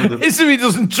 He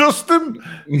doesn't trust him.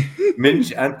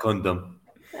 Minch and Condom.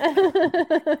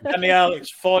 Danielle, it's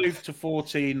 5 to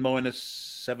 14 minus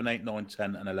 7, 8, 9,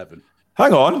 10, and 11.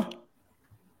 Hang on.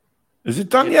 Is it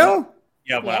Danielle?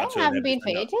 Yeah, well, I haven't been for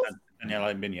ages. Danielle, I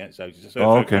haven't been yet. So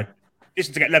okay. This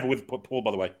is to get level with Paul,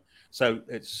 by the way. So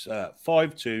it's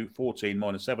 5 to 14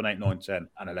 minus 7, 8, 9, 10,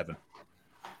 and 11.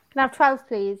 Can I have 12,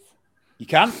 please? You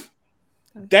can.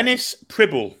 Dennis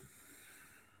Pribble.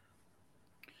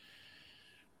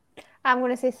 I'm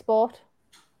going to say sport.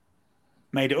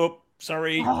 Made it up.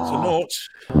 Sorry, it's a naught. It's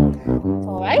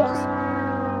all right.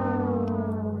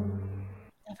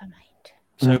 Never mind.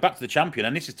 So back to the champion,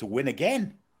 and this is to win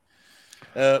again.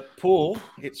 Paul,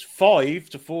 it's 5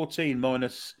 to 14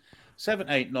 minus 7,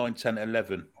 8, 9, 10,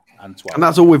 11, and 12. And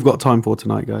that's all we've got time for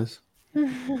tonight, guys.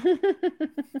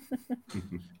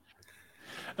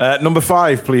 Number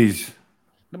 5, please.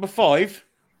 Number 5,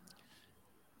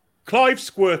 Clive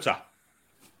Squirter.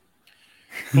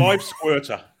 Clive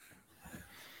Squirter.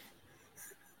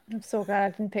 I'm so glad I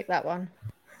didn't pick that one.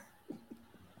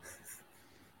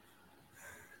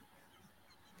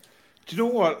 Do you know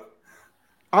what?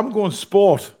 I'm going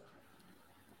sport.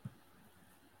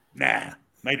 Nah,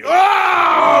 made it.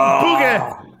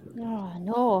 Booger! Oh,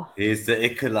 no. Here's the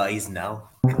equalise now.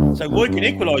 So Roy can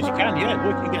equalise, you can, yeah.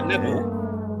 Roy can get level.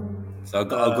 So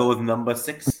I'll go with number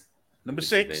 6. Number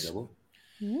 6.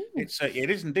 It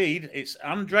is indeed. It's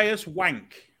Andreas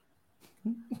Wank.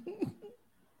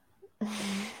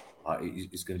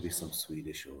 It's going to be some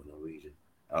Swedish or Norwegian.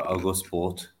 I'll go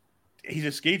sport. He's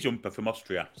a ski jumper from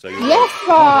Austria. So yes,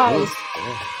 boys.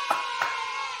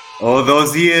 Oh,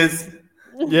 those years.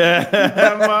 Yeah,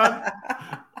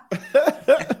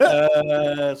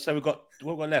 man. So we've got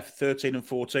what we got left? 13 and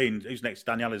 14. Who's next?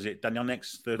 Danielle, is it? Danielle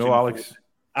next? 13 no, Alex.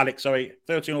 Alex, sorry.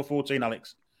 13 or 14,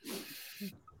 Alex?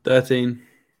 13.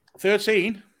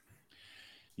 13.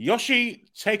 Yoshi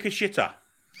Takeshita.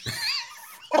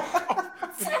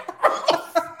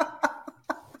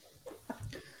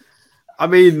 I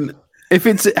mean, if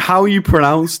it's how you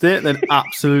pronounced it, then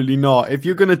absolutely not. If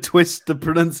you're going to twist the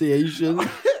pronunciation.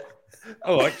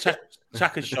 All right,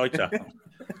 Takeshita.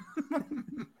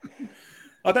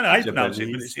 I don't know how you pronounce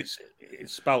it, but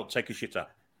it's spelled Takeshita.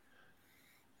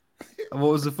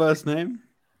 What was the first name?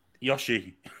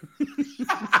 Yoshi.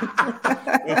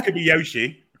 Well, it could be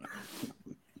Yoshi.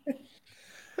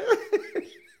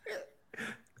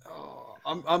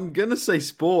 I'm going to say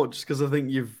sport just because I think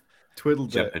you've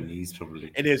twiddled Japanese,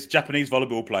 probably. It is Japanese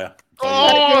volleyball player.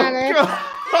 Oh, God.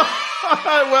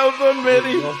 Well done,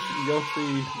 matey.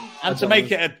 Yoshi. And to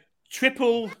make it a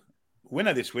triple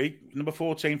winner this week, number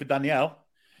 14 for Danielle,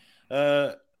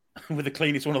 with the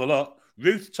cleanest one of the lot,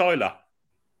 Ruth Tyler.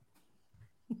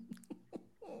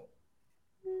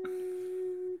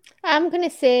 I'm going to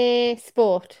say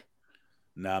sport.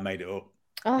 Nah, I made it up.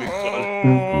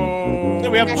 Oh.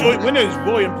 So we have joint winners,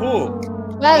 Roy and Paul.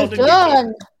 Well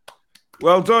done.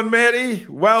 Well done, matey.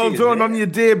 Well done on your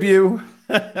debut.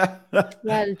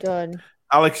 Well done.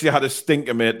 Alex, you had a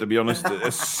stinker, mate, to be honest.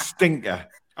 A stinker.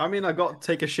 I mean, I got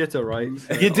take a shitter, right?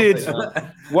 So you did.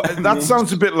 That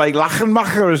sounds a bit like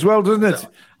Lachenmacher as well, doesn't it?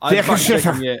 I'm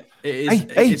checking it.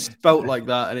 It's spelt like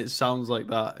that and it sounds like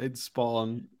that. It's spot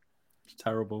on. It's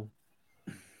terrible.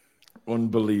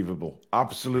 Unbelievable.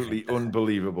 Absolutely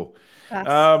unbelievable.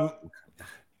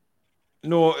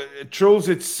 No, Trolls,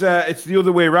 it's the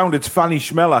other way around. It's Fanny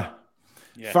Schmeller.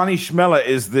 Yeah. Fanny Schmeller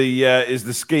is the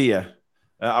skier.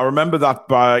 I remember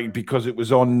that because it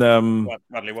was on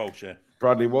Bradley Walsh. Yeah.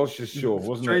 Bradley Walsh's show,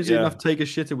 wasn't it? Strangely enough, Take a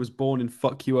Shitter was born in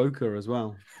Fukuoka as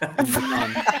well.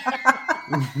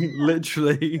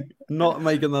 Literally, not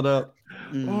making that up.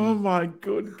 Oh my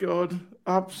good God.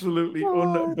 Absolutely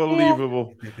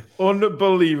unbelievable.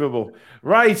 Unbelievable.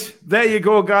 Right. There you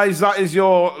go, guys. That is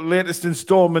your latest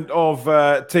installment of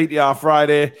TTR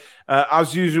Friday.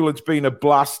 As usual, it's been a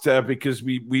blast because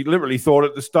we literally thought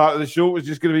at the start of the show it was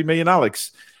just going to be me and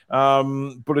Alex.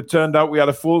 But it turned out we had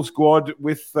a full squad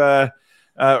with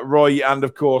Roy and,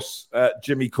 of course,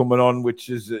 Jimmy coming on, which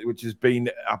has been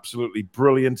absolutely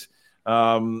brilliant.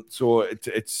 So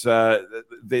it's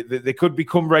they could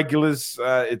become regulars.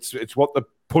 It's what the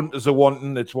punters are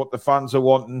wanting. It's what the fans are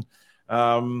wanting.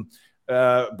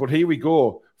 But here we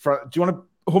go. Do you want to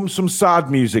hum some sad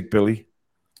music, Billy?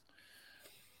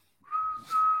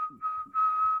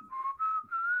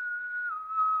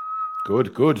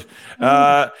 Good.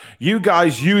 You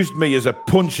guys used me as a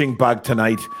punching bag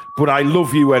tonight, but I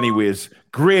love you anyways.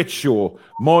 Great show.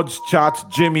 Mods, Chat,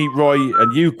 Jimmy, Roy,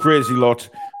 and you crazy lot.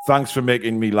 Thanks for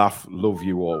making me laugh. Love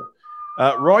you all.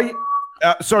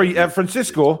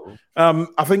 Francisco,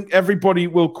 I think everybody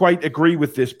will quite agree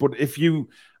with this, but if you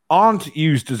aren't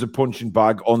used as a punching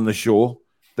bag on the show,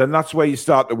 then that's where you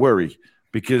start to worry,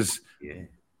 because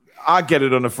I get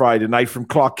it on a Friday night from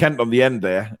Clark Kent on the end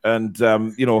there, and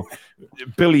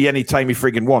Billy anytime he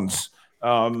friggin' wants.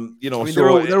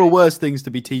 There are worse things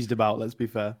to be teased about. Let's be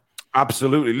fair.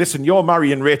 Absolutely. Listen, you're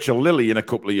marrying Rachel Lilly in a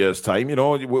couple of years' time.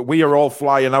 We are all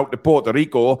flying out to Puerto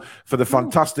Rico for the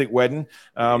fantastic wedding.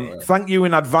 Thank you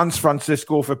in advance,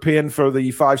 Francisco, for paying for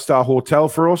the 5-star hotel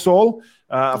for us all.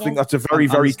 I think that's a very,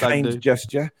 very kind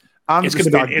gesture. And it's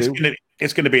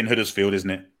going to be in Huddersfield, isn't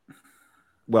it?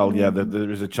 Well, yeah, there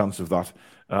is a chance of that.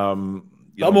 I'm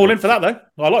all in for that, though.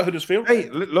 I like Huddersfield. Hey,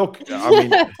 look, I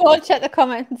mean, go check the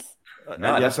comments.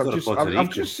 Yes, I've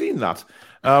just seen that.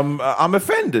 I'm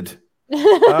offended.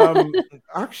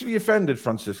 Actually offended,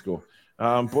 Francisco.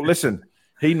 But listen,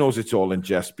 he knows it's all in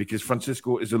jest, because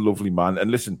Francisco is a lovely man.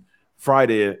 And listen,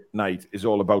 Friday night is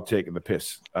all about taking the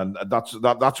piss, and that's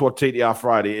what TTR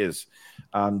Friday is.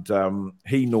 And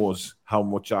he knows how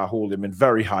much I hold him in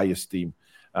very high esteem.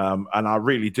 And I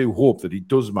really do hope that he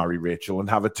does marry Rachel and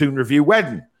have a Toon Review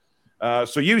wedding.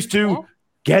 So you two,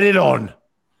 get it on.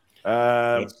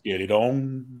 Let's get it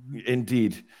on.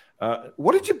 Indeed.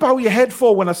 What did you bow your head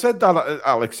for when I said that,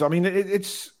 Alex? I mean,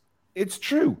 it's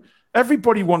true.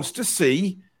 Everybody wants to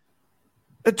see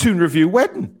a Toon Review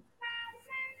wedding.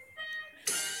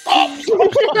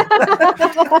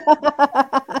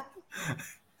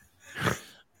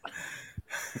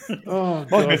 Oh,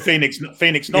 must be Phoenix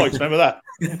Nights. Remember that?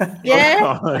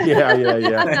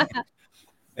 Yeah.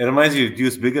 It reminds you of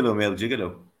Deuce Bigelow, Male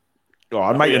Gigolo. Oh,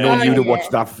 I might have known you to watch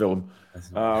that film.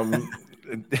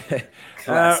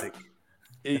 Classic.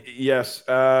 Yes.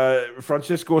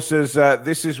 Francisco says,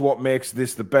 this is what makes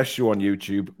this the best show on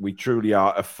YouTube. We truly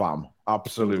are a fam.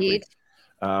 Absolutely.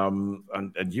 And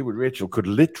you and Rachel could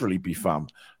literally be fam.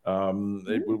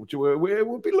 It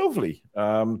would be lovely.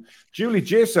 Julie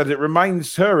J said it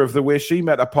reminds her of the way she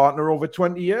met a partner over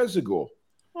 20 years ago.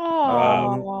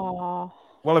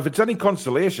 Well, if it's any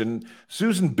consolation,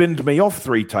 Susan binned me off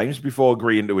 3 times before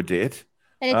agreeing to a date.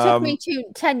 And it took me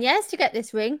 10 years to get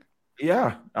this ring.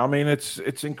 Yeah, I mean, it's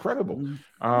incredible.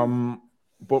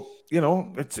 But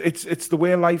it's the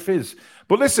way life is.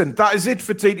 But listen, that is it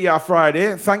for TTR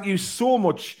Friday. Thank you so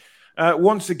much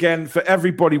once again for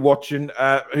everybody watching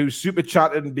who super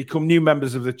chatted and become new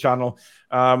members of the channel.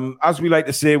 As we like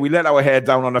to say, we let our hair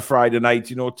down on a Friday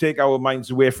night, take our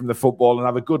minds away from the football and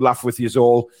have a good laugh with you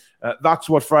all. That's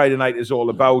what Friday night is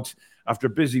all about. After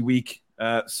a busy week,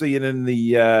 seeing in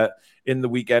the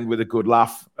weekend with a good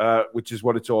laugh, which is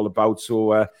what it's all about.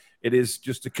 So it is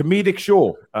just a comedic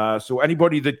show. So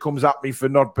anybody that comes at me for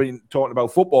not being talking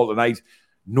about football tonight,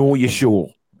 know your show.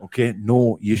 Okay,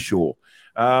 know your show.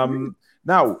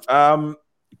 Now,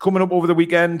 coming up over the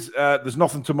weekend, there's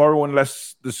nothing tomorrow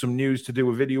unless there's some news to do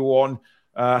a video on.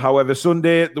 However,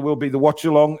 Sunday there will be the watch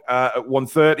along at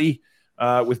 1:30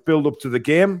 with build up to the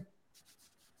game.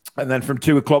 And then from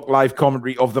 2:00 live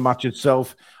commentary of the match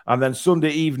itself. And then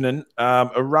Sunday evening,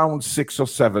 around 6 or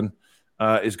 7,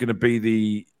 is going to be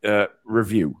the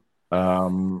review. But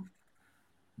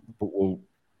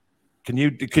can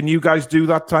you guys do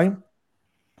that time?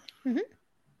 Mm-hmm.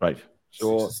 Right.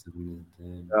 So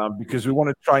because we want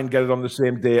to try and get it on the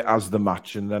same day as the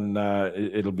match, and then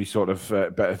it'll be sort of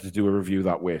better to do a review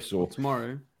that way. So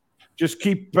tomorrow, just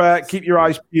keep your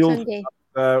eyes peeled. Sunday.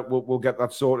 We'll get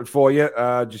that sorted for you.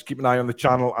 Just keep an eye on the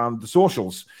channel and the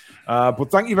socials. But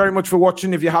thank you very much for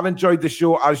watching. If you have enjoyed the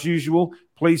show, as usual,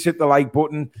 please hit the like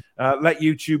button. Let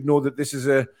YouTube know that this is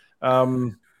I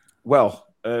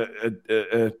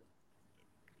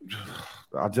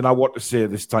don't know what to say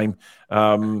this time.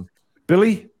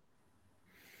 Billy?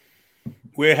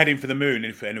 We're heading for the moon,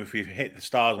 and if we hit the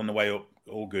stars on the way up,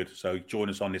 all good. So join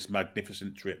us on this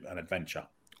magnificent trip and adventure.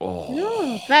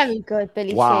 Oh, very good,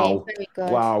 Billy. Wow. Very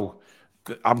good. Wow.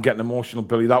 I'm getting emotional,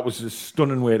 Billy. That was a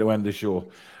stunning way to end the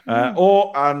show.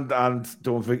 And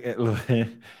don't forget.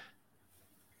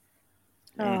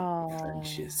 Oh.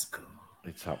 Francisco.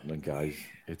 It's happening, guys.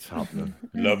 It's happening.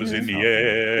 Love is in the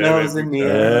air. Love is in the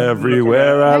air.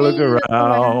 Everywhere I look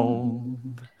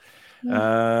around.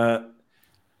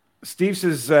 Steve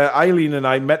says, Eileen and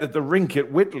I met at the rink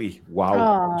at Whitley.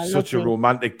 Wow. Such lovely. a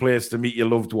romantic place to meet your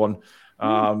loved one.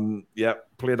 Yeah,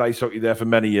 played ice hockey there for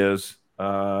many years.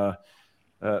 Tom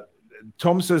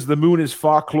says the moon is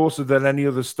far closer than any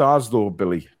other stars, though,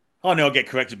 Billy. Oh, no, I'll get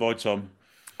corrected by Tom.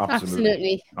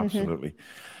 Absolutely.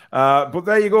 But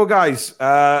there you go, guys.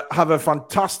 Have a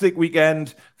fantastic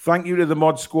weekend. Thank you to the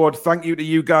Mod Squad. Thank you to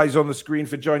you guys on the screen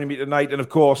for joining me tonight. And, of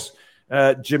course,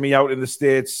 Jimmy out in the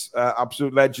States,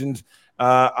 absolute legend.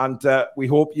 And we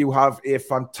hope you have a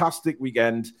fantastic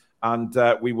weekend. And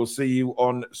we will see you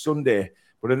on Sunday.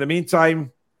 But in the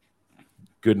meantime,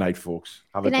 good night, folks.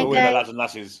 Have a good night, lads and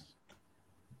lasses.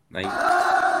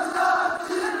 Night.